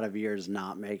spent a lot of years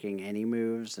not making any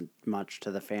moves, and much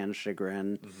to the fans'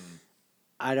 chagrin. Mm-hmm.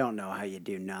 I don't know how you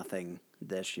do nothing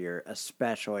this year,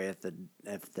 especially if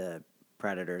the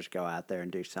Predators go out there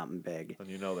and do something big. And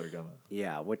you know they're gonna.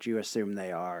 Yeah, what you assume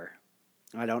they are.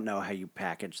 I don't know how you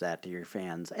package that to your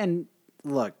fans. And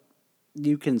look,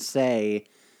 you can say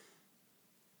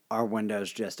our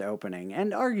window's just opening,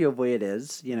 and arguably it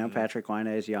is. You know, Patrick Laine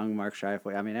is young, Mark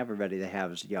Scheifele. I mean, everybody they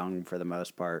have is young for the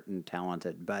most part and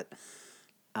talented, but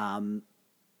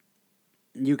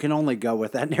you can only go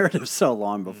with that narrative so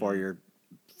long before your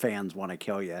fans want to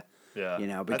kill you. Yeah. You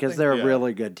know, I because think, they're yeah, a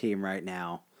really good team right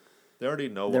now. They already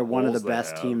know They're what one of the holes they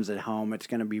best have. teams at home. It's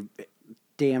going to be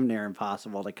damn near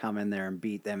impossible to come in there and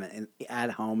beat them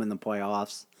at home in the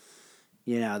playoffs.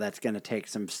 You know, that's going to take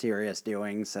some serious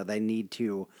doing. So they need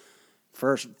to,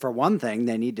 first, for one thing,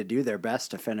 they need to do their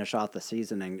best to finish off the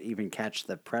season and even catch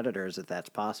the Predators if that's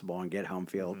possible and get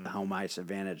home ice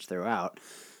advantage throughout.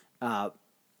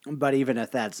 But even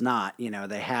if that's not, you know,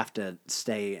 they have to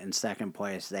stay in second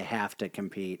place. They have to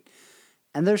compete.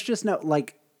 And there's just no,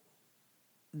 like,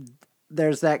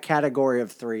 there's that category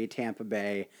of three, Tampa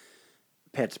Bay,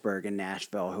 Pittsburgh, and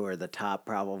Nashville, who are the top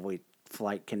probably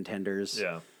flight contenders.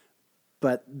 Yeah.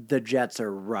 But the Jets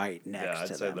are right next Yeah, I'd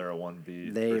to say them. they're a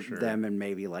 1B They, for sure. them, and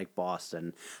maybe like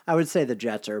Boston. I would say the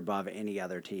Jets are above any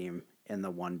other team in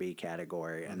the 1B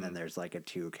category, and then there's like a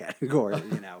 2 category,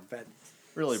 you know. But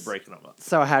Really breaking them up.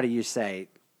 so how do you say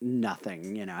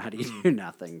nothing? You know, how do you do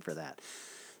nothing for that?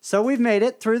 So we've made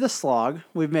it through the slog.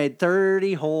 We've made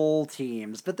 30 whole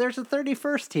teams, but there's a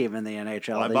 31st team in the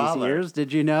NHL Why these bother? years.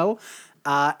 Did you know?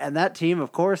 And that team,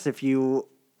 of course, if you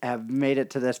have made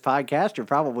it to this podcast, you're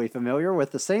probably familiar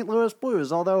with the St. Louis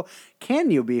Blues. Although,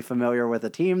 can you be familiar with a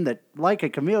team that, like a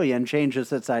chameleon,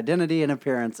 changes its identity and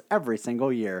appearance every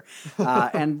single year?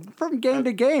 And from game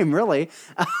to game, really.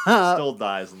 Still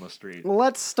dies in the street.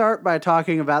 Let's start by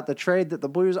talking about the trade that the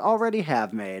Blues already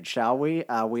have made, shall we?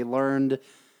 We learned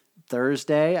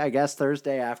Thursday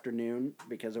afternoon,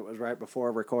 because it was right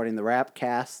before recording the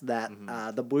Rapcast,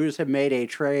 that the Blues have made a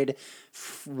trade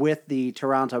with the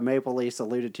Toronto Maple Leafs,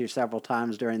 alluded to several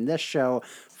times during this show,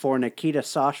 for Nikita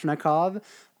Soshnikov.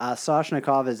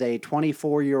 Soshnikov is a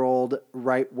 24-year-old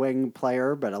right-wing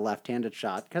player, but a left-handed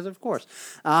shot, because of course.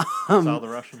 That's how the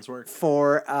Russians work.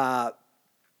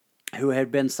 Who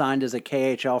had been signed as a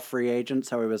KHL free agent,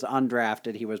 so he was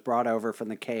undrafted. He was brought over from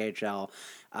the KHL.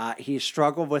 He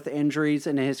struggled with injuries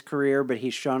in his career, but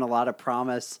he's shown a lot of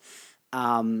promise.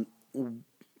 From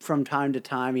time to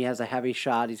time, he has a heavy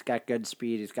shot. He's got good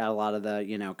speed. He's got a lot of the,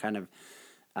 you know, kind of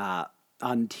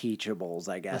unteachables,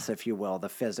 I guess, if you will. The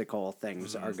physical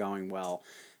things are going well,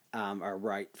 are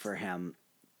right for him.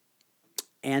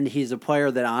 And he's a player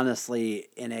that, honestly,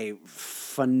 in a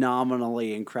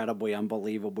phenomenally, incredibly,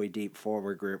 unbelievably deep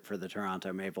forward group for the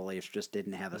Toronto Maple Leafs, just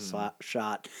didn't have a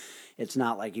shot. It's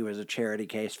not like he was a charity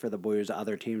case for the Blues.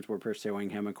 Other teams were pursuing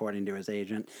him, according to his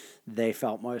agent. They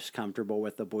felt most comfortable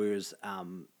with the Blues.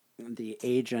 The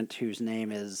agent, whose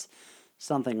name is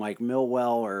something like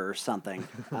Millwell or something,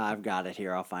 I've got it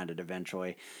here. I'll find it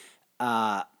eventually.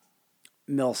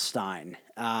 Milstein.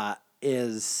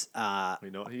 Is We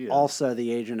know he is. also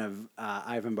the agent of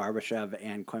Ivan Barbashev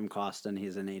and Klim Kostin.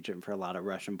 He's an agent for a lot of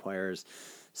Russian players.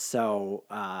 So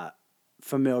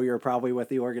familiar probably with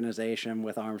the organization,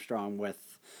 with Armstrong,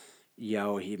 with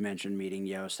Yo. He mentioned meeting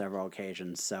Yo several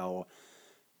occasions. So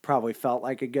probably felt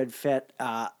like a good fit.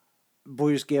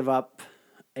 Blues give up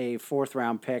a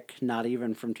 4th-round pick, not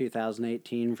even from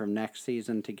 2018, from next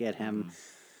season to get him.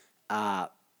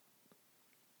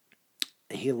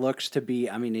 He looks to be,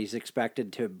 I mean, he's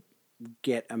expected to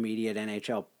get immediate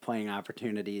NHL playing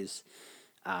opportunities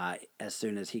as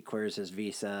soon as he clears his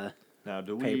visa Now,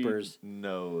 do papers. we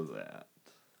know that?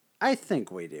 I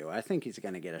think we do. I think he's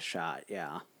going to get a shot,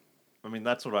 yeah. I mean,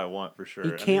 that's what I want for sure.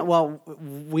 He can't, well,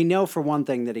 we know for one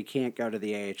thing that he can't go to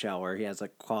the AHL, where he has a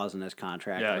clause in his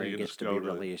contract where he can gets just to go be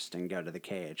to- released and go to the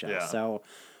KHL. Yeah. So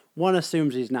one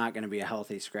assumes he's not going to be a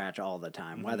healthy scratch all the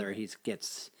time, whether he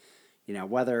gets... You know,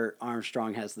 whether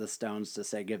Armstrong has the stones to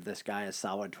say, give this guy a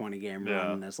solid 20-game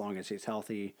run as long as he's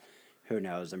healthy, who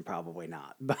knows, and probably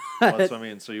not. But Well, that's what I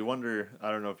mean. So you wonder,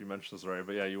 I don't know if you mentioned this already,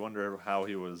 but yeah, you wonder how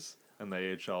he was in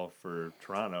the AHL for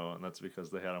Toronto, and that's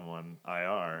because they had him on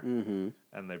IR,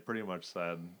 and they pretty much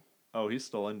said, oh, he's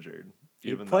still injured.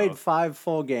 he played 5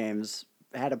 full games,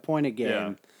 had a point a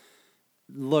game,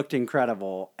 looked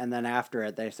incredible, and then after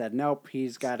it, they said, nope,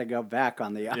 he's got to go back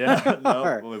on the IR. Yeah,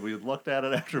 no, we looked at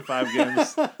it after 5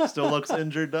 games. Still looks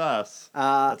injured to us.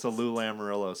 That's a Lou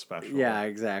Lamoriello special. Yeah,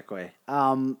 exactly.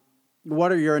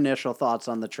 What are your initial thoughts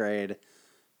on the trade?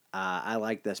 I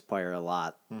like this player a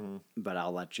lot, but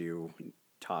I'll let you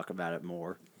talk about it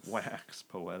more. Wax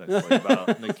poetically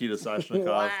about Nikita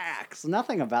Sashnikov. Wax.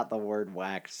 Nothing about the word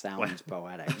wax sounds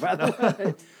poetic, by the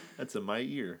way. That's in my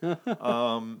ear.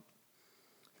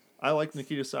 I like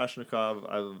Nikita Sashnikov.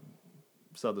 I've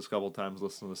said this a couple of times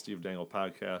listening to the Steve Dangle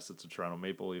podcast. It's a Toronto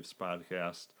Maple Leafs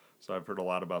podcast, so I've heard a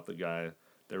lot about the guy.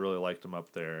 They really liked him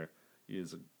up there.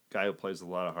 He's a guy who plays with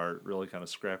a lot of heart, really kind of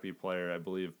scrappy player. I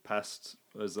believe pest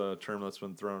is a term that's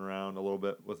been thrown around a little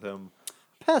bit with him.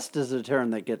 Pest is a term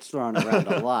that gets thrown around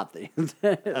a lot these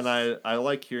days. And I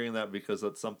like hearing that because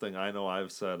that's something I know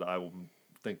I've said I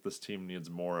think this team needs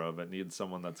more of. It needs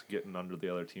someone that's getting under the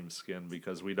other team's skin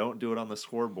because we don't do it on the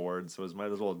scoreboard, so we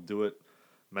might as well do it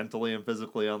mentally and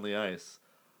physically on the ice.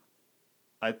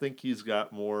 I think he's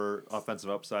got more offensive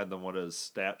upside than what his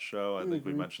stats show. I think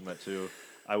we mentioned that too.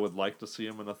 I would like to see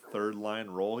him in a third line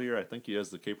role here. I think he has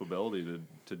the capability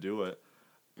to do it.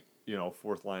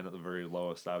 Fourth line at the very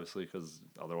lowest, obviously, because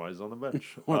otherwise he's on the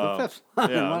bench. Or the fifth line.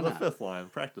 Yeah, on the fifth line,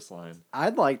 practice line.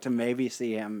 I'd like to maybe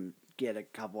see him get a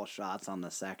couple of shots on the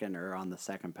second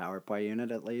power play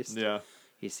unit at least. Yeah.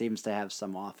 He seems to have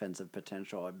some offensive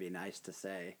potential. It'd be nice to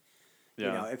say.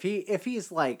 Yeah. If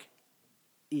he's like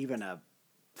even a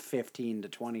 15 to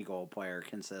 20 goal player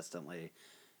consistently,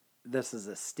 this is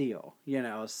a steal,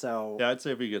 so. Yeah, I'd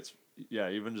say if he gets,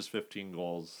 even just 15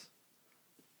 goals,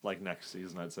 like next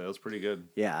season, I'd say that's pretty good.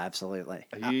 Yeah, absolutely.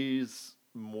 He's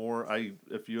more,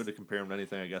 if you had to compare him to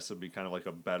anything, I guess it'd be kind of like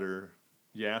a better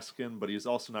Yaskin, but he's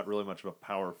also not really much of a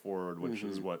power forward, which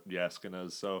is what Yaskin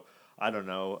is. So, I don't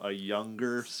know, a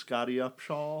younger Scotty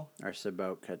Upshaw? Or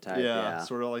Sobotka type, yeah.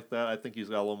 Sort of like that. I think he's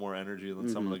got a little more energy than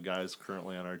some of the guys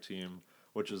currently on our team,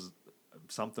 which is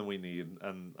something we need.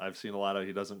 And I've seen a lot of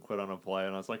he doesn't quit on a play,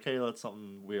 and I was like, hey, that's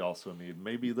something we also need.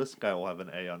 Maybe this guy will have an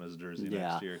A on his jersey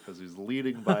next year because he's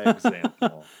leading by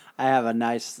example. I have a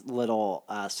nice little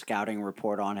scouting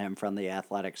report on him from the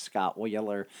Athletic, Scott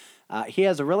Wheeler. He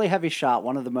has a really heavy shot,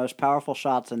 one of the most powerful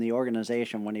shots in the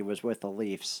organization when he was with the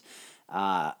Leafs.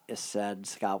 It said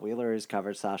Scott Wheeler has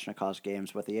covered Sashnikov's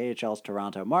games with the AHL's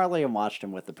Toronto Marley and watched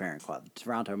him with the parent club.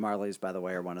 Toronto Marlies, by the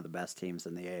way, are one of the best teams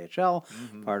in the AHL.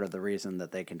 Part of the reason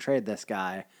that they can trade this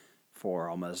guy for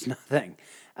almost nothing.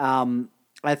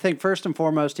 I think first and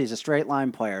foremost, he's a straight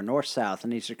line player, north-south,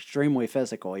 and he's extremely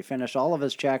physical. He finished all of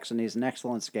his checks, and he's an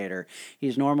excellent skater.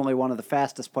 He's normally one of the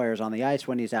fastest players on the ice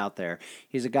when he's out there.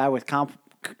 He's a guy with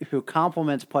who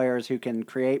complements players who can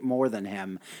create more than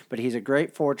him, but he's a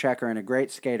great forechecker and a great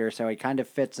skater, so he kind of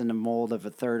fits in the mold of a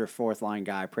third or fourth line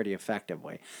guy pretty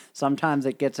effectively. Sometimes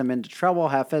it gets him into trouble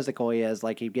how physical he is,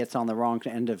 like he gets on the wrong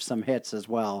end of some hits as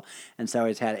well, and so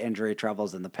he's had injury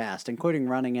troubles in the past, including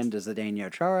running into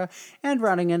Zdeno Chara and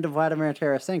running into Vladimir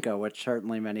Tarasenko, which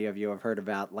certainly many of you have heard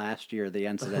about last year, the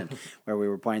incident where we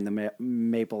were playing the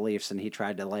Maple Leafs and he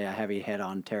tried to lay a heavy hit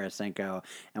on Tarasenko,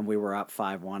 and we were up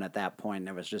 5-1 at that point,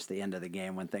 and it was just the end of the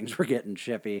game when things were getting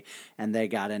chippy, and they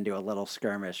got into a little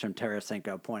skirmish, and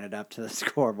Tarasenko pointed up to the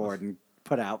scoreboard and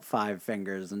put out 5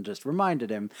 fingers and just reminded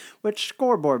him, which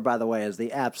scoreboard, by the way, is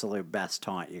the absolute best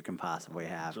taunt you can possibly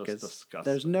have, because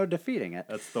there's no defeating it.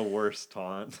 That's the worst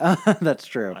taunt. That's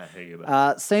true. I hate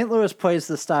it. St. Louis plays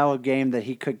the style of game that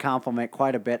he could complement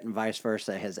quite a bit and vice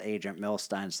versa, his agent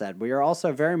Milstein said. We are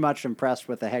also very much impressed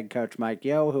with the head coach Mike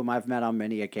Yeo, whom I've met on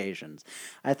many occasions.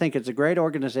 I think it's a great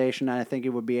organization, and I think he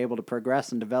would be able to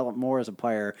progress and develop more as a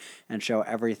player and show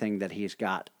everything that he's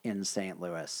got in St.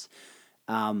 Louis.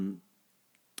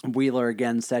 Wheeler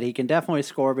again said he can definitely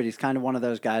score, but he's kind of one of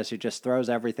those guys who just throws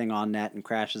everything on net and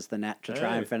crashes the net to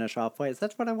try and finish off plays.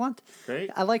 That's what I want. Great.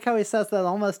 I like how he says that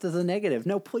almost as a negative.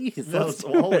 No, please. That's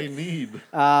all we need.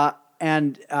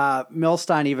 And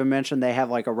Milstein even mentioned they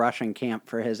have like a Russian camp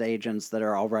for his agents that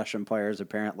are all Russian players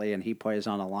apparently, and he plays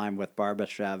on a line with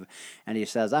Barbashev. And he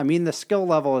says, the skill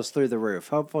level is through the roof.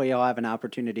 Hopefully he'll have an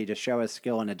opportunity to show his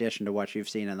skill in addition to what you've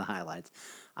seen in the highlights.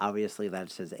 Obviously,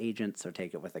 that's his agent, so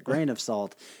take it with a grain of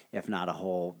salt, if not a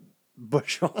whole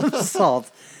bushel of salt.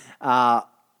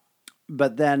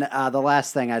 But then the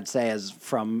last thing I'd say is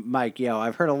from Mike Yeo.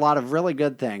 I've heard a lot of really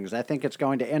good things. I think it's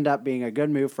going to end up being a good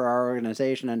move for our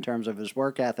organization in terms of his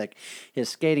work ethic, his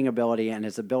skating ability, and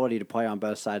his ability to play on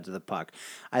both sides of the puck.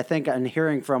 I think, and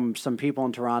hearing from some people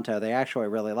in Toronto, they actually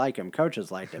really like him.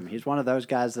 Coaches liked him. He's one of those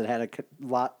guys that had a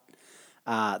lot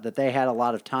that they had a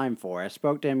lot of time for. I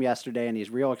spoke to him yesterday, and he's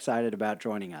real excited about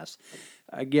joining us.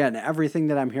 Again, everything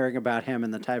that I'm hearing about him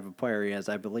and the type of player he is,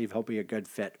 I believe he'll be a good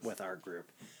fit with our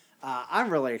group. I'm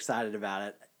really excited about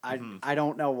it. I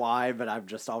don't know why, but I've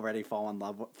just already fallen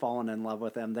in love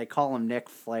with him. They call him Nick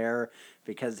Flair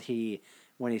because he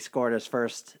when he scored his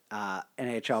first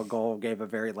NHL goal, gave a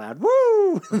very loud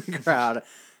woo in the crowd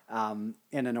in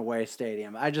an away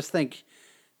stadium. I just think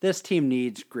this team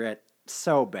needs grit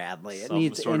so badly. It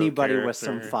needs anybody with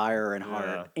some fire and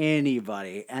heart.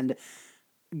 Anybody. And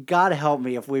God help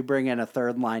me if we bring in a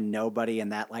third line nobody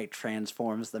and that like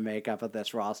transforms the makeup of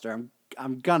this roster.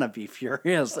 I'm gonna be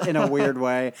furious in a weird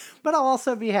way, but I'll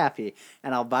also be happy.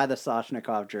 And I'll buy the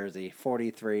Soshnikov jersey.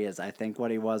 43 is, I think,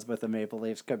 what he was with the Maple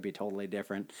Leafs. Could be totally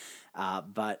different.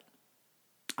 But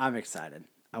I'm excited.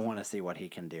 I want to see what he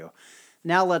can do.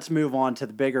 Now let's move on to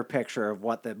the bigger picture of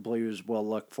what the Blues will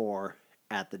look for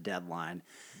at the deadline.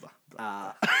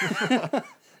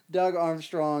 Doug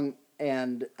Armstrong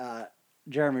and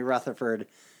Jeremy Rutherford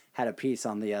had a piece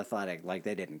on The Athletic. Like,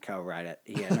 they didn't co-write it.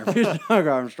 He interviewed Doug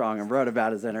Armstrong and wrote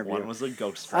about his interview. One was a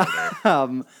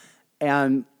ghostwriter.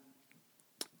 And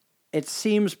it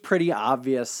seems pretty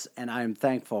obvious, and I'm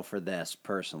thankful for this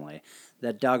personally,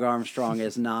 that Doug Armstrong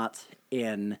is not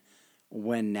in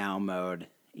win-now mode.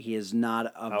 He is not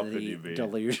of the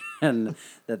delusion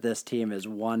that this team is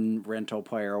one rental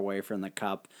player away from the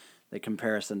Cup. The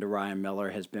comparison to Ryan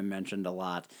Miller has been mentioned a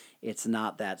lot. It's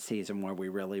not that season where we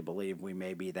really believe we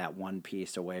may be that one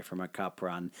piece away from a Cup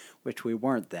run, which we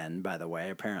weren't then, by the way,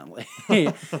 apparently.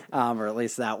 Or at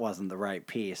least that wasn't the right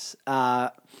piece.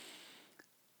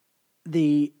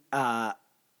 Jeremy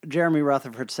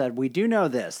Rutherford said, "We do know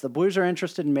this. The Blues are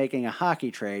interested in making a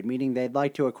hockey trade, meaning they'd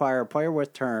like to acquire a player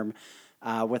with term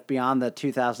with beyond the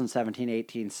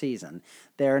 2017-18 season.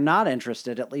 They are not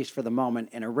interested, at least for the moment,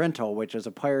 in a rental, which is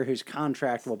a player whose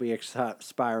contract will be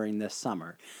expiring this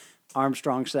summer."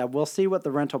 Armstrong said, "We'll see what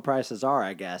the rental prices are,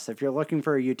 I guess. If you're looking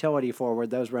for a utility forward,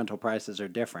 those rental prices are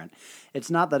different.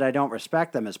 It's not that I don't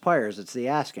respect them as players, it's the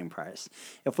asking price.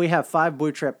 If we have 5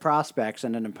 blue-chip prospects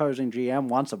and an imposing GM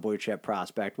wants a blue-chip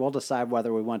prospect, we'll decide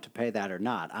whether we want to pay that or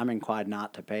not. I'm inclined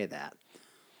not to pay that."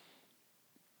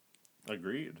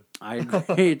 Agreed. I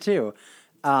agree, too.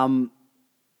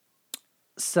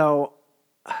 So,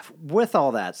 with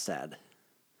all that said,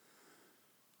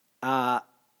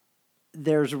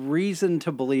 there's reason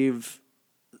to believe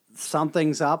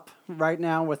something's up right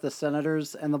now with the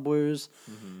Senators and the Blues.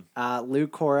 Mm-hmm. Lou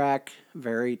Korak,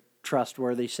 very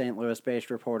trustworthy St. Louis-based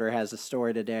reporter, has a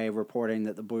story today reporting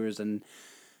that the Blues and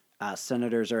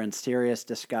Senators are in serious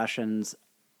discussions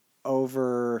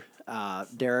over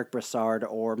Derek Brassard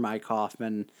or Mike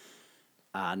Hoffman.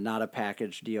 Not a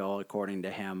package deal, according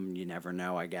to him. You never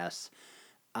know, I guess.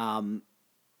 Some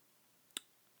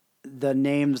of the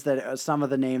names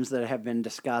that have been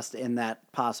discussed in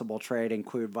that possible trade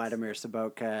include Vladimir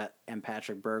Sobotka and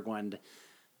Patrick Berglund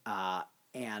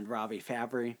and Ravi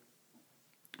Fabry,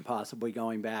 possibly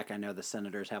going back. I know the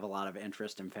Senators have a lot of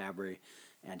interest in Fabry,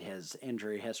 and his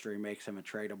injury history makes him a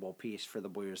tradable piece for the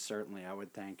Blues, certainly, I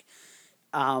would think.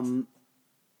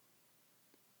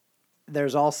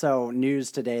 There's also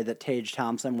news today that Tage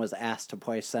Thompson was asked to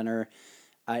play center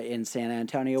in San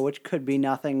Antonio, which could be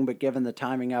nothing, but given the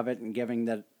timing of it and given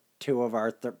that 2 of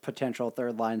our potential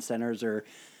third-line centers are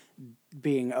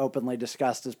being openly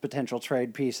discussed as potential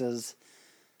trade pieces,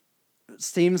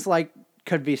 seems like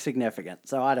could be significant.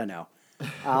 So I don't know.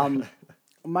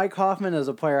 Mike Hoffman is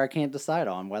a player I can't decide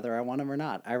on whether I want him or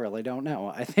not. I really don't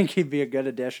know. I think he'd be a good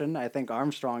addition. I think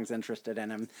Armstrong's interested in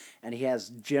him, and he has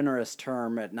generous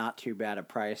term at not too bad a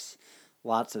price.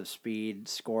 Lots of speed,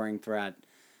 scoring threat.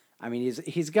 I mean,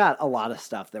 he's got a lot of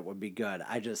stuff that would be good.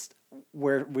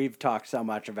 We've talked so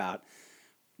much about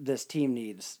this team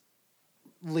needs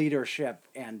leadership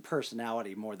and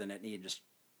personality more than it needs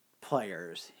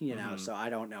players, mm-hmm. So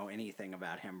I don't know anything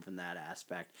about him from that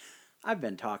aspect. I've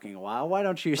been talking a while. Why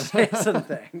don't you say some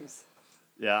things?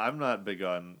 Yeah, I'm not big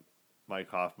on Mike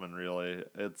Hoffman, really.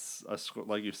 It's,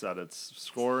 like you said, it's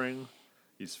scoring.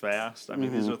 He's fast. I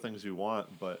mean, mm-hmm. These are things you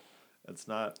want, but it's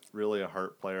not really a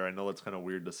heart player. I know it's kind of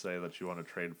weird to say that you want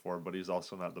to trade for, but he's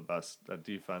also not the best at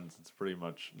defense. It's pretty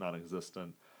much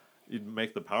non-existent. You'd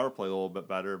make the power play a little bit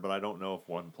better, but I don't know if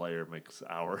one player makes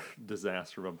our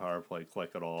disaster of a power play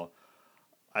click at all.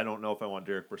 I don't know if I want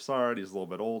Derek Brassard. He's a little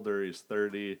bit older. He's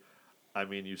 30. I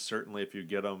mean, you certainly, if you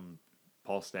get him,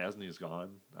 Paul Stastny's gone,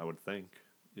 I would think.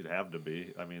 You'd have to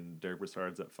be. I mean, Derek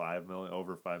Brassard's at $5 million,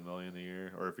 over $5 million a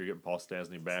year. Or if you're getting Paul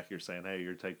Stastny back, you're saying, hey,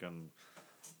 you're taking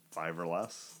 5 or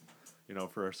less,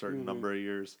 for a certain mm-hmm. number of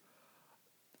years.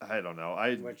 I don't know.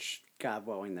 Which, God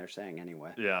willing, they're saying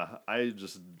anyway. Yeah, I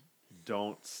just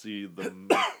don't see the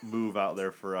move out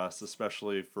there for us,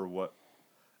 especially for what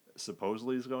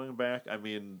supposedly is going back. I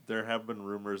mean, there have been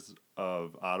rumors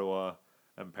of Ottawa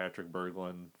and Patrick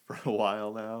Berglund for a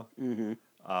while now.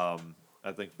 Mm-hmm.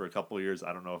 I think for a couple of years,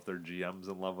 I don't know if their GM's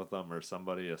in love with them or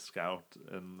somebody, a scout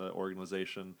in the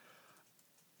organization.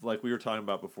 Like we were talking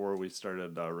about before we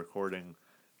started recording,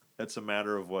 it's a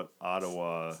matter of what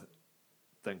Ottawa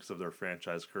thinks of their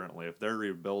franchise currently. If they're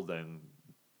rebuilding,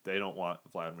 they don't want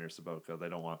Vladimir Sobotka. They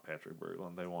don't want Patrick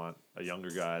Berglund. They want a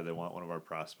younger guy. They want one of our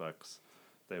prospects.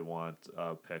 They want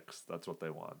picks. That's what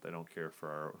they want. They don't care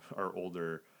for our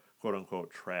older, quote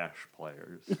unquote, trash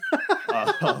players.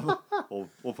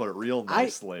 We'll put it real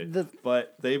nicely.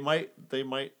 But they might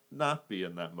not be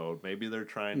in that mode. Maybe they're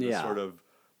trying to sort of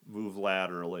move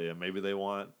laterally, and maybe they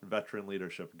want veteran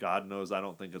leadership. God knows I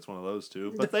don't think it's one of those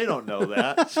two, but they don't know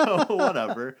that, so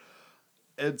whatever.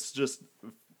 It's just,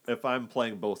 if I'm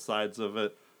playing both sides of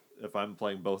it, if I'm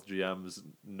playing both GMs,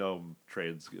 no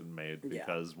trades getting made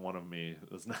because one of me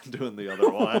is not doing the other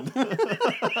one.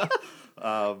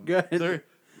 Good.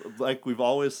 Like we've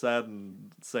always said,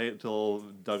 and say it till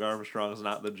Doug Armstrong's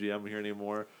not the GM here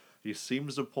anymore, he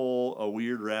seems to pull a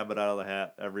weird rabbit out of the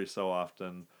hat every so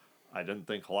often. I didn't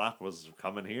think Halak was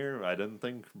coming here. I didn't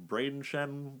think Braden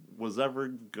Shen was ever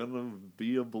going to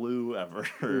be a Blue ever,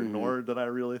 nor did I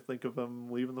really think of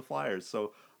him leaving the Flyers.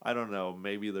 So I don't know.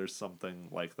 Maybe there's something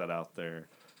like that out there.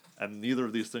 And neither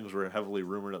of these things were heavily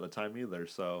rumored at the time either.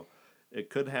 So it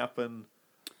could happen.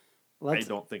 I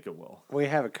don't think it will. We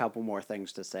have a couple more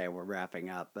things to say. We're wrapping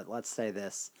up. But let's say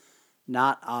this,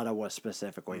 not Ottawa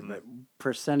specifically, but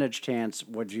percentage chance,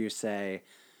 would you say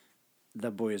the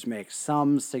Blues make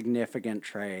some significant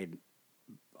trade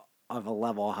of a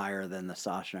level higher than the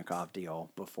Soshnikov deal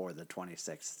before the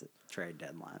 26th trade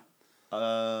deadline?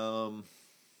 I'm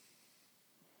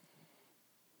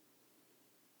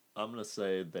going to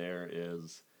say there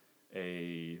is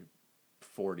a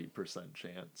 40%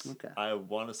 chance. Okay. I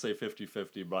want to say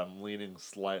 50-50, but I'm leaning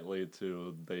slightly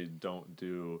to they don't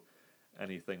do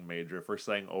anything major. If we're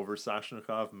saying over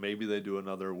Soshnikov, maybe they do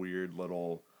another weird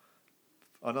little...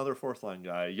 another fourth-line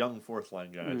guy, young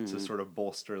fourth-line guy, to sort of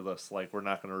bolster this, like, we're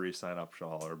not going to re-sign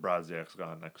Upshaw or Brodziak's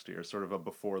gone next year, sort of a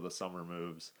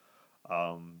before-the-summer-moves.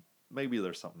 Maybe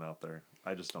there's something out there.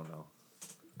 I just don't know.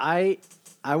 I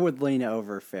would lean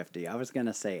over 50. I was going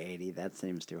to say 80. That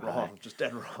seems too high. Wrong. Just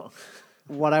dead wrong.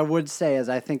 What I would say is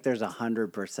I think there's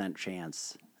 100%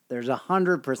 chance. There's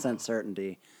 100%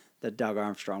 certainty that Doug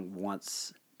Armstrong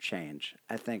wants change.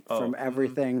 I think from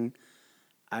everything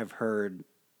I've heard,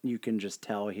 you can just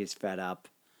tell he's fed up.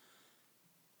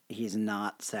 He's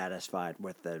not satisfied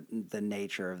with the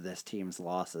nature of this team's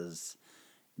losses,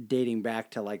 dating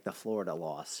back to like the Florida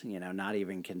loss, not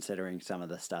even considering some of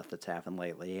the stuff that's happened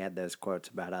lately. He had those quotes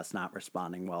about us not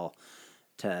responding well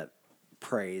to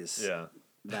praise. Yeah.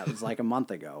 That was like a month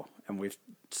ago, and we've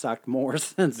sucked more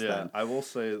since then. Yeah, I will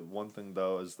say one thing,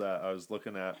 though, is that I was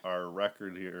looking at our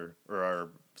record here, or our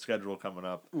schedule coming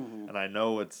up, and I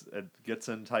know it gets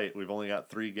in tight. We've only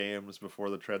got 3 games before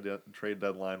the trade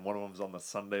deadline. One of them's on the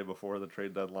Sunday before the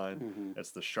trade deadline. It's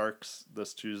the Sharks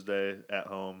this Tuesday at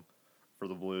home for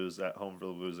the Blues, at home for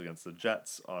the Blues against the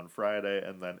Jets on Friday,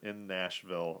 and then in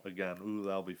Nashville again. Ooh,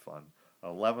 that'll be fun.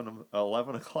 11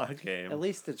 o'clock game. At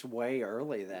least it's way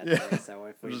early that day, so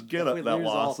if we, Just get if we that lose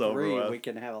loss all over 3, with. we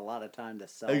can have a lot of time to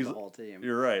sell the whole team.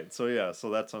 You're right. So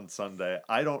that's on Sunday.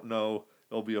 I don't know.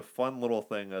 It'll be a fun little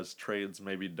thing as trades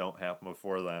maybe don't happen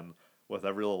before then, with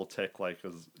every little tick, like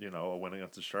as a win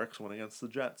against the Sharks, win against the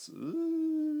Jets.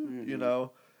 Ooh,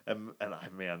 and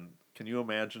man, can you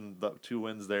imagine the 2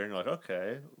 wins there? And you're like,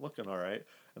 okay, looking all right.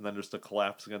 And then just a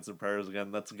collapse against the Predators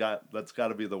again. That's got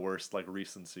to be the worst, like,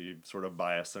 recency sort of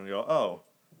bias. And you go, oh,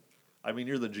 I mean,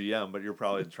 you're the GM, but you're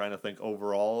probably trying to think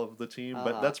overall of the team.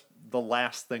 But that's the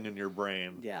last thing in your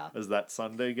brain. Yeah. Is that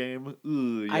Sunday game?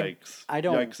 Ooh, yikes!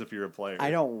 Yikes if you're a player.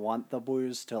 I don't want the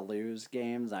Blues to lose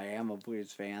games. I am a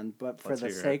Blues fan, but for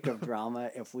the sake of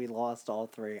drama, if we lost all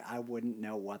 3, I wouldn't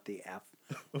know what the F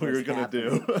we were gonna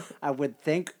do. I would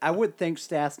think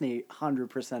Stastny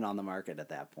 100% on the market at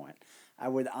that point. I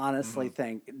would honestly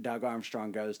think Doug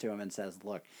Armstrong goes to him and says,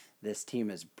 look, this team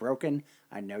is broken.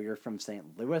 I know you're from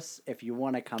St. Louis. If you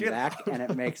want to come back and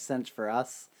it makes sense for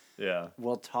us,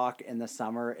 we'll talk in the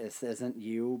summer. This isn't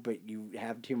you, but you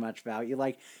have too much value.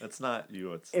 Like, it's not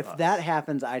you, it's if us. that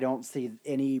happens, I don't see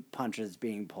any punches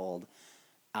being pulled.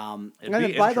 And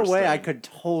be by the way, I interesting. could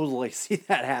totally see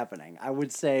that happening. I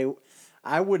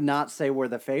would not say we're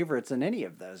the favorites in any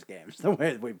of those games, the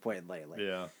way we played lately.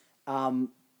 Yeah.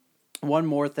 One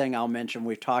more thing I'll mention.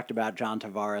 We've talked about John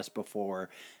Tavares before.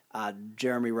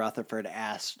 Jeremy Rutherford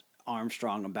asked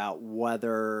Armstrong about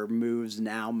whether moves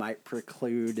now might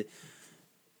preclude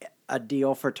a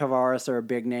deal for Tavares or a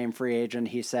big name free agent.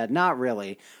 He said, not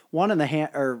really.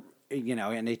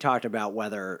 and he talked about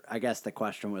whether, I guess the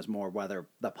question was more whether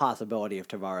the possibility of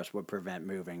Tavares would prevent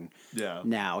moving. Yeah.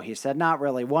 Now, he said, not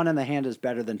really. One in the hand is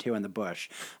better than two in the bush.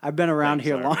 I've been around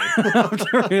here long Army. enough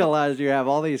to realize you have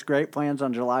all these great plans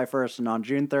on July 1st, and on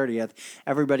June 30th,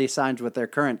 everybody signs with their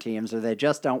current teams, or they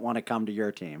just don't want to come to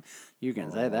your team. You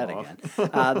can say that again.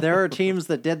 There are teams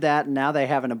that did that, and now they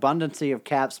have an abundance of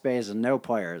cap space and no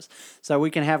players. So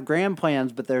we can have grand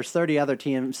plans, but there's 30 other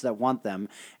teams that want them.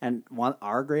 And want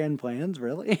our grand plans,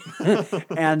 really?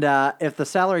 And if the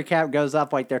salary cap goes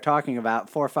up like they're talking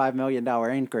about, $4 or $5 million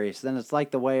increase, then it's like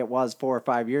the way it was 4 or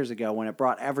 5 years ago when it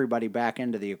brought everybody back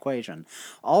into the equation.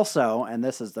 Also, and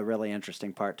this is the really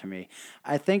interesting part to me,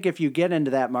 I think if you get into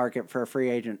that market for a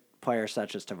free agent player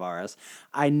such as Tavares,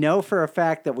 I know for a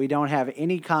fact that we don't have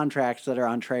any contracts that are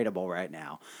untradeable right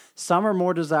now. Some are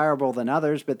more desirable than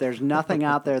others, but there's nothing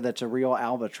out there that's a real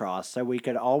albatross, so we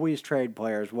could always trade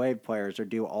players, waive players, or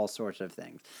do all sorts of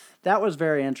things. That was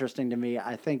very interesting to me.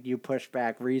 I think you pushed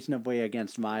back reasonably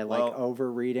against my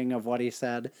over-reading of what he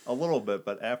said. A little bit,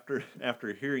 but after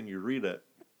hearing you read it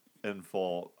in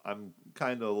full, I'm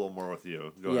kind of a little more with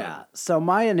you. Go ahead. So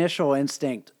my initial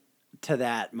instinct to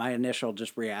that, my initial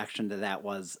just reaction to that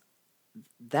was,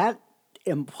 that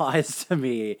implies to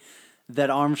me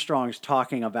that Armstrong's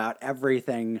talking about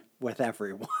everything with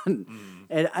everyone,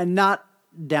 and not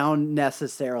down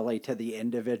necessarily to the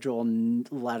individual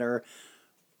letter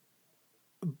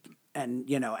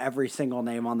and, every single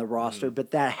name on the roster, but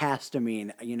that has to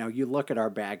mean, you look at our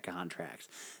bag contracts,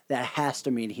 that has to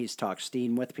mean he's talked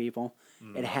Steen with people.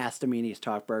 It has to mean he's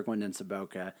talked Berglund and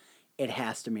Saboka. It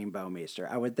has to mean Bouwmeester.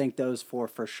 I would think those four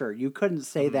for sure. You couldn't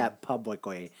say that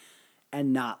publicly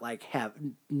and not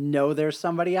know there's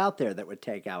somebody out there that would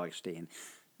take Alex Steen.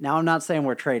 Now, I'm not saying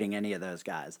we're trading any of those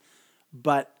guys,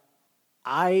 but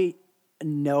I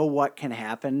know what can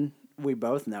happen. We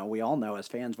both know, we all know as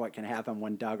fans what can happen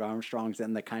when Doug Armstrong's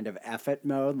in the kind of effort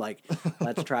mode,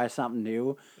 let's try something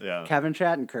new. Yeah. Kevin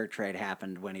Shattenkirk trade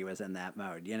happened when he was in that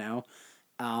mode,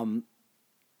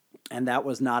 and that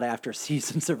was not after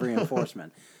seasons of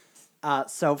reinforcement.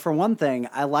 So for one thing,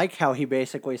 I like how he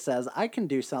basically says, I can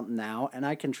do something now, and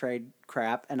I can trade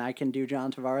crap, and I can do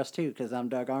John Tavares too, because I'm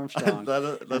Doug Armstrong.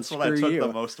 That's what I took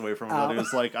the most away from it. It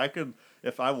was like, I could,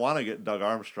 if I want to get Doug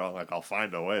Armstrong, I'll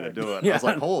find a way to do it. I was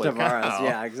like, holy Tavares, cow.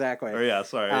 yeah, exactly.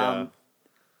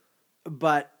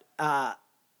 But I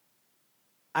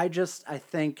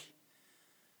think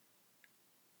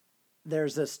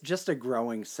there's just a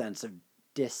growing sense of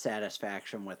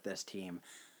dissatisfaction with this team.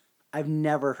 I've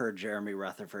never heard Jeremy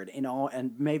Rutherford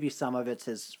and maybe some of it's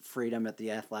his freedom at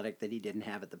the Athletic that he didn't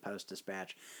have at the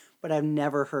Post-Dispatch, but I've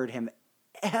never heard him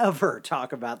ever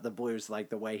talk about the Blues like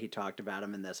the way he talked about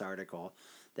them in this article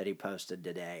that he posted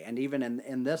today. And even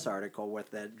in this article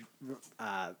with the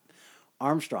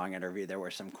Armstrong interview, there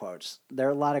were some quotes. There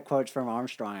are a lot of quotes from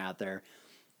Armstrong out there.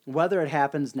 Whether it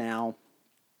happens now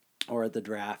or at the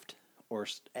draft or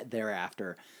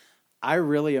thereafter, I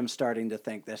really am starting to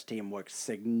think this team looks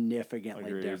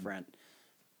significantly different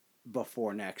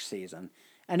before next season.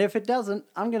 And if it doesn't,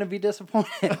 I'm going to be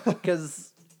disappointed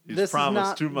because this is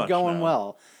not too much going now.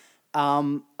 well.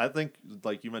 I think,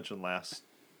 like you mentioned last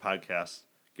podcast,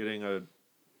 getting a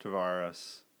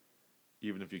Tavares,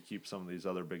 even if you keep some of these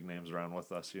other big names around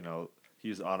with us,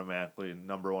 he's automatically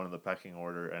number one in the pecking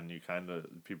order, and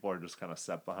people are just kind of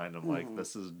set behind him. Like,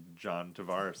 this is John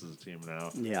Tavares' team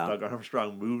now. Yeah. Doug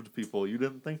Armstrong moved people you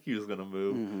didn't think he was going to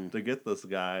move to get this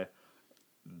guy.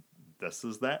 This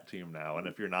is that team now, and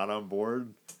if you're not on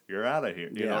board, you're out of here.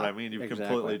 You know what I mean? You've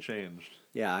completely changed.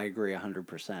 Yeah, I agree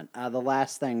 100%. The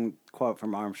last quote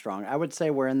from Armstrong, I would say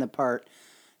we're in the part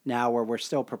now where we're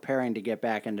still preparing to get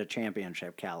back into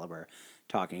championship caliber,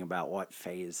 talking about what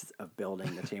phase of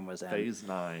building the team was in. Phase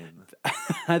 9.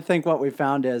 I think what we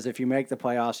found is if you make the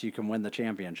playoffs, you can win the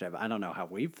championship. I don't know how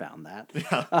we've found that.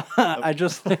 Yeah. I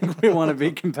just think we want to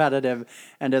be competitive,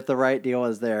 and if the right deal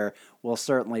is there, we'll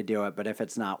certainly do it. But if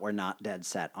it's not, we're not dead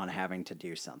set on having to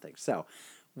do something. So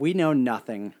we know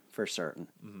nothing for certain.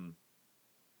 Mm-hmm.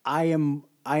 I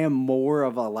am more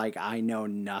of a I know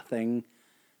nothing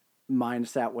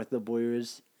mindset with the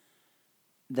Blues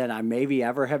than I maybe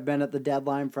ever have been at the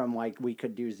deadline, from we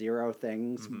could do zero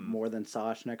things more than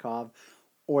Soshnikov,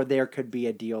 or there could be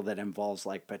a deal that involves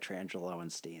Pietrangelo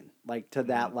and Steen, to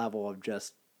that level of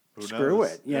just screw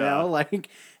it, you know,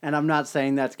 and I'm not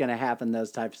saying that's going to happen.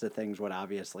 Those types of things would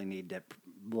obviously need to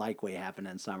likely happen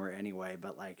in summer anyway,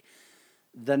 but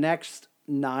the next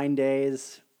 9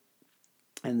 days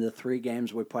and the 3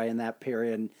 games we play in that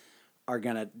period are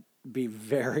going to be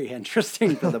very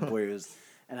interesting for the Blues.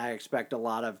 And I expect a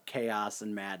lot of chaos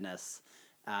and madness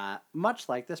much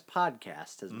like this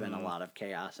podcast has been a lot of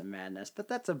chaos and madness, but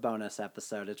that's a bonus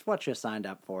episode. It's what you signed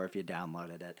up for if you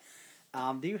downloaded it.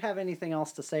 Do you have anything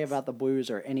else to say about the Blues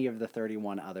or any of the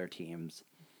 31 other teams?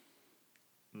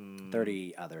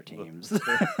 30 other teams.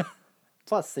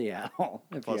 Plus Seattle,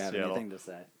 if Plus you have Seattle. anything to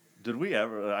say. Did we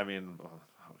ever, I mean, oh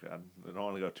God, I don't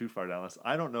want to go too far down this.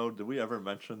 I don't know, did we ever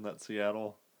mention that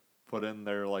Seattle put in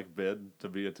their like bid to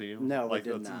be a team? No, we like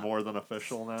did that's not. more than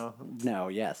official now. No,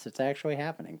 yes, it's actually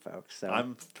happening, folks. So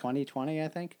 2020, I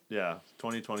think. Yeah,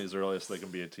 2020 is the earliest they can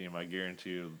be a team. I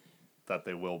guarantee you that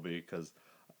they will be because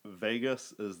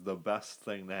Vegas is the best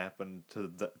thing to happen to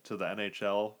the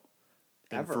NHL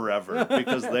in Ever. forever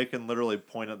because they can literally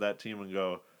point at that team and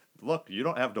go, "Look, you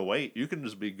don't have to wait. You can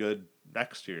just be good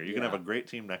next year. You can have a great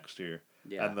team next year."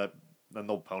 Yeah. And then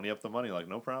they'll pony up the money like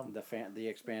no problem. The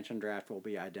expansion draft will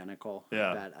be identical.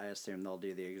 Yeah. I assume they'll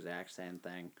do the exact same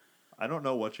thing. I don't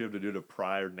know what you have to do to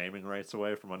pry naming rights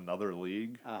away from another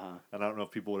league. Uh-huh. And I don't know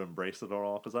if people would embrace it at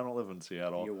all because I don't live in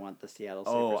Seattle. You want the Seattle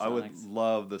Oh, Supersonics? I would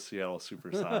love the Seattle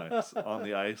Supersonics on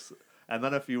the ice. And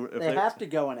then if They have to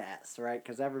go an S, right?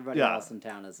 Because everybody Yeah. else in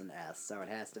town is an S, so it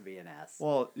has to be an S.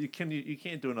 Well, you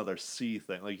can't do another C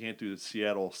thing. Like you can't do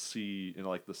Seattle Sea,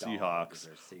 like the Dogs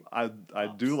Seahawks. or Sea I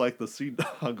do like the Sea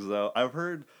Dogs though. I've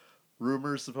heard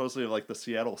rumors supposedly of like the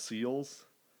Seattle Seals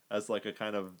as like a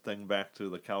kind of thing back to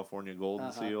the California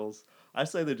Golden Seals. I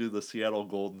say they do the Seattle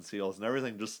Golden Seals, and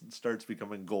everything just starts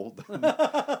becoming golden.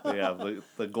 Yeah,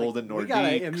 the Golden Nordiques. We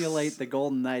gotta emulate the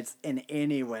Golden Knights in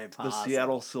any way the possible.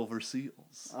 Seattle Silver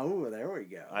Seals. Oh, there we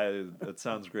go. It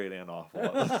sounds great and awful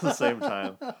at the same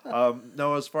time.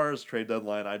 No, as far as trade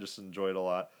deadline, I just enjoyed a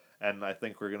lot, and I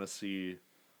think we're gonna see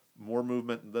more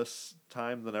movement this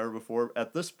time than ever before.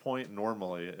 At this point,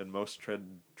 normally in most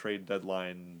trade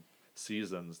deadline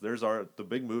seasons, the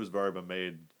big moves have already been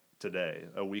made today,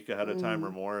 a week ahead of time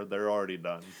or more. They're already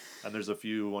done, and there's a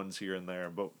few ones here and there,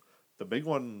 but the big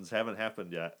ones haven't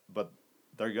happened yet. But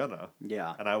they're gonna.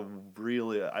 Yeah. And I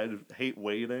hate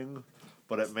waiting,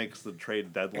 but it makes the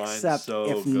trade deadline Except so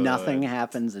if good. nothing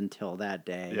happens until that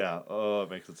day. Yeah. Oh, it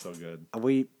makes it so good.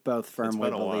 We both firmly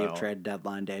been a believe while. trade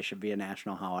deadline day should be a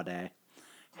national holiday.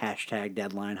 Hashtag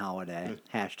deadline holiday.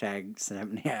 Hashtag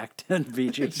Samniac and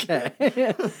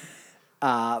VGK.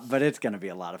 But it's going to be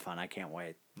a lot of fun. I can't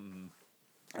wait.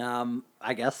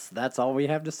 I guess that's all we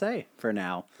have to say for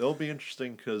now. It'll be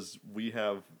interesting because we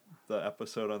have the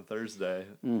episode on Thursday,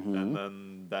 and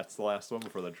then that's the last one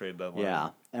before the trade deadline. Yeah,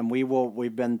 and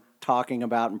we've been talking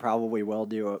about and probably will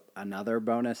do another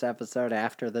bonus episode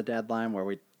after the deadline where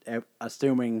we,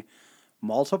 assuming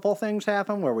multiple things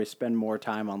happen, where we spend more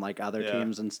time on like other Yeah.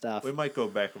 teams and stuff. We might go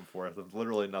back and forth if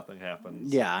literally nothing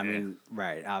happens. Yeah, I mean,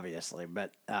 right, obviously,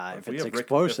 but if we it's have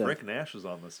explosive, if Rick Nash is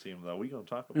on this team, though, we gonna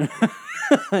talk about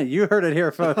it. you heard it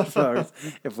here, folks.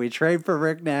 If we trade for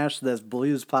Rick Nash, this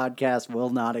Blues podcast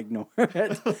will not ignore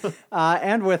it.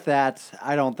 And with that,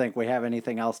 I don't think we have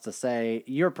anything else to say.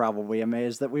 You're probably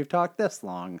amazed that we've talked this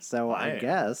long, so I am.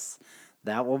 guess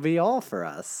that will be all for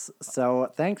us.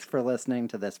 So thanks for listening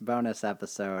to this bonus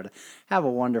episode. Have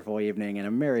a wonderful evening and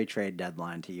a merry trade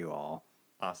deadline to you all.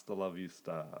 Hasta la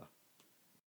vista.